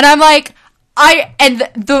 And I'm like,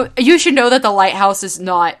 You should know that the lighthouse is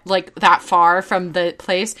not like that far from the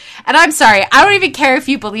place. And I'm sorry, I don't even care if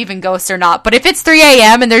you believe in ghosts or not, but if it's 3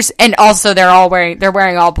 a.m. and also they're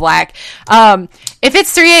wearing all black. If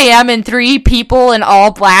it's 3 a.m. and 3 people in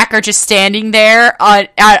all black are just standing there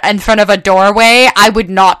in front of a doorway, I would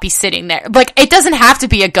not be sitting there. Like, it doesn't have to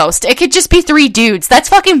be a ghost. It could just be 3 dudes. That's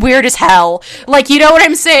fucking weird as hell. Like, you know what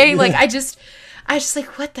I'm saying? Like, I just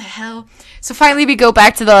like, what the hell? So finally we go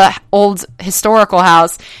back to the old historical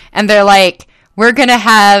house, and they're like, we're gonna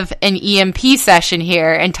have an EMP session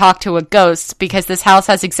here and talk to a ghost because this house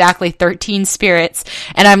has exactly 13 spirits.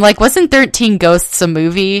 And I'm like, wasn't 13 Ghosts a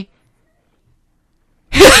movie?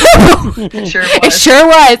 It sure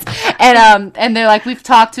was. And they're like, we've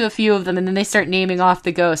talked to a few of them, and then they start naming off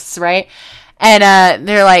the ghosts, right? And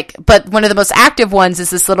they're like, but one of the most active ones is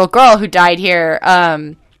this little girl who died here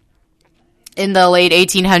in the late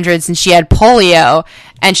 1800s, and she had polio,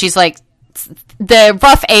 and she's like, the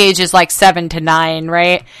rough age is like 7 to 9,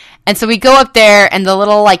 right? And so we go up there, and the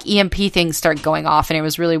little like EMP things start going off, and it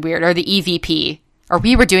was really weird. Or the EVP. Or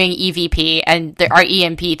we were doing EVP, and our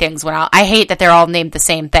EMP things went out. I hate that they're all named the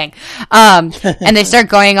same thing. And they start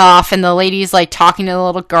going off, and the lady's like talking to the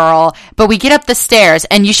little girl. But we get up the stairs,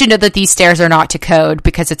 and you should know that these stairs are not to code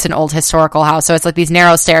because it's an old historical house. So it's like these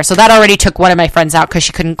narrow stairs. So that already took one of my friends out because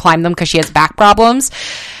she couldn't climb them because she has back problems.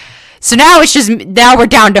 So now we're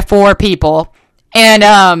down to 4 people.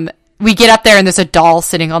 And we get up there, and there's a doll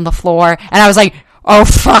sitting on the floor. And I was like, oh,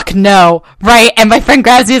 fuck no. Right? And my friend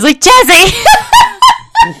grabs me and is like, Jesse!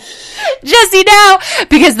 Jesse, now!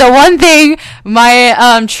 Because the one thing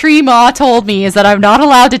my tree ma told me is that I'm not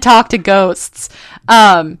allowed to talk to ghosts.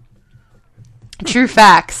 True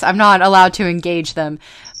facts. I'm not allowed to engage them.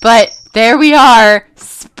 But there we are,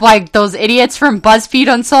 like those idiots from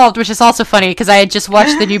BuzzFeed Unsolved, which is also funny because I had just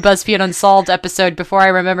watched the new BuzzFeed Unsolved episode before I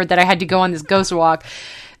remembered that I had to go on this ghost walk.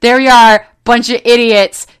 There we are, bunch of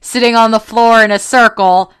idiots sitting on the floor in a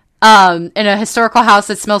circle, in a historical house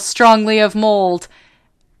that smells strongly of mold,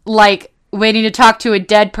 like waiting to talk to a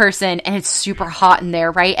dead person, and it's super hot in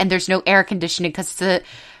there, right? And there's no air conditioning because it's a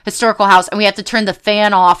historical house, and we have to turn the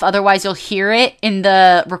fan off, otherwise you'll hear it in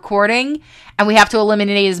the recording, and we have to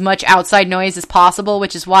eliminate as much outside noise as possible,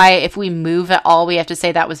 which is why if we move at all, we have to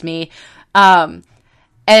say that was me. And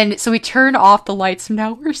so we turn off the lights, and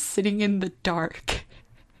now we're sitting in the dark,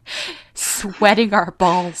 sweating our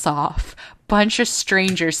balls off, bunch of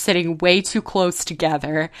strangers sitting way too close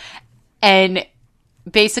together, and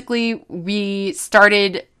basically we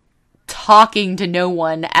started talking to no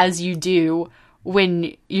one, as you do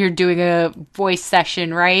when you're doing a voice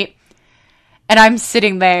session, right? And I'm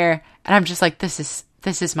sitting there, and I'm just like, this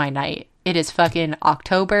is my night. It is fucking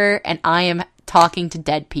October, and I am talking to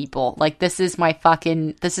dead people. Like, this is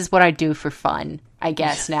what I do for fun, I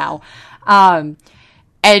guess, now.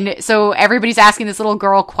 And so everybody's asking this little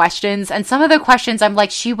girl questions, and some of the questions I'm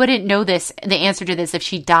like, she wouldn't know the answer to this if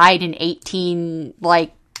she died in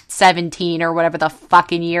 17 or whatever the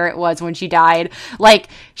fucking year it was when she died. Like,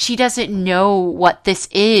 she doesn't know what this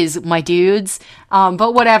is, my dudes.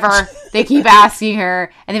 But whatever. They keep asking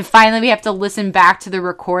her, and then finally we have to listen back to the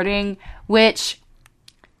recording, which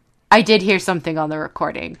I did hear something on the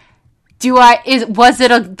recording. Was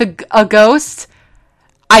it a ghost?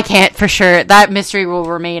 I can't for sure. That mystery will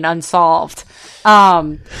remain unsolved. But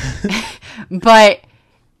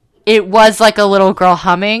it was like a little girl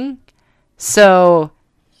humming. So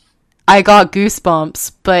I got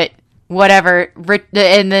goosebumps, but whatever.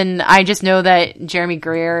 And then I just know that Jeremy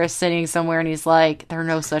Greer is sitting somewhere, and he's like, "There's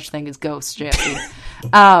no such thing as ghosts, Jesse."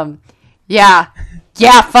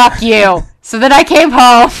 Yeah, fuck you. So then I came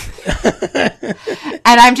home,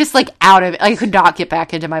 and I'm just like out of it. I could not get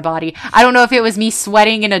back into my body. I don't know if it was me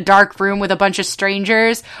sweating in a dark room with a bunch of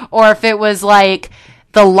strangers, or if it was like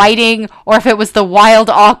the lighting, or if it was the wild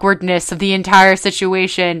awkwardness of the entire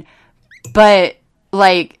situation. But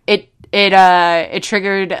like it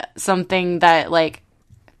triggered something that, like,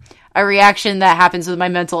 a reaction that happens with my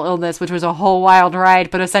mental illness, which was a whole wild ride.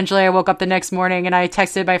 But essentially I woke up the next morning, and I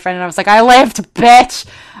texted my friend, and I was like, I lived, bitch.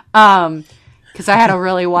 Because I had a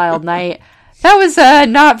really wild night. That was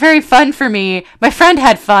not very fun for me. My friend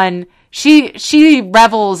had fun. She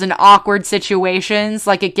revels in awkward situations,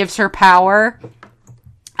 like it gives her power.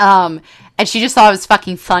 And she just thought it was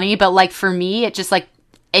fucking funny, but like for me,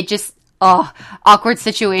 awkward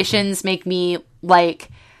situations make me like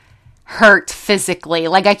hurt physically.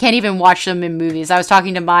 Like, I can't even watch them in movies. I was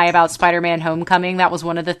talking to Mai about Spider-Man Homecoming. That was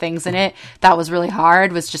one of the things in it that was really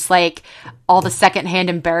hard, was just like all the secondhand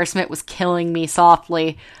embarrassment was killing me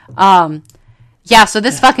softly. Yeah, so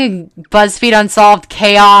this fucking BuzzFeed Unsolved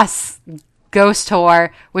chaos ghost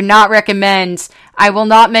whore. Would not recommend. I will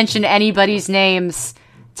not mention anybody's names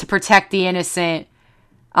to protect the innocent.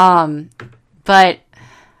 But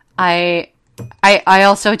I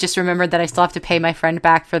also just remembered that I still have to pay my friend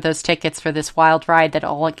back for those tickets for this wild ride that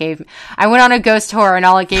all it gave me. I went on a ghost tour and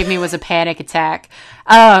all it gave me was a panic attack.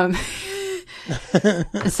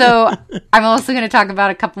 So I'm also going to talk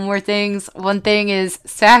about a couple more things. One thing is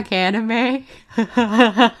SAC anime.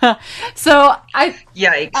 So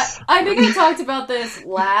Yikes. I think I talked about this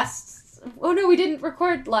oh no, we didn't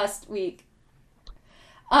record last week.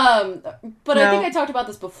 But no. I think I talked about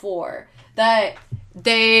this before, that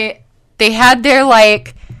they had their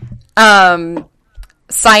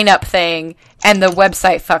sign up thing and the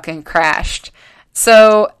website fucking crashed.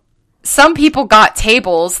 So some people got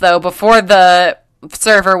tables though before the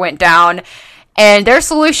server went down, and their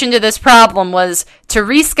solution to this problem was to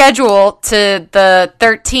reschedule to the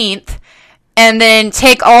 13th and then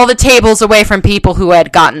take all the tables away from people who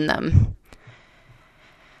had gotten them.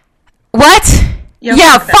 What?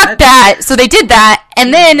 Yeah, fuck that. So they did that,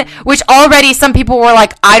 and then, which already some people were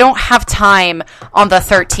like, I don't have time on the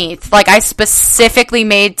 13th. Like, I specifically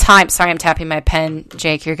made time. Sorry, I'm tapping my pen,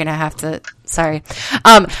 Jake. You're gonna have to. Sorry.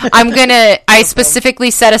 I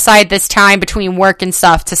specifically set aside this time between work and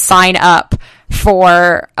stuff to sign up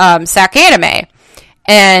for SAC Anime.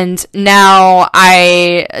 And now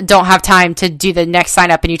I don't have time to do the next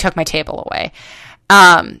sign up, and you took my table away.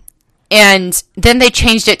 And then they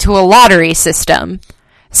changed it to a lottery system.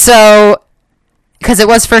 So, because it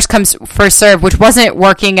was first come, first serve, which wasn't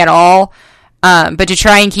working at all. But to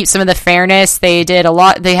try and keep some of the fairness, they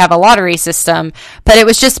have a lottery system. But it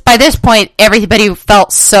was just, by this point, everybody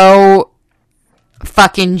felt so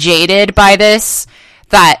fucking jaded by this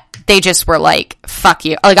that they just were like, fuck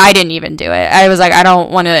you. Like, I didn't even do it. I was like, I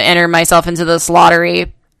don't want to enter myself into this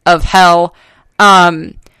lottery of hell.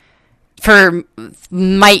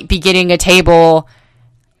 Might be getting a table,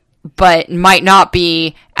 but might not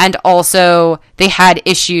be. And also, they had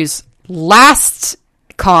issues last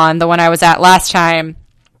con, the one I was at last time,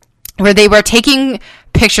 where they were taking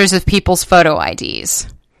pictures of people's photo IDs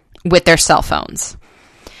with their cell phones.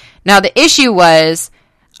 Now, the issue was,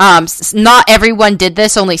 not everyone did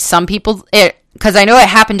this, only some people, because I know it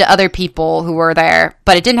happened to other people who were there,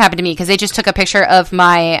 but it didn't happen to me, because they just took a picture of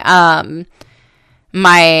my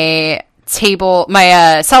table,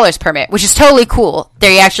 my seller's permit, which is totally cool.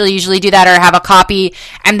 They actually usually do that or have a copy,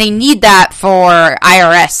 and they need that for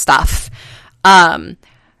IRS stuff.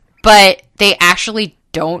 But they actually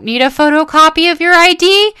don't need a photocopy of your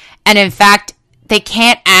ID, and in fact, they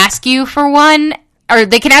can't ask you for one, or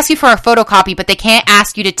they can ask you for a photocopy, but they can't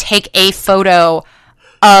ask you to take a photo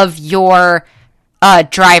of your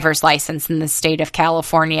driver's license in the state of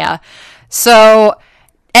California. So,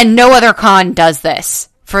 and no other con does this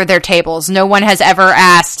for their tables. No one has ever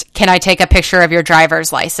asked, can I take a picture of your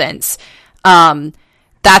driver's license?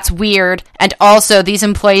 That's weird. And also, these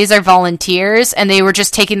employees are volunteers, and they were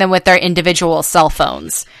just taking them with their individual cell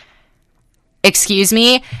phones. Excuse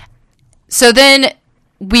me? So then,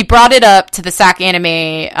 we brought it up to the SAC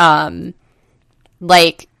Anime,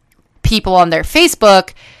 people on their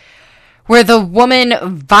Facebook, where the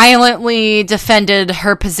woman violently defended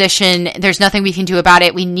her position. There's nothing we can do about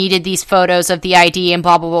it. We needed these photos of the ID and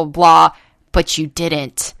blah, blah, blah, blah. But you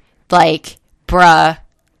didn't. Like, bruh.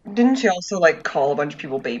 Didn't she also, call a bunch of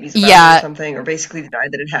people babies about it or something? Or basically deny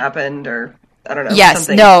that it happened? Or, I don't know. Yes,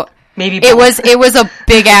 something. no. Maybe it was a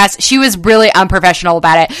big ass. She was really unprofessional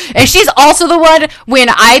about it. And she's also the one when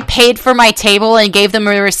I paid for my table and gave them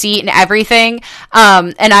a receipt and everything.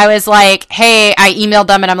 And I was like, hey, I emailed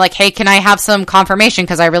them and I'm like, hey, can I have some confirmation?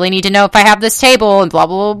 Cause I really need to know if I have this table and blah,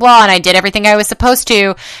 blah, blah, blah. And I did everything I was supposed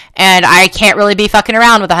to. And I can't really be fucking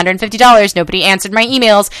around with $150. Nobody answered my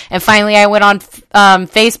emails. And finally I went on,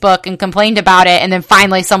 Facebook and complained about it. And then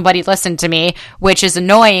finally somebody listened to me, which is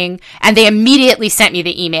annoying. And they immediately sent me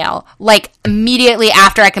the email. Immediately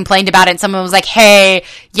after I complained about it, someone was like, hey,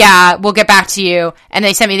 yeah, we'll get back to you. And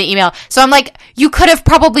they sent me the email. So I'm like, you could have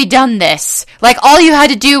probably done this. All you had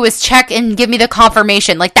to do was check and give me the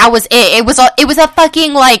confirmation. That was it. It was a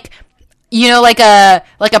fucking, a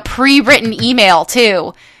pre-written email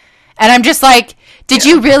too. And I'm just like, did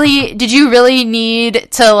you really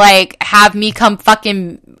need to, have me come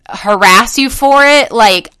fucking harass you for it?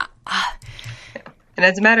 And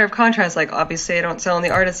as a matter of contrast, obviously I don't sell in the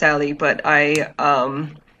artist alley, but I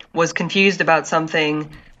was confused about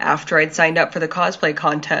something after I'd signed up for the cosplay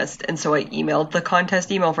contest, and so I emailed the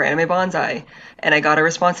contest email for Anime Bonsai, and I got a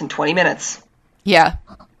response in 20 minutes. Yeah.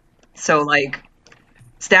 So,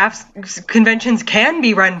 conventions can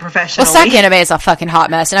be run professionally. Well, SAC Anime is a fucking hot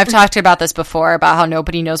mess, and I've talked about this before, about how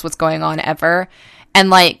nobody knows what's going on ever. And,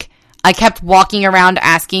 like, I kept walking around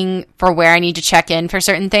asking for where I need to check in for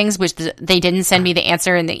certain things, which they didn't send me the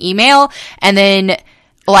answer in the email. And then,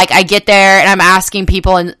 like, I get there and I'm asking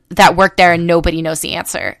people that work there and nobody knows the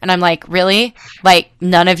answer. And I'm like, really? Like,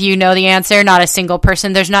 none of you know the answer? Not a single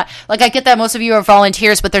person? There's not, like, I get that most of you are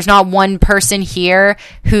volunteers, but there's not one person here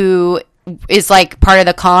who is, like, part of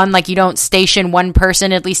the con. Like, you don't station one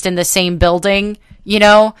person, at least in the same building, you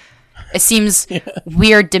know? It seems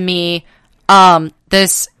weird to me.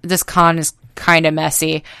 This con is kind of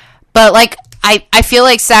messy, but, like, I feel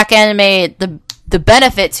like SAC Anime, the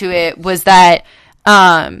benefit to it was that,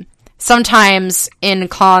 sometimes in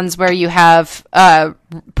cons where you have,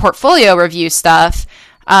 portfolio review stuff,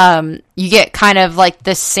 you get kind of, like,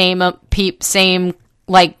 the same,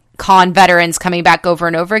 like, con veterans coming back over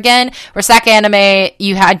and over again. Where SAC Anime,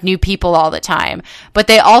 you had new people all the time, but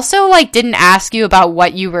they also, like, didn't ask you about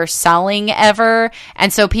what you were selling ever,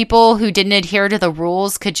 and so people who didn't adhere to the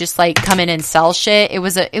rules could just, like, come in and sell shit. It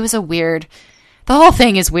was a weird, the whole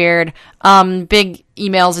thing is weird. Big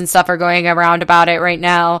emails and stuff are going around about it right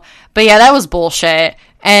now, but yeah, that was bullshit.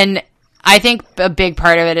 And I think a big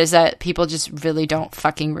part of it is that people just really don't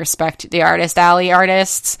fucking respect the Artist Alley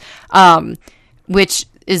artists, which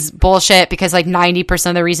is bullshit, because, like,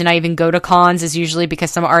 90% of the reason I even go to cons is usually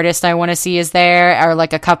because some artist I want to see is there, or,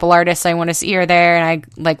 like, a couple artists I want to see are there, and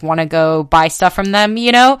I, like, want to go buy stuff from them,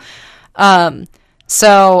 you know?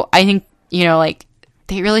 So I think, you know, like,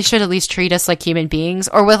 they really should at least treat us like human beings,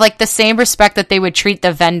 or with, like, the same respect that they would treat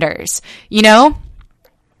the vendors, you know?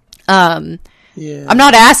 I'm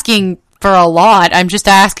not asking for a lot. I'm just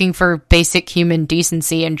asking for basic human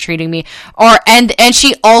decency and treating me. And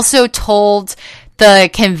she also told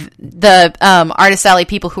the Artist Alley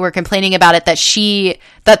people who were complaining about it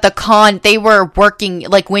that the con, they were working,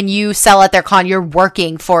 like, when you sell at their con, you're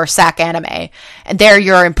working for SAC Anime and they're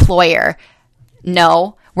your employer.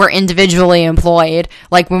 No, we're individually employed.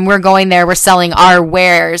 Like, when we're going there, we're selling our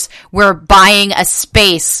wares. We're buying a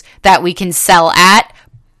space that we can sell at,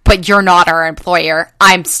 but you're not our employer.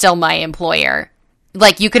 I'm still my employer.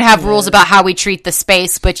 Like, you can have rules about how we treat the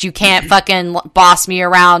space, but you can't fucking boss me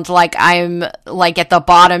around like I'm, like, at the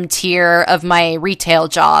bottom tier of my retail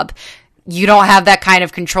job. You don't have that kind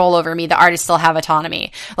of control over me. The artists still have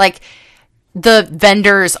autonomy. Like, the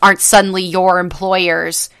vendors aren't suddenly your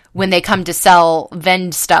employers when they come to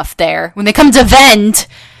vend stuff there. When they come to vend,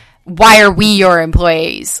 why are we your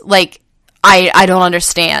employees? Like, I don't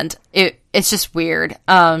understand. It's just weird.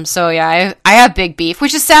 So yeah, I have big beef,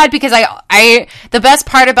 which is sad, because the best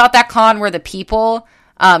part about that con were the people,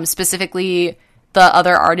 specifically the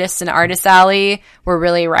other artists in Artist Alley were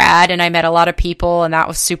really rad, and I met a lot of people, and that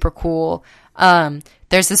was super cool.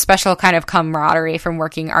 There's a special kind of camaraderie from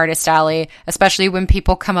working Artist Alley, especially when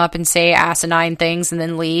people come up and say asinine things and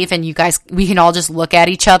then leave, and we can all just look at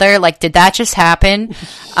each other like, did that just happen?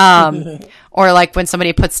 Or, like, when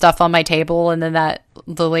somebody put stuff on my table and then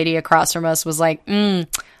the lady across from us was like, I'm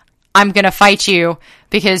gonna fight you,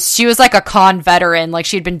 because she was, like, a con veteran. Like,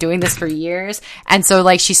 she'd been doing this for years. And so,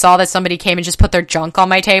 like, she saw that somebody came and just put their junk on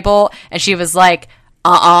my table, and she was like,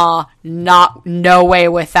 no way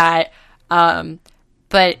with that.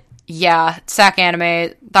 But yeah, SAC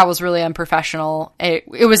Anime, that was really unprofessional.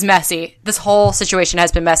 It was messy. This whole situation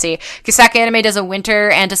has been messy, because SAC Anime does a winter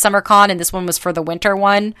and a summer con, and this one was for the winter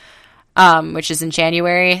one, which is in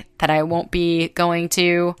January, that I won't be going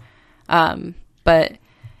to. But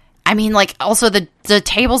I mean, like, also the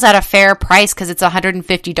table's at a fair price, because it's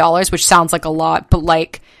 $150, which sounds like a lot, but,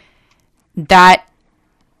 like, that,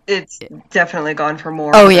 it's definitely gone for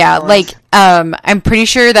more. Oh yeah, like, I'm pretty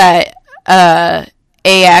sure that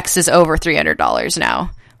AX is over $300 now.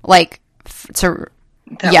 Like, to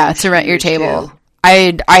rent your table. Too.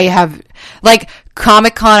 I have, like,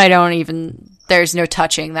 Comic-Con, there's no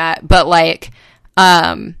touching that, but, like,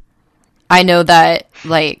 I know that,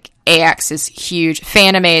 like, AX is huge.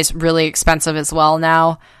 Fanime is really expensive as well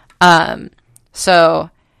now. So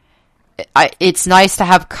it's nice to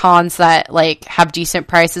have cons that, like, have decent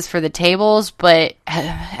prices for the tables, but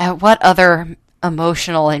at what other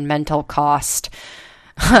emotional and mental cost?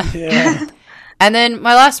 Yeah. And then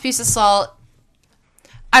my last piece of salt,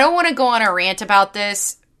 I don't want to go on a rant about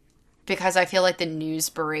this, because I feel like the news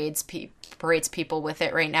berates people with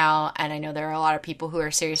it right now, and I know there are a lot of people who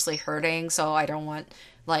are seriously hurting, so I don't want,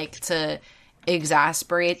 like, to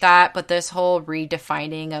exasperate that, but this whole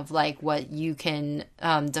redefining of, like, what you can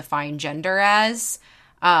define gender as,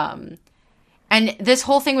 and this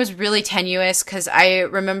whole thing was really tenuous, because I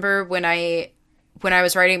remember when I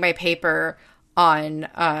was writing my paper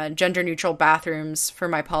on gender neutral bathrooms for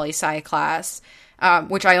my poli-sci class,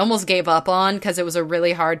 which I almost gave up on because it was a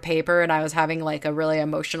really hard paper and I was having like a really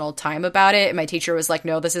emotional time about it. And my teacher was like,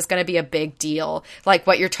 no, this is going to be a big deal. Like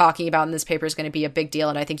what you're talking about in this paper is going to be a big deal.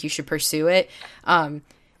 And I think you should pursue it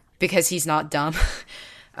because he's not dumb.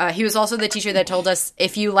 He was also the teacher that told us,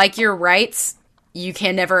 if you like your rights, you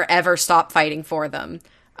can never, ever stop fighting for them,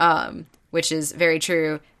 which is very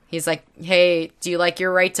true. He's like, hey, do you like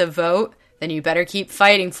your right to vote? Then you better keep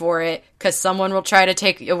fighting for it because someone will try to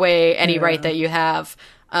take away any right that you have.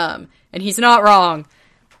 And he's not wrong,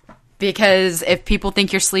 because if people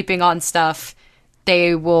think you're sleeping on stuff,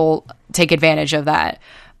 they will take advantage of that.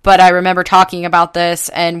 But I remember talking about this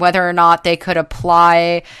and whether or not they could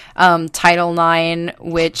apply Title IX,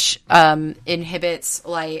 which inhibits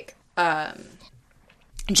like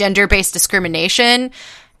gender-based discrimination.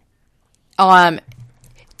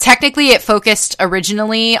 Technically, it focused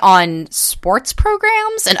originally on sports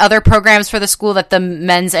programs and other programs for the school that the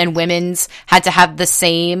men's and women's had to have the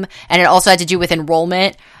same, and it also had to do with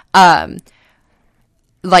enrollment.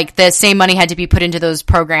 Like the same money had to be put into those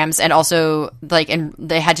programs, and also like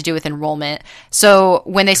they had to do with enrollment. So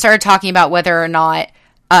when they started talking about whether or not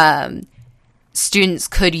trans students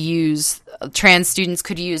could use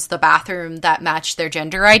the bathroom that matched their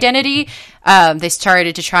gender identity, they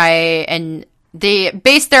started to try and they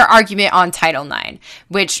based their argument on Title IX,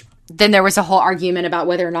 which then there was a whole argument about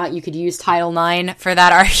whether or not you could use Title IX for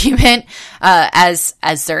that argument, as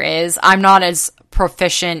there is. I'm not as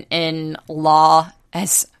proficient in law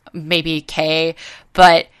as maybe Kay,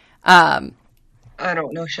 but I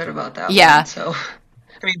don't know shit about that. Yeah. One, so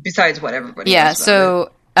I mean, besides what everybody. Yeah. knows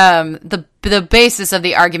about So the basis of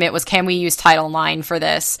the argument was, can we use Title IX for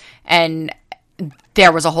this? And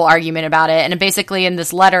there was a whole argument about it. And basically in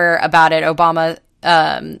this letter about it,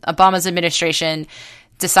 Obama's administration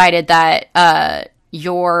decided that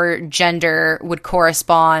your gender would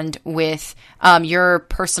correspond with your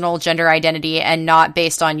personal gender identity and not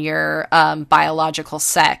based on your biological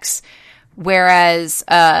sex. Whereas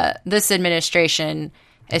this administration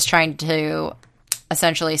is trying to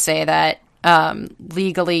essentially say that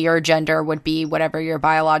legally your gender would be whatever your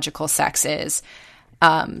biological sex is.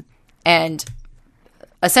 And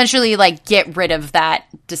essentially like get rid of that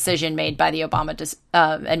decision made by the Obama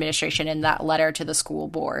administration in that letter to the school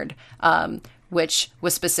board, which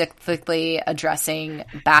was specifically addressing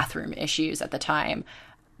bathroom issues at the time.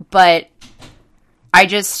 But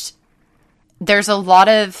there's a lot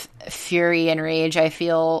of fury and rage, I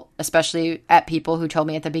feel, especially at people who told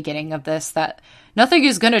me at the beginning of this that nothing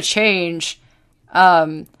is going to change.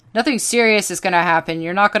 Nothing serious is going to happen.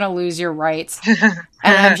 You're not going to lose your rights. And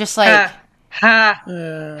I'm just like,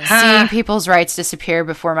 seeing people's rights disappear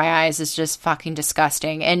before my eyes is just fucking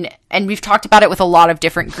disgusting. And we've talked about it with a lot of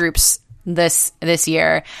different groups this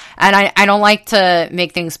year. And I don't like to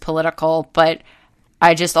make things political, but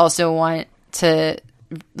I just also want to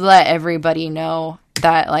let everybody know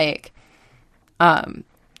that like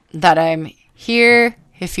that I'm here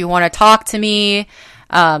if you want to talk to me.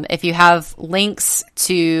 If you have links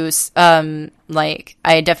to, like,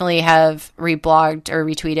 I definitely have reblogged or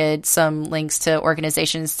retweeted some links to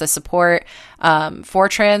organizations to support, for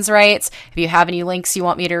trans rights. If you have any links you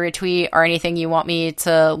want me to retweet or anything you want me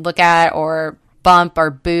to look at or bump or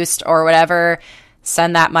boost or whatever,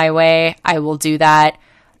 send that my way. I will do that.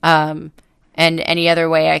 And any other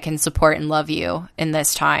way I can support and love you in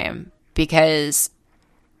this time, because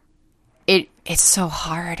it's so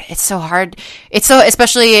hard. It's so hard. It's so,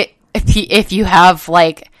 especially if you have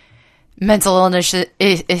like mental illness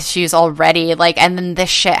issues already, like, and then this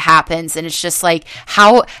shit happens and it's just like,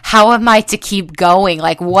 how am I to keep going?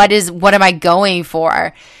 Like, what am I going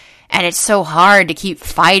for? And it's so hard to keep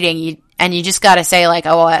fighting. You just got to say like,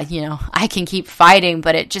 oh, I can keep fighting,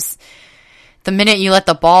 but it just, the minute you let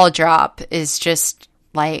the ball drop is just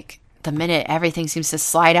like, the minute everything seems to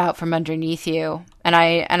slide out from underneath you. And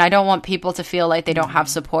I don't want people to feel like they don't have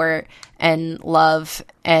support and love.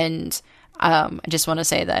 And I just want to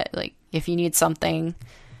say that, like, if you need something,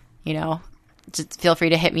 just feel free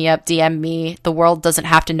to hit me up, DM me. The world doesn't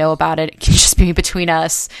have to know about it. It can just be between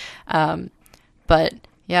us. But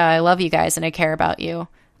yeah, I love you guys and I care about you.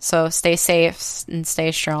 So stay safe and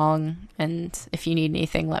stay strong. And if you need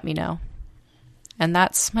anything, let me know. And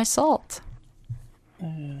that's my salt.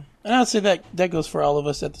 And I'd say that goes for all of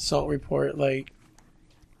us at the Salt Report. Like,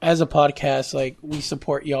 as a podcast, like, we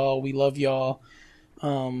support y'all. We love y'all.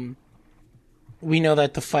 We know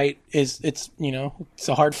that the fight it's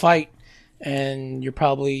a hard fight. And you're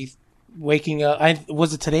probably waking up.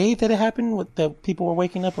 Was it today that it happened? What, the people were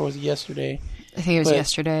waking up, or was it yesterday? I think it was But-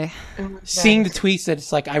 yesterday. Seeing the tweets that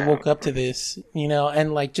it's like I woke up to this,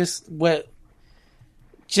 and like just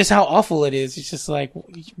how awful it is. It's just like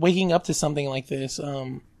waking up to something like this.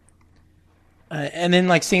 And then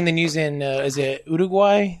like seeing the news in is it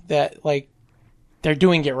Uruguay that like they're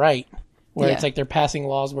doing it right, where it's Yeah. like they're passing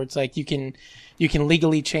laws where it's like you can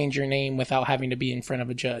legally change your name without having to be in front of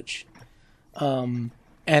a judge. And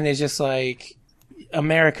it's just like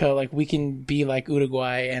America, like we can be like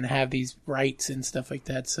Uruguay and have these rights and stuff like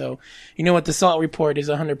that. So, you know what? The Salt Report is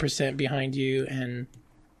 100% behind you. And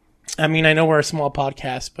I mean, I know we're a small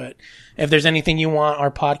podcast, but if there's anything you want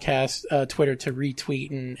our podcast, Twitter to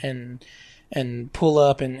retweet and pull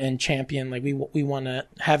up and champion, like we want to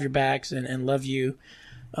have your backs and love you,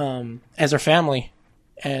 as our family.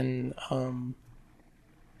 And,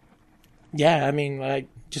 yeah, I mean, I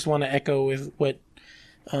just want to echo with what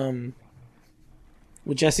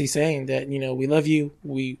Jesse's saying, that we love you,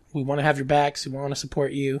 we want to have your backs, we want to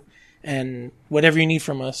support you, and whatever you need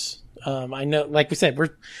from us. I know, like we said,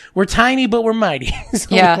 we're tiny but we're mighty,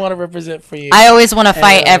 so Yeah. we want to represent for you. I always want to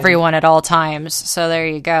fight everyone at all times. So there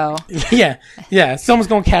you go. yeah, someone's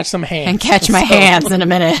gonna catch some hands And catch my hands in a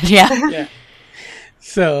minute. Yeah. Yeah.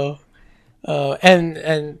 So,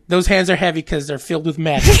 and those hands are heavy because they're filled with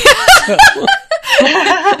magic.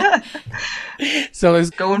 So it's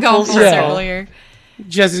Going Go full full circle. circle here.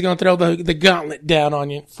 Jesse's gonna throw the gauntlet down on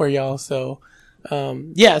you for y'all. So,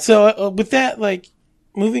 yeah. So with that, like,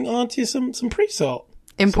 moving on to some pre-salt,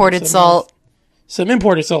 Imported Some- salt. some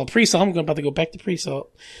imported salt, pre-salt. I'm about to go back to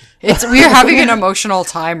pre-salt. We're having an emotional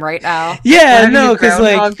time right now. Yeah, Having no, a because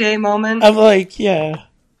Groundhog like Day moment. I'm like, yeah,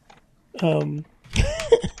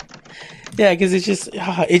 yeah, because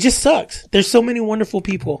it just sucks. There's so many wonderful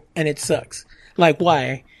people, and it sucks. Like,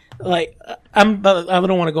 why? Like, I don't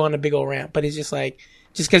want to go on a big old rant, but it's just like,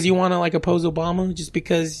 just because you want to like oppose Obama, just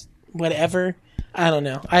because whatever. I don't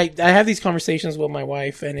know. I have these conversations with my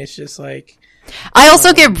wife, and it's just like, I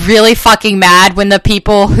also get really fucking mad when the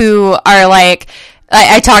people who are like,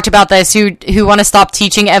 I talked about this, who want to stop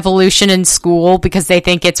teaching evolution in school because they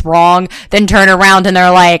think it's wrong, then turn around and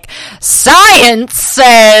they're like, science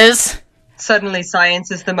says. Suddenly,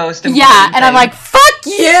 science is the most important Yeah, and I'm thing. like, fuck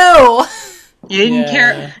you! You didn't Yeah.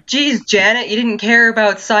 care. Geez, Janet, you didn't care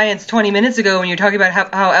about science 20 minutes ago when you're talking about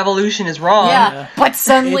how evolution is wrong. Yeah, but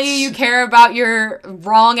suddenly It's- you care about your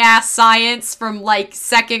wrong ass science from like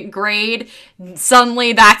second grade.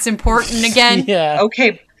 Suddenly that's important again. yeah,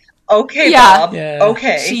 Okay, Yeah. Bob. Yeah.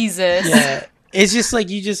 Okay. Jesus. yeah. It's just like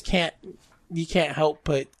you can't help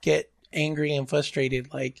but get angry and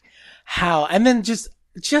frustrated. Like, how? And then just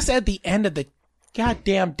at the end of the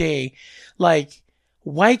goddamn day, like,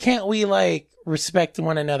 why can't we like respect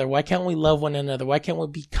one another? Why can't we love one another? Why can't we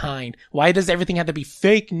be kind? Why does everything have to be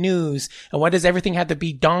fake news? And why does everything have to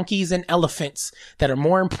be donkeys and elephants that are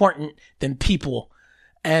more important than people?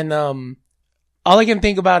 And all I can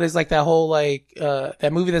think about is like that whole like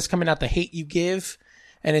that movie that's coming out, The Hate U Give,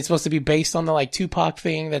 and it's supposed to be based on the like Tupac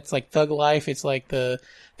thing that's like Thug Life. It's like the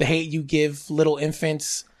hate you give little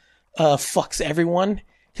infants fucks everyone.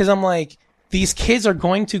 Because I'm like, these kids are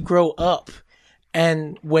going to grow up,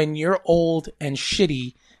 and when you're old and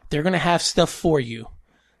shitty, they're gonna have stuff for you.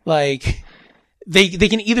 Like, they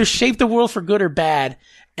can either shape the world for good or bad,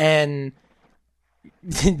 and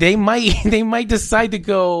they might decide to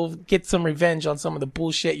go get some revenge on some of the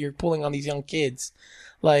bullshit you're pulling on these young kids.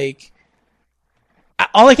 Like,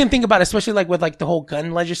 all I can think about, especially like with like the whole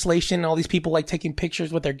gun legislation, all these people like taking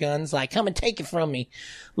pictures with their guns, like, come and take it from me.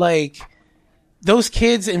 Like, those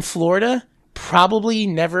kids in Florida probably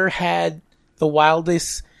never had the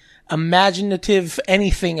wildest imaginative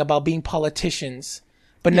anything about being politicians.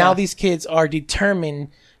 But now these kids are determined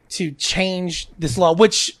to change this law,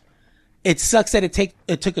 which it sucks that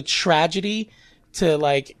it took a tragedy to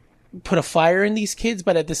like put a fire in these kids.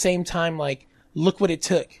 But at the same time, like, look what it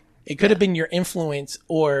took. It could have been your influence,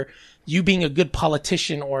 or you being a good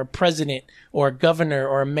politician, or a president, or a governor,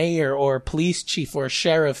 or a mayor, or a police chief, or a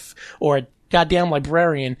sheriff, or a goddamn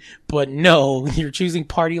librarian. But no, you're choosing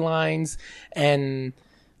party lines and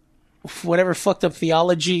whatever fucked up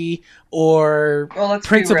theology or Well, let's be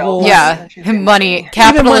principles. real. Yeah, money.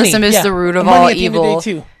 Capitalism is yeah. the root of Money all at the end of the day, evil.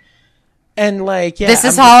 too. And like, yeah, This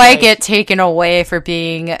is I'm how just I like- get taken away for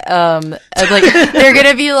being, like, they're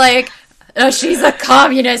gonna be like, oh, she's a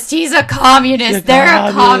communist, he's a communist, they're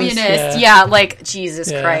a communist, communist. yeah. Yeah, like,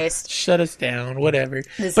 Jesus yeah, Christ. shut us down, whatever.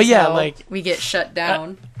 This But is yeah, how like, we get shut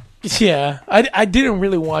down. yeah, I didn't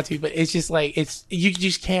really want to, but it's just like, you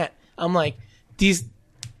just can't. I'm like,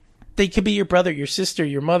 they could be your brother, your sister,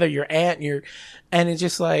 your mother, your aunt, and it's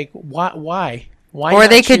just like, why? Why Or not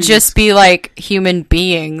they could choose- just be like human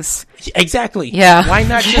beings. exactly. Yeah. Why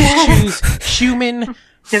not just choose human?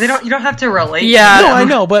 Yeah, you don't have to relate. Yeah. to No, them. I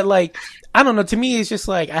know, but like, I don't know. To me, it's just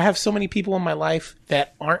like I have so many people in my life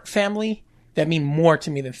that aren't family that mean more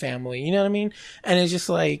to me than family. You know what I mean? And it's just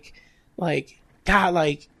like God,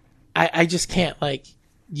 like I just can't. Like,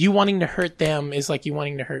 you wanting to hurt them is like you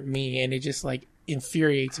wanting to hurt me, and it just like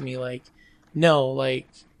infuriates me. Like, no, like,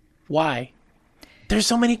 why? There's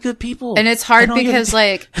so many good people, And it's hard I don't even- because,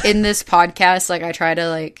 like, in this podcast, like, I try to,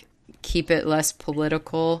 like, keep it less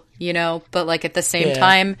political, you know? But, like, at the same Yeah.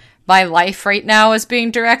 time, my life right now is being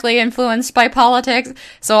directly influenced by politics.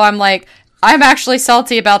 So I'm like, I'm actually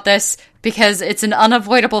salty about this because it's an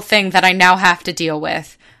unavoidable thing that I now have to deal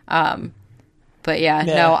with. But yeah,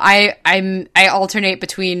 no, I alternate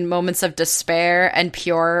between moments of despair and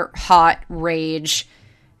pure hot rage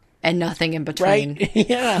and nothing in between. right?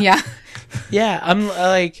 Yeah. Yeah. Yeah, I'm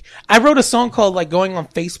like, I wrote a song called like going on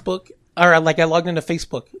Facebook, or like I logged into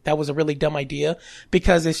Facebook. That was a really dumb idea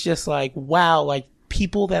because it's just like, wow, like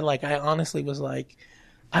people that like I honestly was like,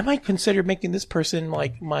 I might consider making this person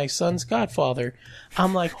like my son's godfather.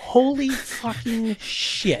 I'm like, holy fucking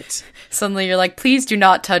shit. Suddenly you're like, please do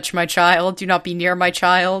not touch my child. Do not be near my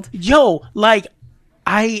child. Yo, like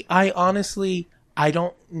I honestly, I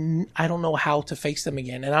don't know how to face them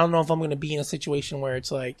again. And I don't know if I'm going to be in a situation where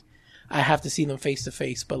it's like, I have to see them face to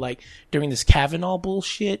face, but like during this Kavanaugh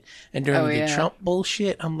bullshit and during the Trump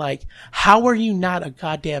bullshit, I'm like, how are you not a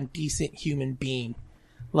goddamn decent human being?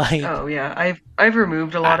 Like, Oh yeah, I've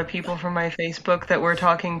removed a lot of people from my Facebook that were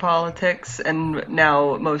talking politics, and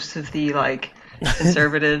now most of the like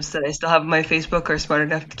conservatives that I still have on my Facebook are smart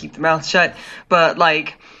enough to keep their mouths shut. But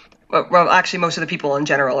like, well, actually, most of the people in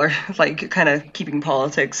general are like kind of keeping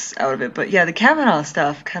politics out of it. But yeah, the Kavanaugh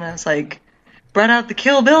stuff kind of is like brought out the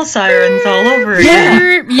Kill Bill sirens all over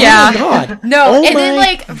again. Yeah. oh my god, No, Oh and then my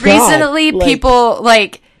like God. recently Like, people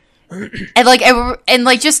like and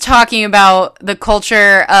like just talking about the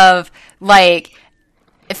culture of like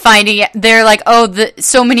finding they're like, oh,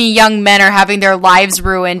 so many young men are having their lives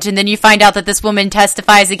ruined, and then you find out that this woman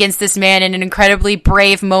testifies against this man in an incredibly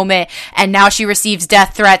brave moment, and now she receives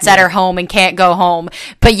death threats at her home and can't go home.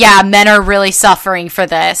 But yeah, men are really suffering for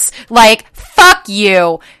this. Like, fuck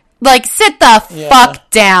you. Like, sit the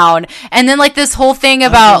fuck down. And then, like, this whole thing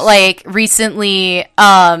about, like, recently,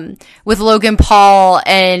 with Logan Paul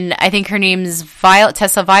and I think her name's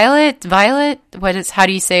Tessa Violet? How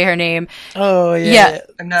do you say her name? Oh yeah, Yeah.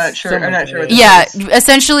 I'm not sure. Something I'm not like sure. that. What Yeah, this is.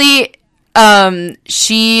 essentially,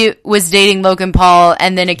 she was dating Logan Paul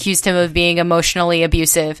and then accused him of being emotionally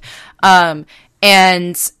abusive.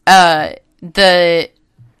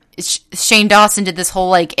 Shane Dawson did this whole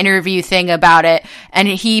like interview thing about it, and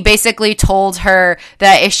he basically told her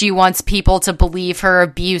that if she wants people to believe her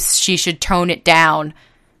abuse, she should tone it down,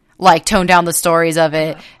 like tone down the stories of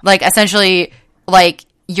it. Like, essentially, like,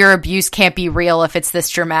 your abuse can't be real if it's this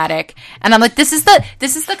dramatic. And I'm like, this is the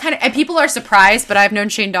kind of, and people are surprised, but I've known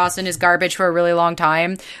Shane Dawson is garbage for a really long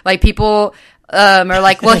time. Like, people are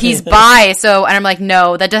like, well, he's bi, so, and I'm like,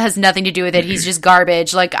 no, that has nothing to do with it. He's just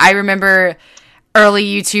garbage. Like, I remember early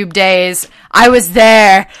YouTube days. I was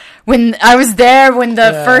there when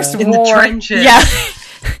the first In war. the trenches. Yeah.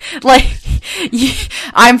 Like,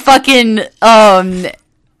 I'm fucking,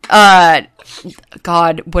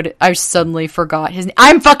 God, what, I suddenly forgot his name.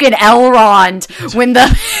 I'm fucking Elrond when the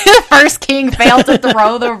first king failed to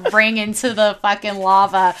throw the ring into the fucking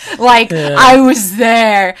lava. Like, I was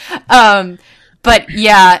there. But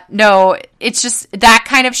yeah, no, it's just that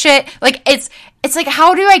kind of shit. Like, it's like,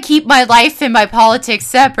 how do I keep my life and my politics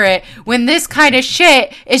separate when this kind of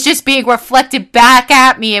shit is just being reflected back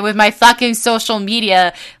at me with my fucking social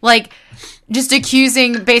media? Like, just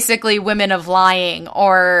accusing basically women of lying,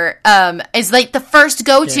 or is like the first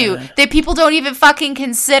go-to that people don't even fucking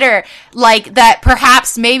consider, like, that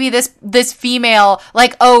perhaps maybe this female,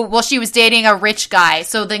 like, oh, well, she was dating a rich guy,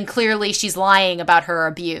 so then clearly she's lying about her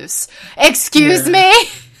abuse. Excuse me?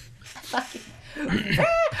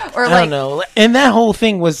 Or I don't know. And that whole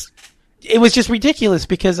thing was just ridiculous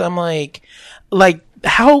because I'm like,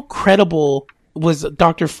 how credible was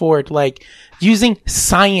Dr. Ford, like, using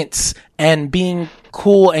science and being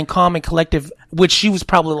cool and calm and collective, which she was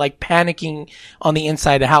probably like panicking on the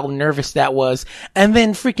inside of how nervous that was. And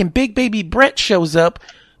then freaking Big Baby Brett shows up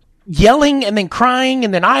yelling and then crying,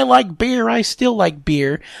 and then I like beer, I still like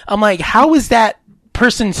beer. I'm like, how is that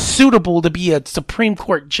person suitable to be a Supreme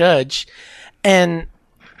Court judge? And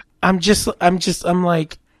I'm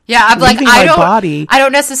like, yeah, I'm like, leaving my body. I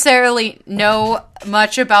don't necessarily know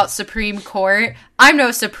much about Supreme Court. I'm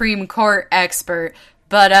no Supreme Court expert,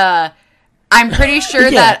 but I'm pretty sure Yeah.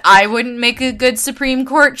 that I wouldn't make a good Supreme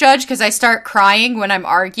Court judge because I start crying when I'm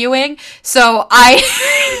arguing. So I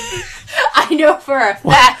know for a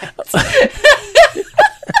fact.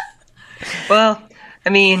 Well, I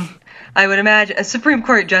mean, I would imagine Supreme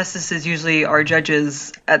Court justices usually are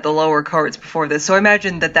judges at the lower courts before this, so I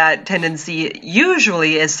imagine that tendency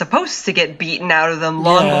usually is supposed to get beaten out of them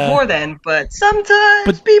long Yeah. before then, but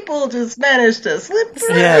sometimes people just manage to slip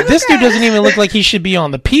through. Yeah, this dude doesn't even look like he should be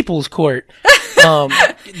on the people's court.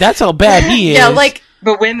 That's how bad he is. Yeah, like,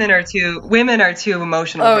 But women are too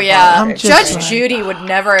emotional. oh for yeah. politics. I'm just Judge like- Judy would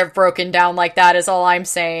never have broken down like that, is all I'm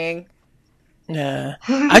saying. Yeah.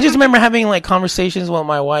 I just remember having like conversations with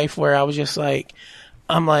my wife where I was just like,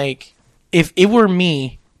 I'm like, if it were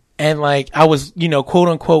me and like I was, quote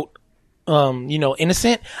unquote,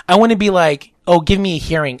 innocent, I wouldn't be like, oh, give me a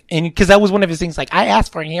hearing. And because that was one of his things, like I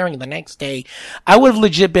asked for a hearing the next day. I would have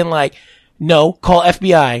legit been like, no, call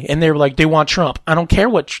FBI. And they were like, they want Trump. I don't care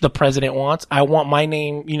what the president wants. I want my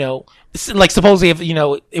name, like supposedly if,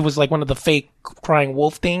 it was like one of the fake crying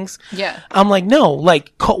wolf things. Yeah. I'm like, no,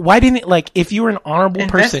 like, why didn't it, like, if you were an honorable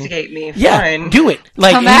person. Investigate me, Yeah, fine. do it.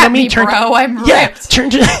 Like, Come you know what at I mean? me, bro, I'm yeah, ripped. turn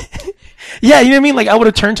to, yeah, you know what I mean? Like, I would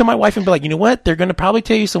have turned to my wife and be like, you know what? They're gonna probably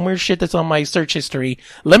tell you some weird shit that's on my search history.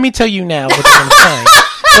 Let me tell you now what they're gonna find.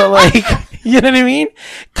 But like, you know what I mean?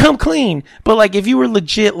 Come clean. But like, if you were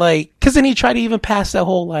legit, like, cause then he tried to even pass that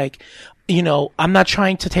whole like, I'm not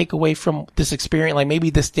trying to take away from this experience. Like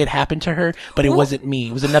maybe this did happen to her, but it wasn't me.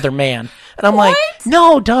 It was another man. And I'm like,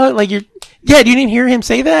 no, dog. Like you didn't hear him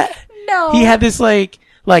say that? No. He had this like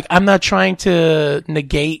I'm not trying to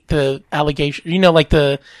negate the allegation. Like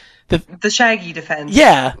the Shaggy defense.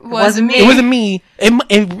 yeah. Wasn't me. It wasn't me.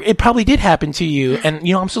 It probably did happen to you. And,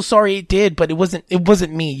 I'm so sorry it did, but it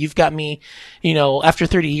wasn't me. You've got me, after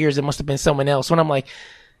 30 years, it must have been someone else. When I'm like,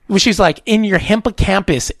 when she's like, in your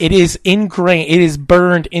hippocampus, it is ingrained, it is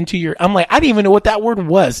burned into your, I'm like, I didn't even know what that word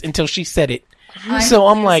was until she said it. So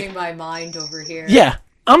I'm like, losing my mind over here. yeah,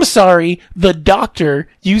 I'm sorry, the doctor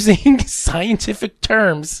using scientific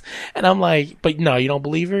terms. And I'm like, but no, you don't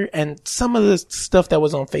believe her? And some of the stuff that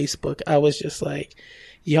was on Facebook, I was just like,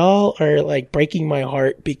 y'all are like breaking my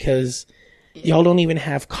heart because y'all don't even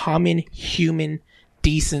have common human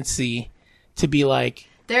decency to be like,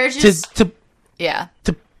 They're just, to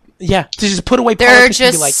just put away there are politics and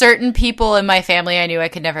be just like, certain people in my family I knew I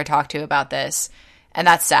could never talk to about this. And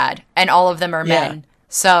that's sad. And all of them are Yeah. men.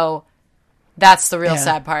 So that's the real Yeah.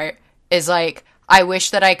 sad part is like, I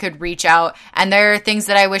wish that I could reach out and there are things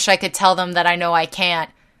that I wish I could tell them that I know I can't.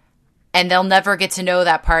 And they'll never get to know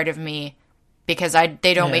that part of me because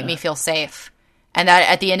they don't make me feel safe. And that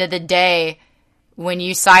at the end of the day, when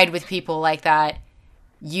you side with people like that,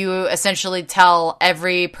 you essentially tell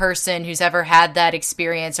every person who's ever had that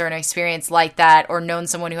experience or an experience like that or known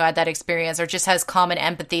someone who had that experience or just has common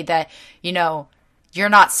empathy that, you're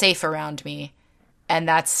not safe around me. And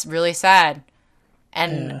that's really sad.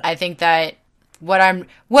 And I think that what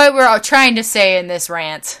we're all trying to say in this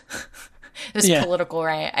rant, this political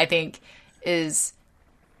rant, I think is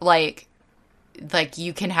like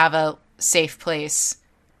you can have a safe place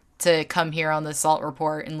to come here on the Salt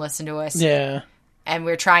Report and listen to us. yeah, And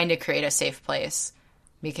we're trying to create a safe place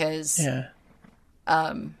because,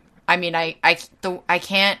 I mean, I don't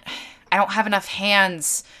have enough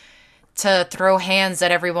hands to throw hands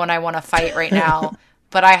at everyone I want to fight right now,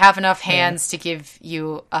 but I have enough hands to give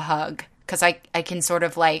you a hug because I can sort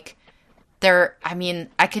of like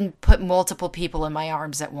I can put multiple people in my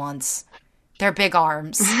arms at once. They're big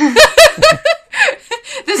arms.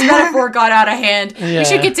 This metaphor got out of hand. Yeah. We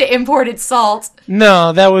should get to imported salt.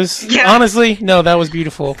 No, that was honestly, no, that was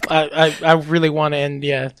beautiful. I really want to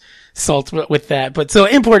end, salt with that. But so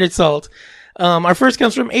imported salt. Our first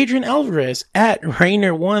comes from Adrian Alvarez at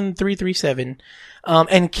Rainer1337.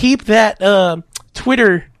 And keep that,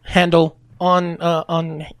 Twitter handle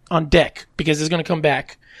on deck because it's going to come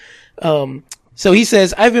back. So he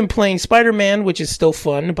says, I've been playing Spider-Man, which is still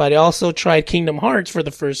fun, but I also tried Kingdom Hearts for the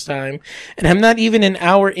first time, and I'm not even an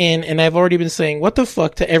hour in, and I've already been saying, what the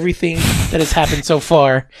fuck to everything that has happened so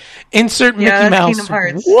far. Insert Mickey Mouse. Kingdom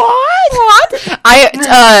Hearts. What?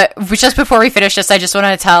 I just before we finish this, I just want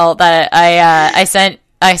to tell that I sent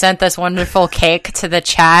this wonderful cake to the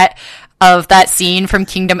chat of that scene from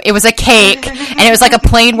Kingdom. It was a cake, and it was like a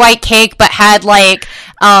plain white cake, but had those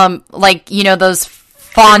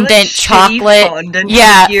fondant chocolate fondant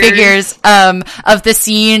figures of the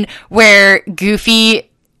scene where Goofy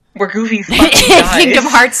fucking dies. Kingdom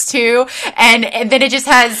Hearts 2 and then it just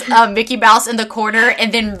has Mickey Mouse in the corner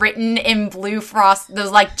and then written in blue frost,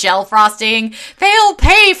 those like gel frosting, they'll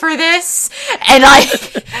pay for this, and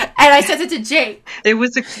I sent it to Jake. It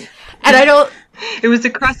was And I don't... It was a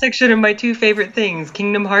cross-section of my two favorite things,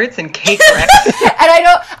 Kingdom Hearts and Cake Rex. And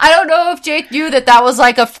I don't know if Jake knew that was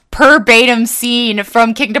like a verbatim scene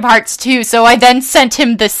from Kingdom Hearts 2, so I then sent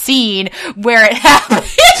him the scene where it happened.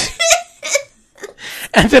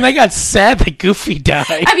 And then I got sad that Goofy died.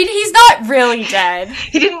 I mean, he's not really dead.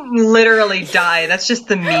 He didn't literally die, that's just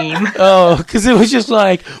the meme. Oh, because it was just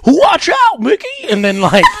like, watch out, Mickey! And then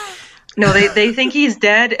like... No, they think he's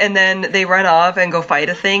dead, and then they run off and go fight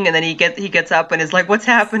a thing, and then he gets up and is like, "What's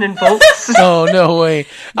happening, folks?" Oh, no way.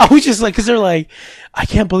 I was just like, because they're like, I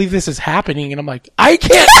can't believe this is happening, and I'm like, I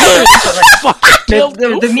can't do it. Fucking killed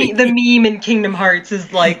Goofy. The meme in Kingdom Hearts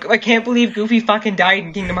is like, I can't believe Goofy fucking died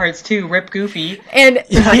in Kingdom Hearts 2. Rip Goofy. And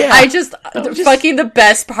Yeah. I just fucking the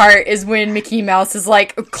best part is when Mickey Mouse is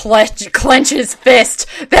like clench his fist.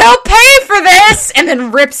 They'll pay for this, and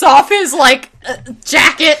then rips off his like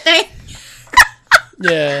jacket thing.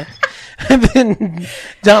 Yeah. And then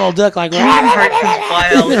Donald Duck like... Kingdom Hearts is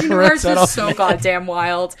wild. Kingdom Hearts is so goddamn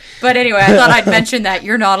wild. But anyway, I thought I'd mention that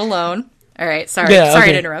you're not alone. All right, sorry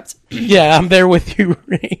to interrupt. Yeah, I'm there with you,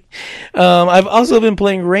 Ray. I've also been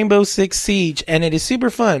playing Rainbow Six Siege, and it is super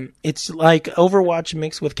fun. It's like Overwatch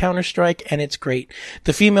mixed with Counter-Strike, and it's great.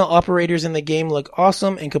 The female operators in the game look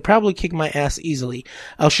awesome and could probably kick my ass easily.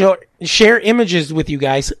 I'll share images with you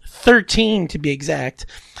guys, 13 to be exact.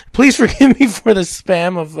 Please forgive me for the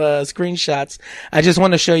spam of screenshots. I just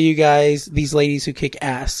want to show you guys these ladies who kick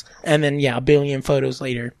ass. And then, yeah, a billion photos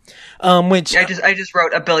later. Which I just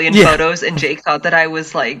wrote a billion photos, and Jake thought that I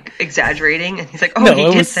was like exaggerating, and he's like, "Oh,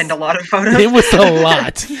 he did send a lot of photos." It was a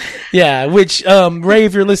lot. Yeah, which Ray,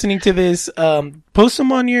 if you're listening to this, post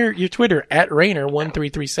them on your Twitter at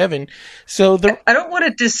Rainer1337. So I don't want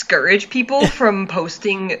to discourage people from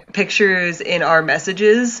posting pictures in our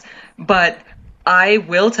messages, but I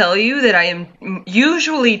will tell you that I am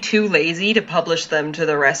usually too lazy to publish them to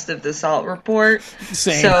the rest of the Salt Report.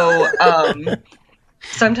 Same. So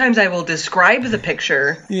sometimes I will describe the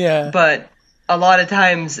picture, but a lot of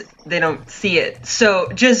times they don't see it.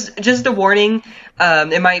 So just a warning,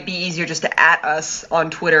 it might be easier just to @ us on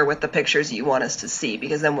Twitter with the pictures you want us to see,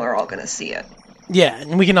 because then we're all going to see it. Yeah,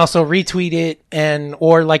 and we can also retweet it,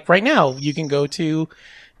 or like right now, you can go to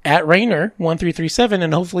 @Rainer1337,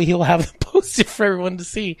 and hopefully he'll have them posted for everyone to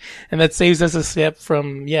see. And that saves us a step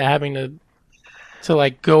from, having to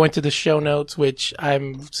like go into the show notes, which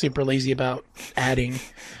I'm super lazy about adding.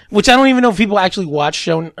 Which I don't even know if people actually watch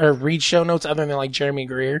or read show notes other than like Jeremy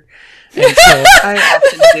Greer. And so, I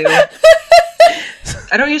often do.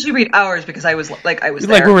 I don't usually read ours because I was there. Like we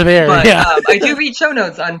were there, but, yeah. I do read show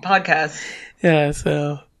notes on podcasts. Yeah,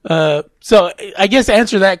 so I guess to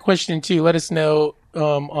answer that question too, let us know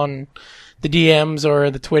on the DMs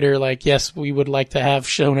or the Twitter, like, yes, we would like to have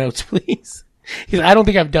show notes, please. Because I don't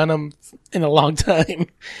think I've done them in a long time.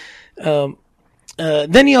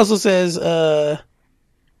 Then he also says, no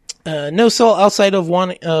Salt outside of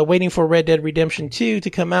waiting for Red Dead Redemption 2 to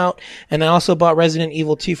come out. And I also bought Resident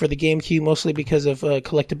Evil 2 for the GameCube, mostly because of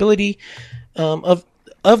collectability, of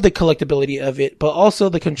the collectability of it, but also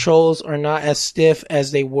the controls are not as stiff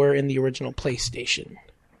as they were in the original PlayStation.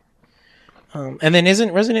 And then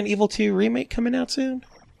isn't Resident Evil 2 Remake coming out soon?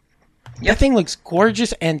 Yep. That thing looks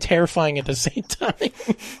gorgeous and terrifying at the same time.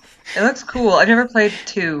 It looks cool. I've never played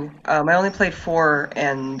 2. I only played 4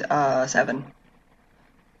 and 7.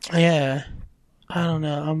 Yeah. I don't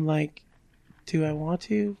know. I'm like, do I want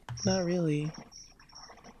to? Not really.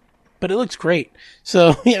 But it looks great.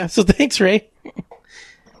 So, yeah. So thanks, Ray.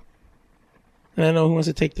 And I know who wants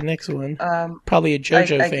to take the next one. Probably a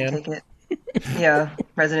JoJo I fan. can take it. Yeah,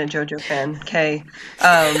 resident JoJo fan. K.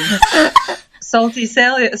 Salty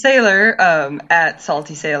Sailor, at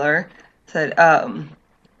Salty Sailor, said, I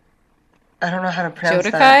don't know how to pronounce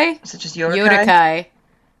that. Is it just Yodakai?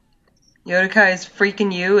 Yodakai's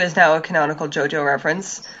Freaking You is now a canonical JoJo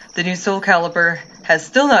reference. The new Soul Calibur has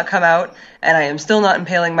still not come out, and I am still not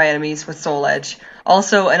impaling my enemies with Soul Edge.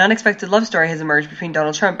 Also, an unexpected love story has emerged between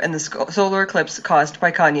Donald Trump and the solar eclipse caused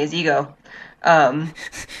by Kanye's ego.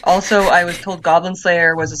 Also, I was told Goblin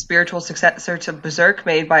Slayer was a spiritual successor to Berserk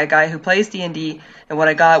made by a guy who plays D&D, and what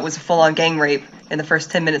I got was a full-on gang rape in the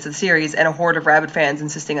first 10 minutes of the series, and a horde of rabid fans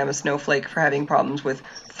insisting I'm a snowflake for having problems with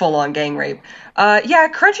full-on gang rape.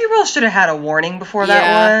 Crunchyroll should have had a warning before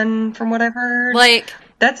that one, from what I've heard. Like,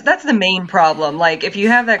 that's the main problem. Like, if you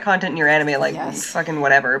have that content in your anime, fucking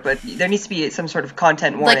whatever, but there needs to be some sort of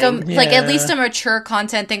content warning. Like at least a mature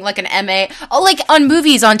content thing, like an MA. Oh, like on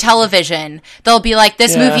movies on television, they'll be like,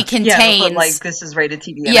 this movie contains... like, this is rated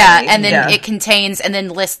TV. Yeah, and then it contains, and then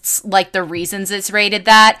lists, like, the reasons it's rated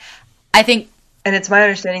that. I think... And it's my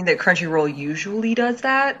understanding that Crunchyroll usually does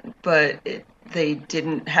that, but they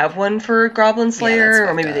didn't have one for Goblin Slayer,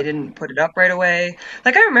 that's or maybe fucked they up. didn't put it up right away.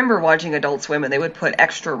 Like, I remember watching Adult Swim, and they would put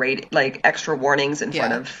extra warnings in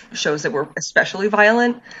front Yeah. of shows that were especially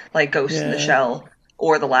violent, like Ghost in the Yeah. Shell,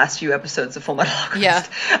 or the last few episodes of Full Metal Alchemist.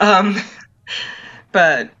 Yeah.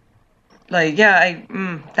 But, like, yeah,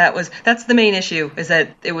 that's the main issue, is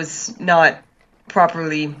that it was not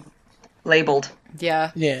properly labeled.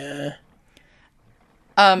 Yeah. Yeah.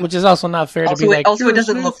 Um, Which is also not fair to be like. Also, it "You're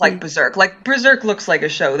doesn't look like racist." Berserk. Like, Berserk looks like a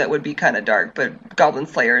show that would be kind of dark, but Goblin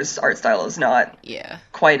Slayer's art style is not yeah.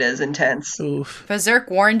 quite as intense. Oof. Berserk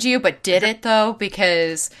warned you, but did it though?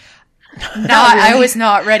 Because I was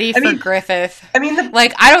not ready for mean- Griffith. I mean,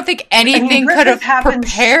 Like, I don't think anything could have Griffith happens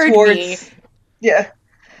prepared me. Yeah.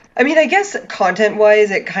 I mean, I guess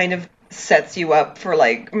content-wise, it kind of sets you up for,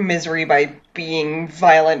 like, misery by being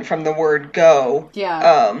violent from the word go.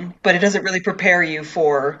 Yeah. But it doesn't really prepare you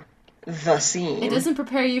for the scene. It doesn't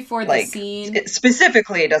prepare you for the Like, scene. it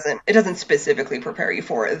doesn't specifically prepare you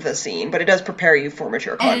for the scene, but it does prepare you for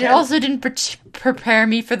mature content. And it also didn't prepare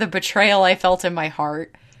me for the betrayal I felt in my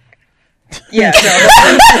heart. Yeah,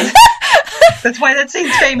 no, that's why that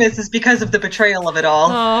scene's famous, is because of the betrayal of it all.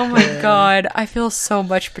 Oh my god, I feel so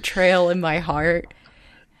much betrayal in my heart.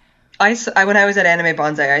 When I was at Anime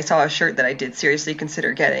Bonsai, I saw a shirt that I did seriously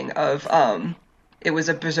consider getting of, it was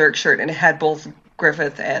a Berserk shirt, and it had both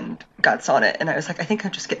Griffith and Guts on it, and I was like, I think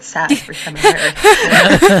I'll just get sad every time I wear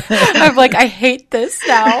it. I'm like, I hate this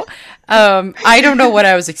now. I don't know what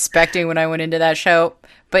I was expecting when I went into that show,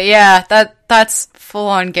 but yeah, that's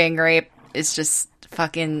full-on gang rape. It's just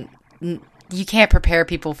fucking... You can't prepare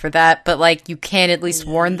people for that, but, like, you can at least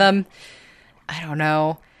warn them. I don't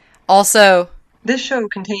know. Also... This show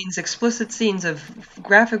contains explicit scenes of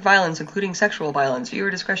graphic violence, including sexual violence. Viewer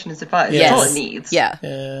discretion is advised. Yes. That's all it needs. Yeah.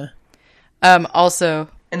 Yeah. Also...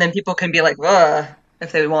 And then people can be like, ugh,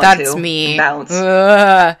 if they want to. That's me. Bounce.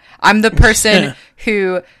 I'm the person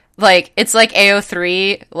who, like, it's like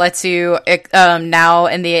AO3 lets you, now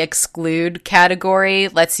in the exclude category,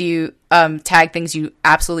 lets you tag things you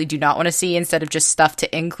absolutely do not want to see instead of just stuff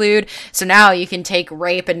to include. So now you can take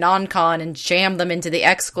rape and non-con and jam them into the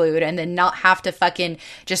exclude and then not have to fucking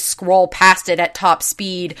just scroll past it at top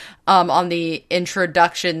speed on the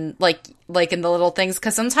introduction, like in the little things.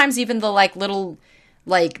 Because sometimes even the, like, little...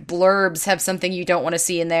 like blurbs have something you don't want to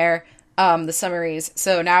see in there, the summaries.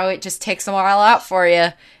 So now it just takes them all out for you.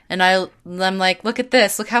 And I'm like, look at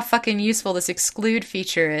this. Look how fucking useful this exclude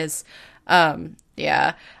feature is.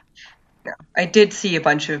 Yeah. I did see a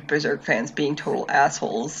bunch of Berserk fans being total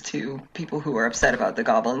assholes to people who were upset about the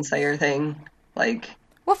Goblin Slayer thing. Like,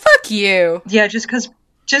 Well, fuck you. yeah, just because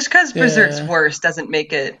Berserk's worse doesn't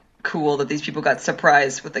make it cool that these people got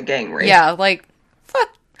surprised with a gang rape. Yeah, like, fuck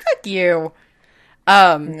you.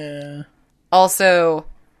 Yeah. Also,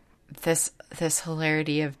 this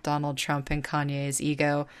hilarity of Donald Trump and Kanye's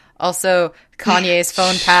ego. Also, Kanye's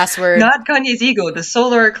phone password. Not Kanye's ego, the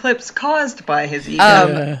solar eclipse caused by his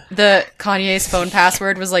ego. The Kanye's phone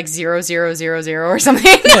password was like 0000 or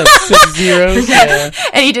something. Yeah, 6 zeros. Yeah.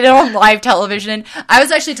 And he did it on live television. I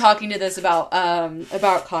was actually talking to this about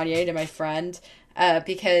Kanye to my friend,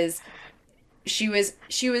 because she was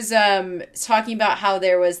talking about how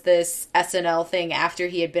there was this SNL thing after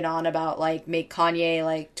he had been on about, like, make Kanye,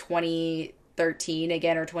 like, 2013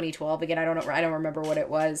 again or 2012 again. I don't remember what it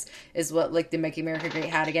was, is what, like, the Make America Great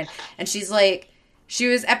had again. And she's like,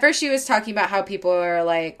 at first she was talking about how people are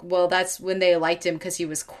like, well, that's when they liked him because he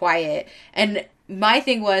was quiet. And my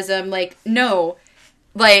thing was, like, no,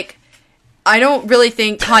 like, I don't really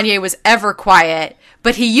think Kanye was ever quiet,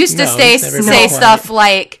 but he used to No, he's never been say quiet. stuff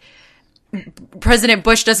like, President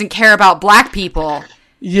Bush doesn't care about black people.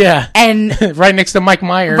 Yeah. And right next to Mike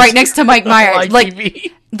Myers. right next to Mike Myers. On Like,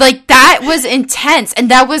 TV. like, that was intense, and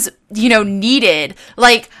that was, needed.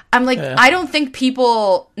 Like, I'm like, I don't think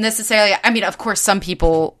people necessarily, I mean, of course, some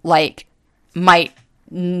people, like, might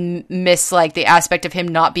miss, like, the aspect of him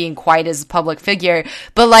not being quite as a public figure,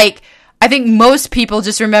 but, like, I think most people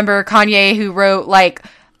just remember Kanye who wrote, like,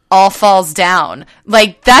 All Falls Down.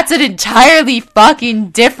 Like, that's an entirely fucking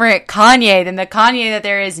different Kanye than the Kanye that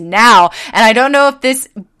there is now. And I don't know if this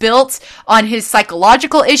built on his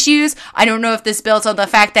psychological issues. I don't know if this built on the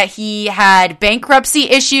fact that he had bankruptcy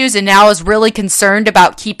issues and now is really concerned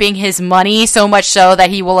about keeping his money, so much so that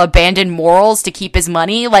he will abandon morals to keep his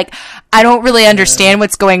money. Like, I don't really understand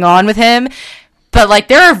what's going on with him. But, like,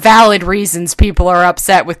 there are valid reasons people are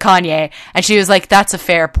upset with Kanye. And she was like, that's a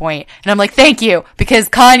fair point. And I'm like, thank you. Because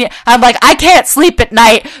Kanye, I'm like, I can't sleep at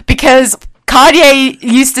night because Kanye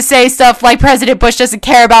used to say stuff like President Bush doesn't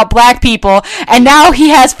care about black people, and now he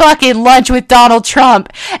has fucking lunch with Donald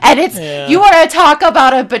Trump. And it's, you want to talk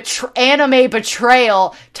about a anime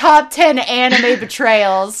betrayal, top 10 anime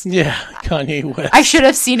betrayals. Yeah, Kanye West. I should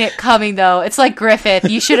have seen it coming, though. It's like Griffith.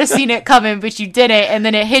 You should have seen it coming, but you didn't, and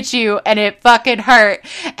then it hit you, and it fucking hurt.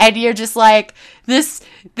 And you're just like, this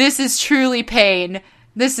is truly pain.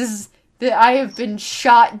 I have been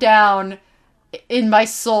shot down in my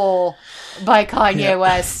soul by Kanye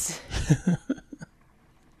West.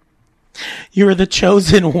 You were the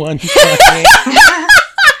chosen one, Kanye.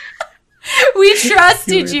 We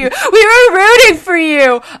trusted you. We were rooting for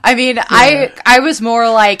you. I mean, I was more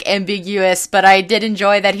like ambiguous, but I did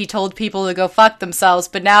enjoy that he told people to go fuck themselves.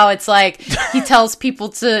 But now it's like he tells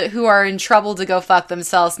people who are in trouble to go fuck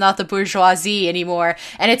themselves, not the bourgeoisie anymore.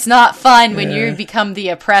 And it's not fun when you become the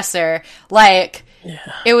oppressor. Like,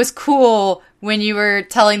 it was cool when you were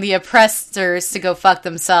telling the oppressors to go fuck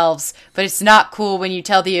themselves, but it's not cool when you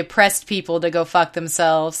tell the oppressed people to go fuck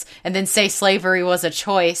themselves and then say slavery was a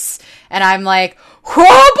choice. And I'm like,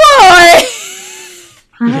 oh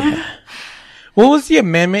boy! Yeah. What was the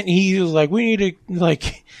amendment? He was like, we need to,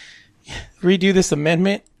 like, redo this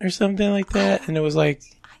amendment or something like that. And it was like,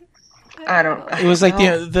 it was like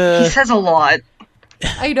the he says a lot.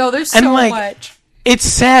 I know, there's so much. It's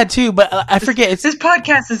sad too, but I forget. This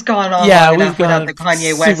podcast has gone on long enough without the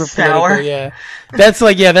Kanye West sour. Yeah, that's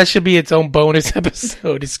like that should be its own bonus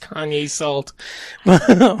episode. It's Kanye Salt.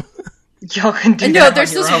 Y'all can do that. No,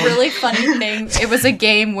 there's this really funny thing. It was a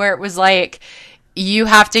game where it was like you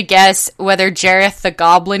have to guess whether Jareth the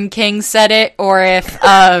Goblin King said it or if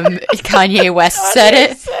Kanye West said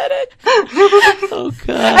it. Oh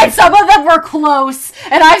god! And some of them were close,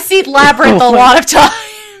 and I've seen Labyrinth a lot of times.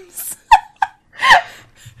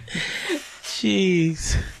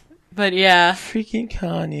 Jeez. But yeah. Freaking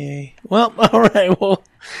Kanye. Well, alright, well,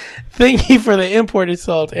 thank you for the Imported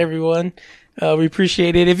Salt, everyone. We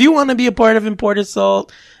appreciate it. If you want to be a part of Imported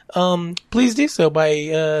Salt, please do so by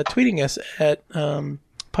tweeting us at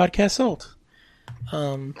Podcast Salt.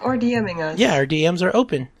 Or DMing us. Yeah, our DMs are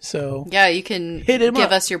open, so... Yeah, you can give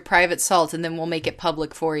us your private salt, and then we'll make it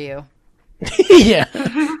public for you. Yeah.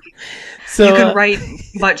 So you can write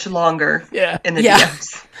much longer in the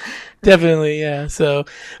DMs. Definitely, yeah. So,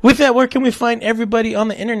 with that, where can we find everybody on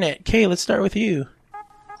the internet? Kay, let's start with you.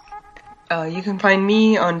 You can find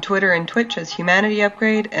me on Twitter and Twitch as Humanity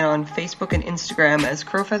Upgrade, and on Facebook and Instagram as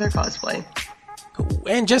Crowfeather Cosplay. Cool.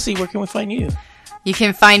 And Jesse, where can we find you? You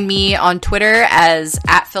can find me on Twitter as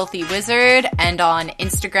 @FilthyWizard, and on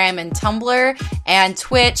Instagram and Tumblr, and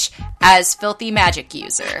Twitch as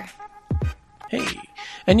FilthyMagicUser. Hey.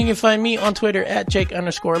 And you can find me on Twitter at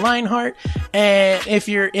Jake_Lionheart. And if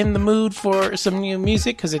you're in the mood for some new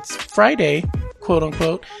music, because it's Friday, quote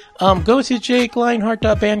unquote, go to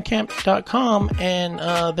jakelionheart.bandcamp.com,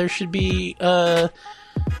 and there should be a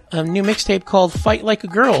new mixtape called Fight Like a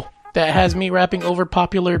Girl that has me rapping over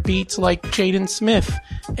popular beats like Jaden Smith.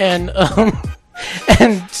 And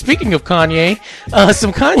speaking of Kanye,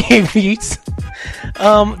 some Kanye beats.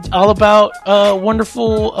 All about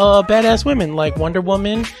wonderful badass women like Wonder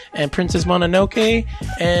Woman and Princess Mononoke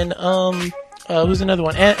and who's another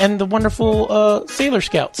one, and the wonderful Sailor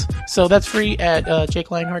Scouts. So that's free at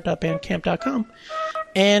jakelionheart.bandcamp.com.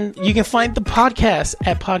 And you can find the podcast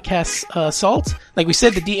at Podcast Salt. Like we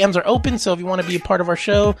said, the DMs are open, so if you want to be a part of our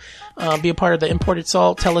show, be a part of the Imported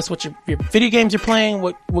Salt, tell us what your video games you're playing,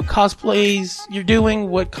 what cosplays you're doing,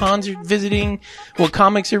 what cons you're visiting, what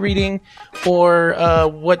comics you're reading, or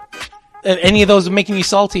what any of those are making you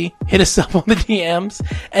salty, hit us up on the DMs.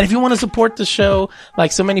 And if you want to support the show,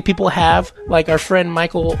 like so many people have, like our friend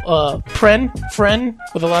Michael Friend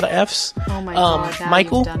with a lot of F's. Oh my god,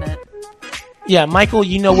 Michael, you've done it. Yeah, Michael,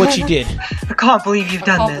 you know what you did. I can't believe you've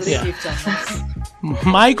done this.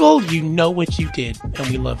 Michael, you know what you did, and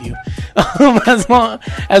we love you. as well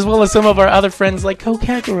as some of our other friends like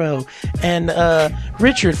Kokaguro and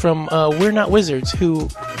Richard from We're Not Wizards, who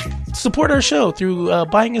support our show through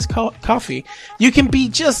buying us coffee. You can be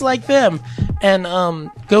just like them and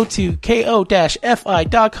go to ko-fi.com/salt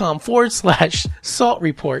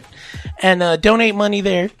report and donate money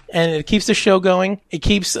there, and it keeps the show going. It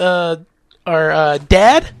keeps our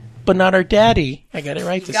dad, but not our daddy. I got it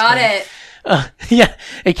right this time. Got it. Yeah,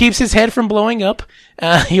 it keeps his head from blowing up.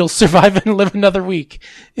 He'll survive and live another week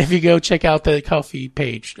if you go check out the coffee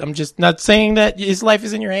page. I'm just not saying that his life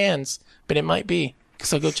is in your hands, but it might be.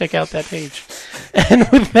 So go check out that page. And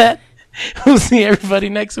with that, we'll see everybody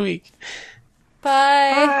next week.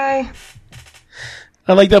 Bye. Bye.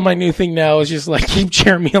 I like that my new thing now is just like keep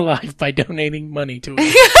Jeremy alive by donating money to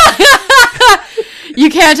it. You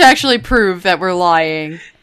can't actually prove that we're lying.